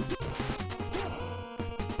me.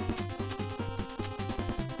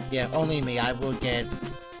 Yeah, only me. I will get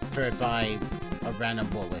hurt by a random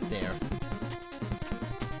bullet there.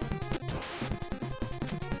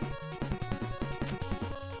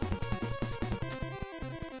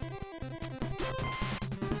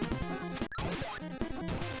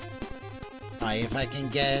 Alright, if I can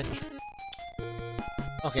get...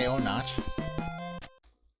 Okay, or not.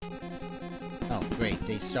 Oh, great.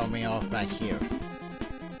 They start me off back here.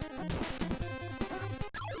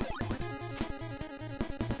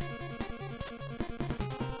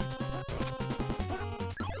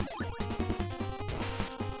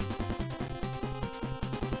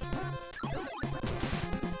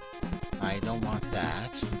 I don't want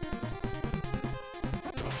that.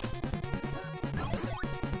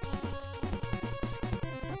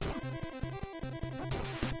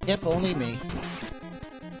 Yep, only me.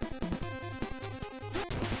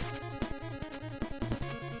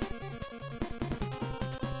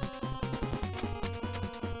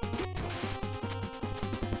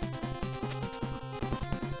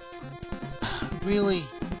 Really?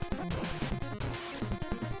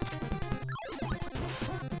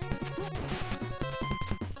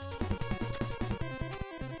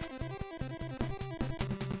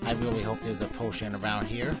 I really hope there's a potion around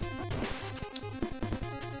here.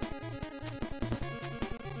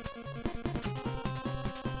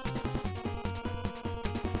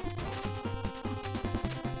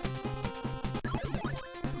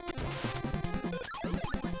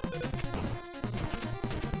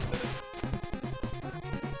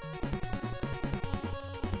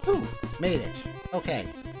 Ooh, made it. Okay.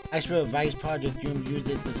 I swear Vice Project Doom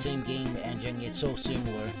uses the same game engine, it's so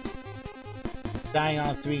similar. Dying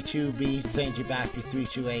on 3.2b sends you back to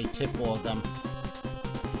 3.2a, typical of them.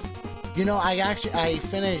 You know, I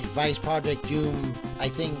finished Vice Project Doom, I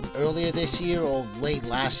think earlier this year or late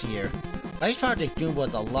last year. Vice Project Doom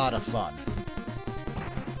was a lot of fun.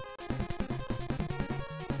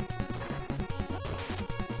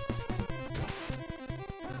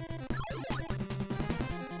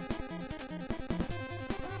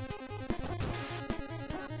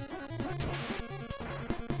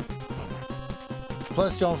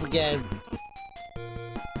 Plus, don't forget,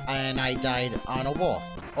 and I died on a wall.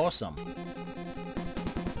 Awesome.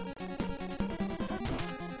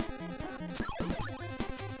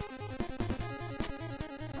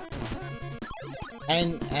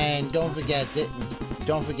 And don't forget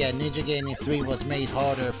Ninja Gaiden 3 was made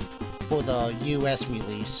harder for the US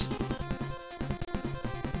release.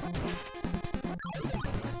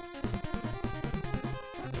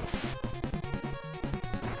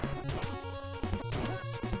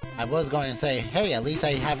 I was going to say, hey, at least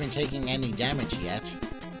I haven't taken any damage yet.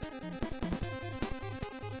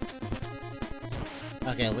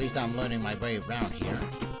 Okay, at least I'm learning my way around here.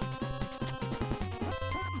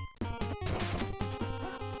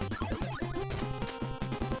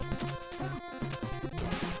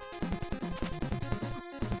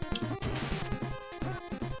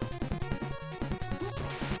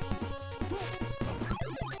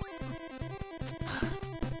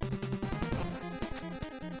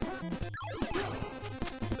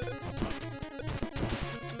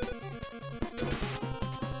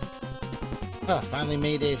 Finally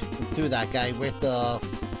made it through that guy with the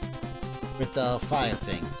fire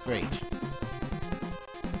thing. Great.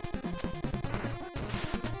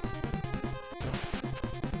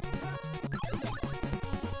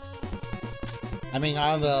 I mean,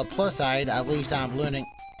 on the plus side, at least I'm learning.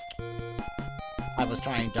 I was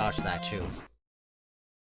trying to dodge that too.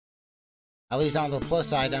 At least on the plus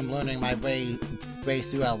side, I'm learning my way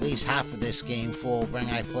through at least half of this game for when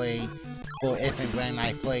I play, for if and when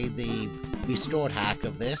I play the restored hack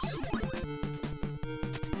of this.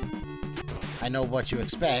 I know what you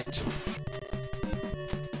expect.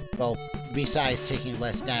 Well, besides taking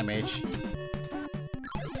less damage.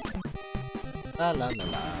 La la la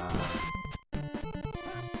la.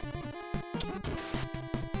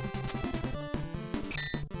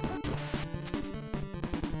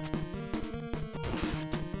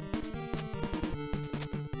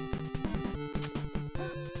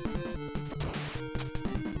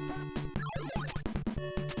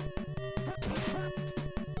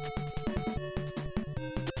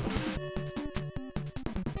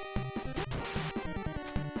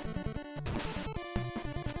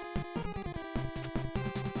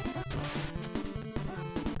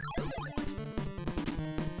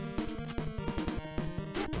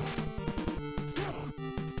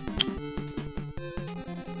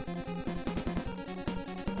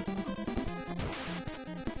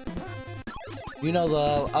 You know,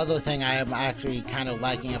 the other thing I am actually kind of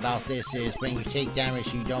liking about this is when you take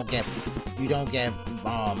damage, you don't get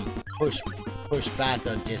pushed back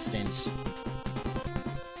a distance.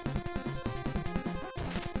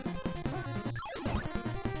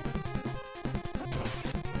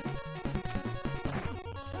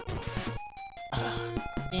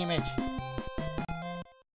 Damn it.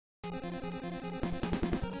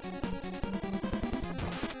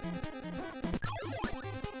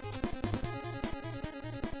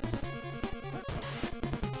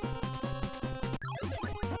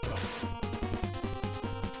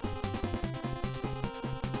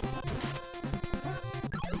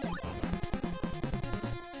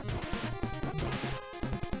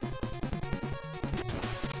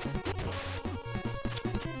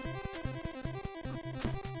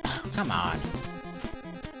 Come on.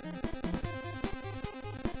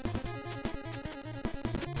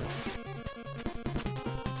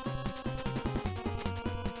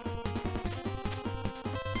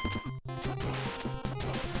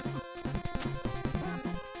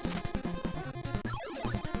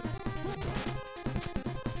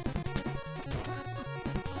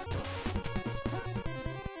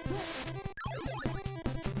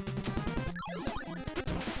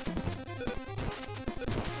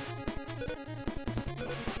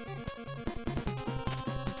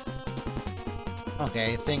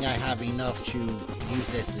 Okay, I think I have enough to use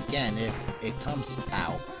this again if it comes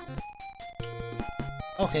out.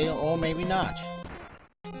 Okay, or maybe not.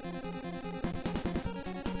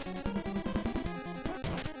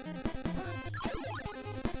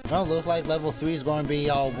 Well, looks like level 3 is going to be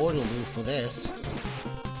all Waterloo for this.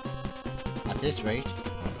 At this rate.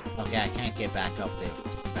 Okay, I can't get back up there.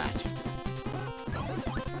 Back.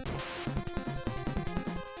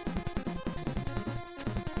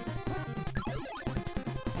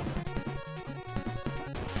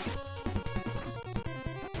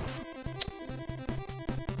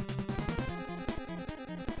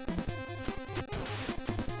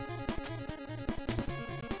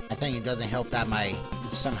 I think it doesn't help that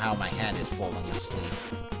somehow my hand is falling asleep.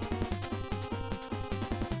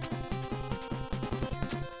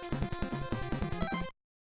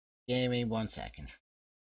 Give me 1 second.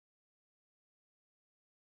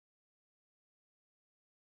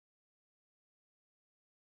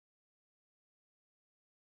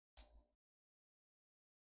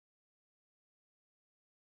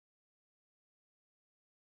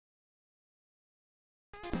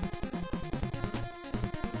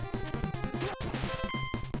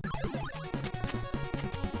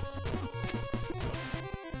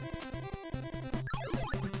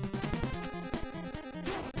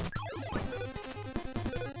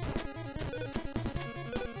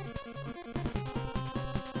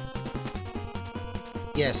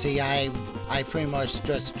 Yeah, see, I pretty much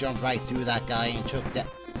just jumped right through that guy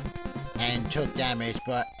and took damage,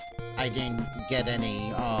 but I didn't get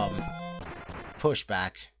any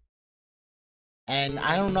pushback. And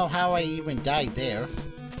I don't know how I even died there.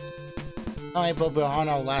 Alright, but we're on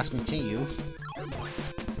our last continue.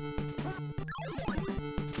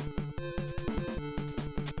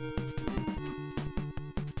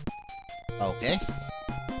 Okay.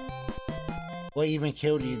 What even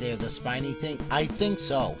killed you there, the spiny thing? I think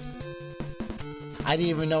so. I didn't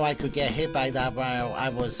even know I could get hit by that while I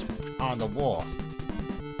was on the wall.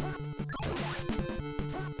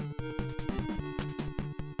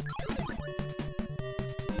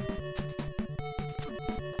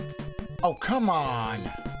 Oh, come on!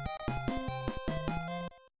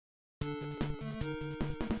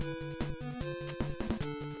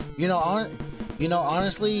 You know,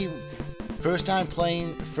 honestly, first time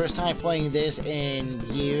playing this in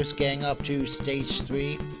years, getting up to stage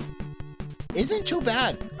 3 isn't too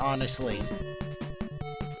bad, honestly.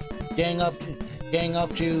 Getting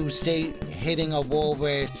up to hitting a wall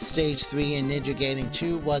with stage 3 in Ninja Gaiden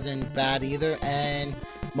 2 wasn't bad either, and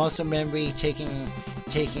muscle memory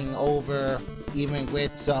taking over, even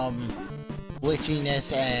with some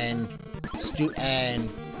glitchiness and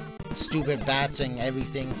stupid bats and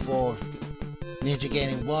everything for Ninja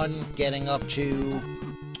Gaiden 1, getting up to...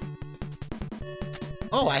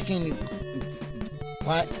 Oh, I can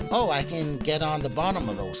get on the bottom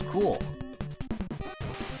of those. Cool.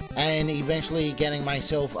 And eventually getting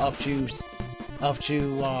myself up to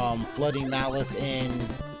Bloody Malith in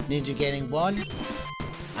Ninja Gaiden 1.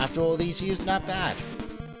 After all these years, not bad.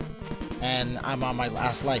 And I'm on my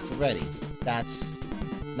last life already. That's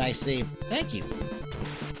nice save. Thank you.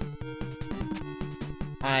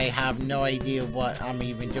 I have no idea what I'm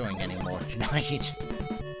even doing anymore tonight.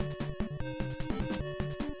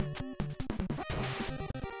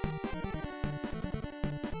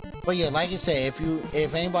 But yeah, like I say,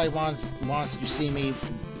 if anybody wants to see me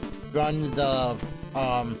run the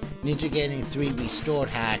Ninja Gaiden 3 restored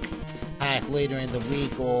hack later in the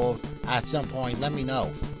week or at some point, let me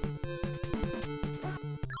know.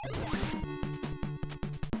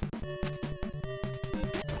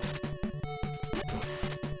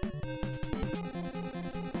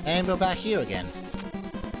 And we're back here again.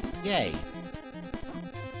 Yay.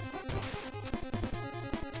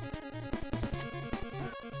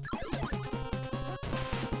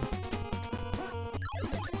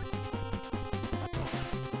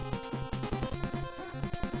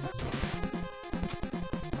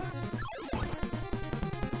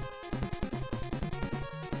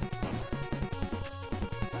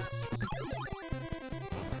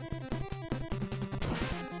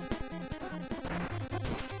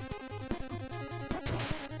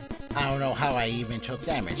 I don't know how I even took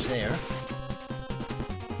damage there.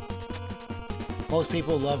 Most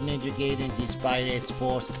people love Ninja Gaiden despite its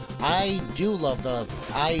force. I do love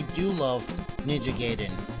Ninja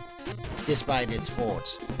Gaiden despite its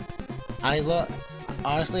faults.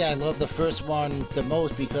 Honestly, I love the first one the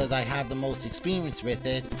most because I have the most experience with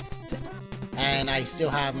it, and I still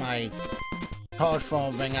have my card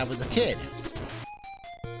from when I was a kid.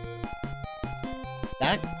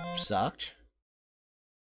 That sucked.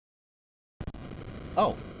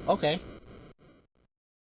 Oh, okay.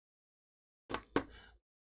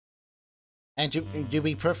 And to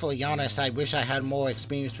be perfectly honest, I wish I had more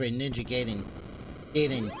experience with Ninja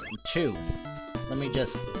Gaiden 2. Let me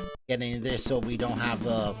just get into this so we don't have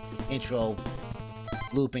the intro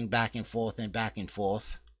looping back and forth and back and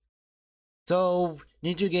forth. So,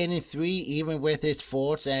 Ninja Gaiden 3, even with its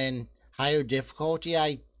faults and higher difficulty,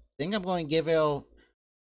 I think I'm going to give it a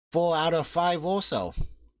 4 out of 5 also.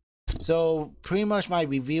 So pretty much my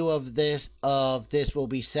review of this will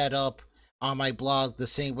be set up on my blog the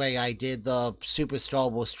same way I did the Super Star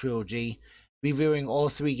Wars trilogy, reviewing all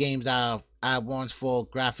 3 games at once for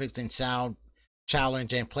graphics and sound,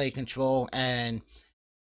 challenge and play control, and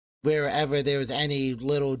wherever there's any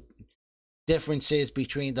little differences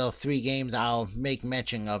between the 3 games, I'll make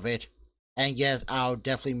mention of it. And yes, I'll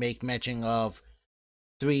definitely make mention of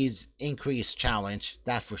 3's increased challenge,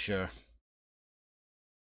 that's for sure.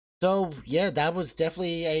 So, yeah, that was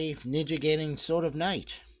definitely a Ninja Gaiden sort of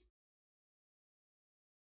night.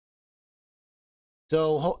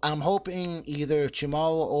 So, I'm hoping either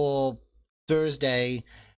tomorrow or Thursday,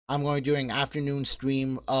 I'm going to do an afternoon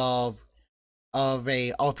stream of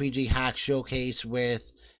a RPG hack showcase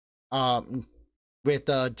with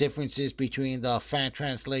the differences between the fan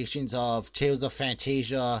translations of Tales of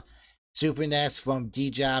Fantasia Super NES from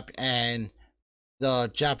DJAP and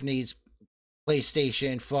the Japanese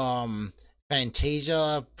PlayStation from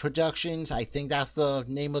Fantasia Productions. I think that's the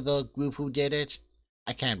name of the group who did it.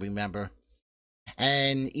 I can't remember.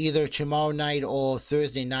 And either tomorrow night or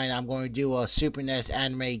Thursday night, I'm going to do a Super NES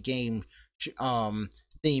anime game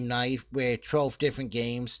theme night with 12 different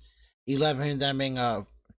games, 11 of them in a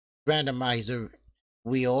randomizer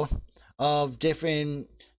wheel of different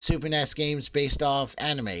Super NES games based off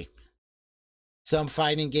anime. Some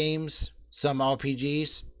fighting games, some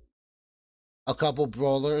RPGs, a couple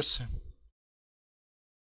brawlers,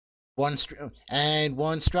 one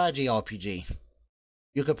strategy RPG.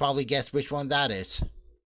 You could probably guess which one that is.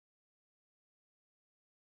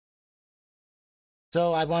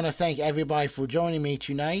 So I want to thank everybody for joining me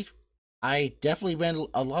tonight. I definitely went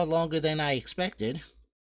a lot longer than I expected.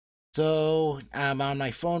 So I'm on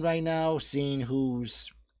my phone right now, seeing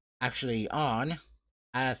who's actually on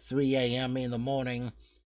at 3 a.m. in the morning,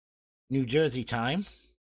 New Jersey time.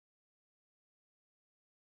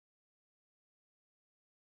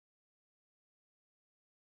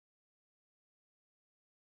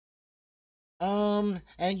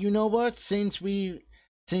 And you know what? Since we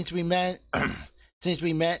met, since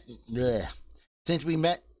we met, bleh, since we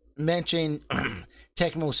met mentioned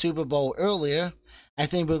Tecmo Super Bowl earlier, I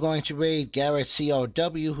think we're going to raid Garrett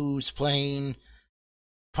CRW, who's playing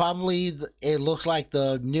probably it looks like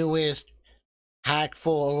the newest hack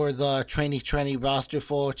for the 2020 roster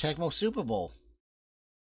for Tecmo Super Bowl.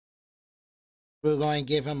 We're going to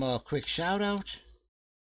give him a quick shout out.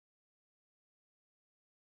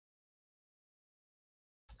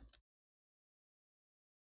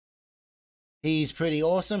 He's pretty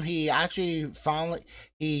awesome. He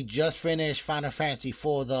just finished Final Fantasy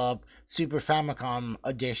IV, the Super Famicom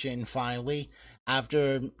edition, finally,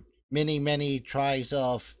 after many tries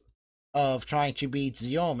of trying to beat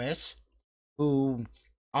Ziomis, who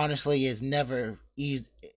honestly is never easy,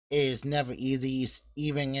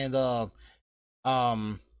 even in the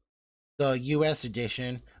US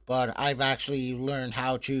edition. but I've actually learned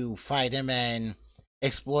how to fight him and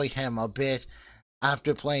exploit him a bit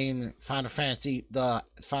after playing the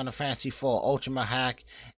Final Fantasy 4 Ultima Hack,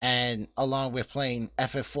 and along with playing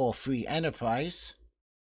FF4 Free Enterprise.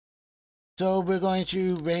 So we're going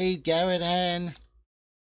to raid Garrett and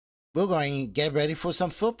we're going to get ready for some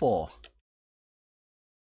football.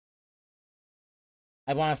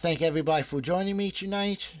 I want to thank everybody for joining me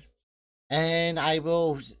tonight, and I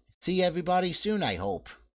will see everybody soon, I hope.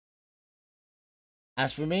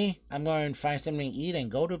 As for me, I'm going to find something to eat and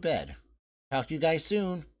go to bed. Talk to you guys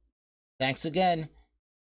soon. Thanks again.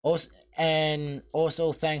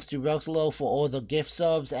 Also thanks to Rosalo for all the gift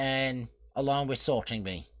subs and along with sorting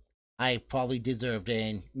me. I probably deserved it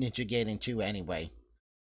in Ninja Gaiden 2 anyway.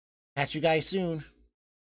 Catch you guys soon.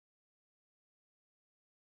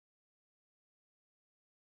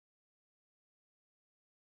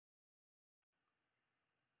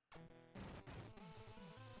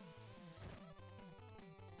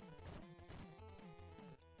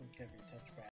 Let's give you touch back.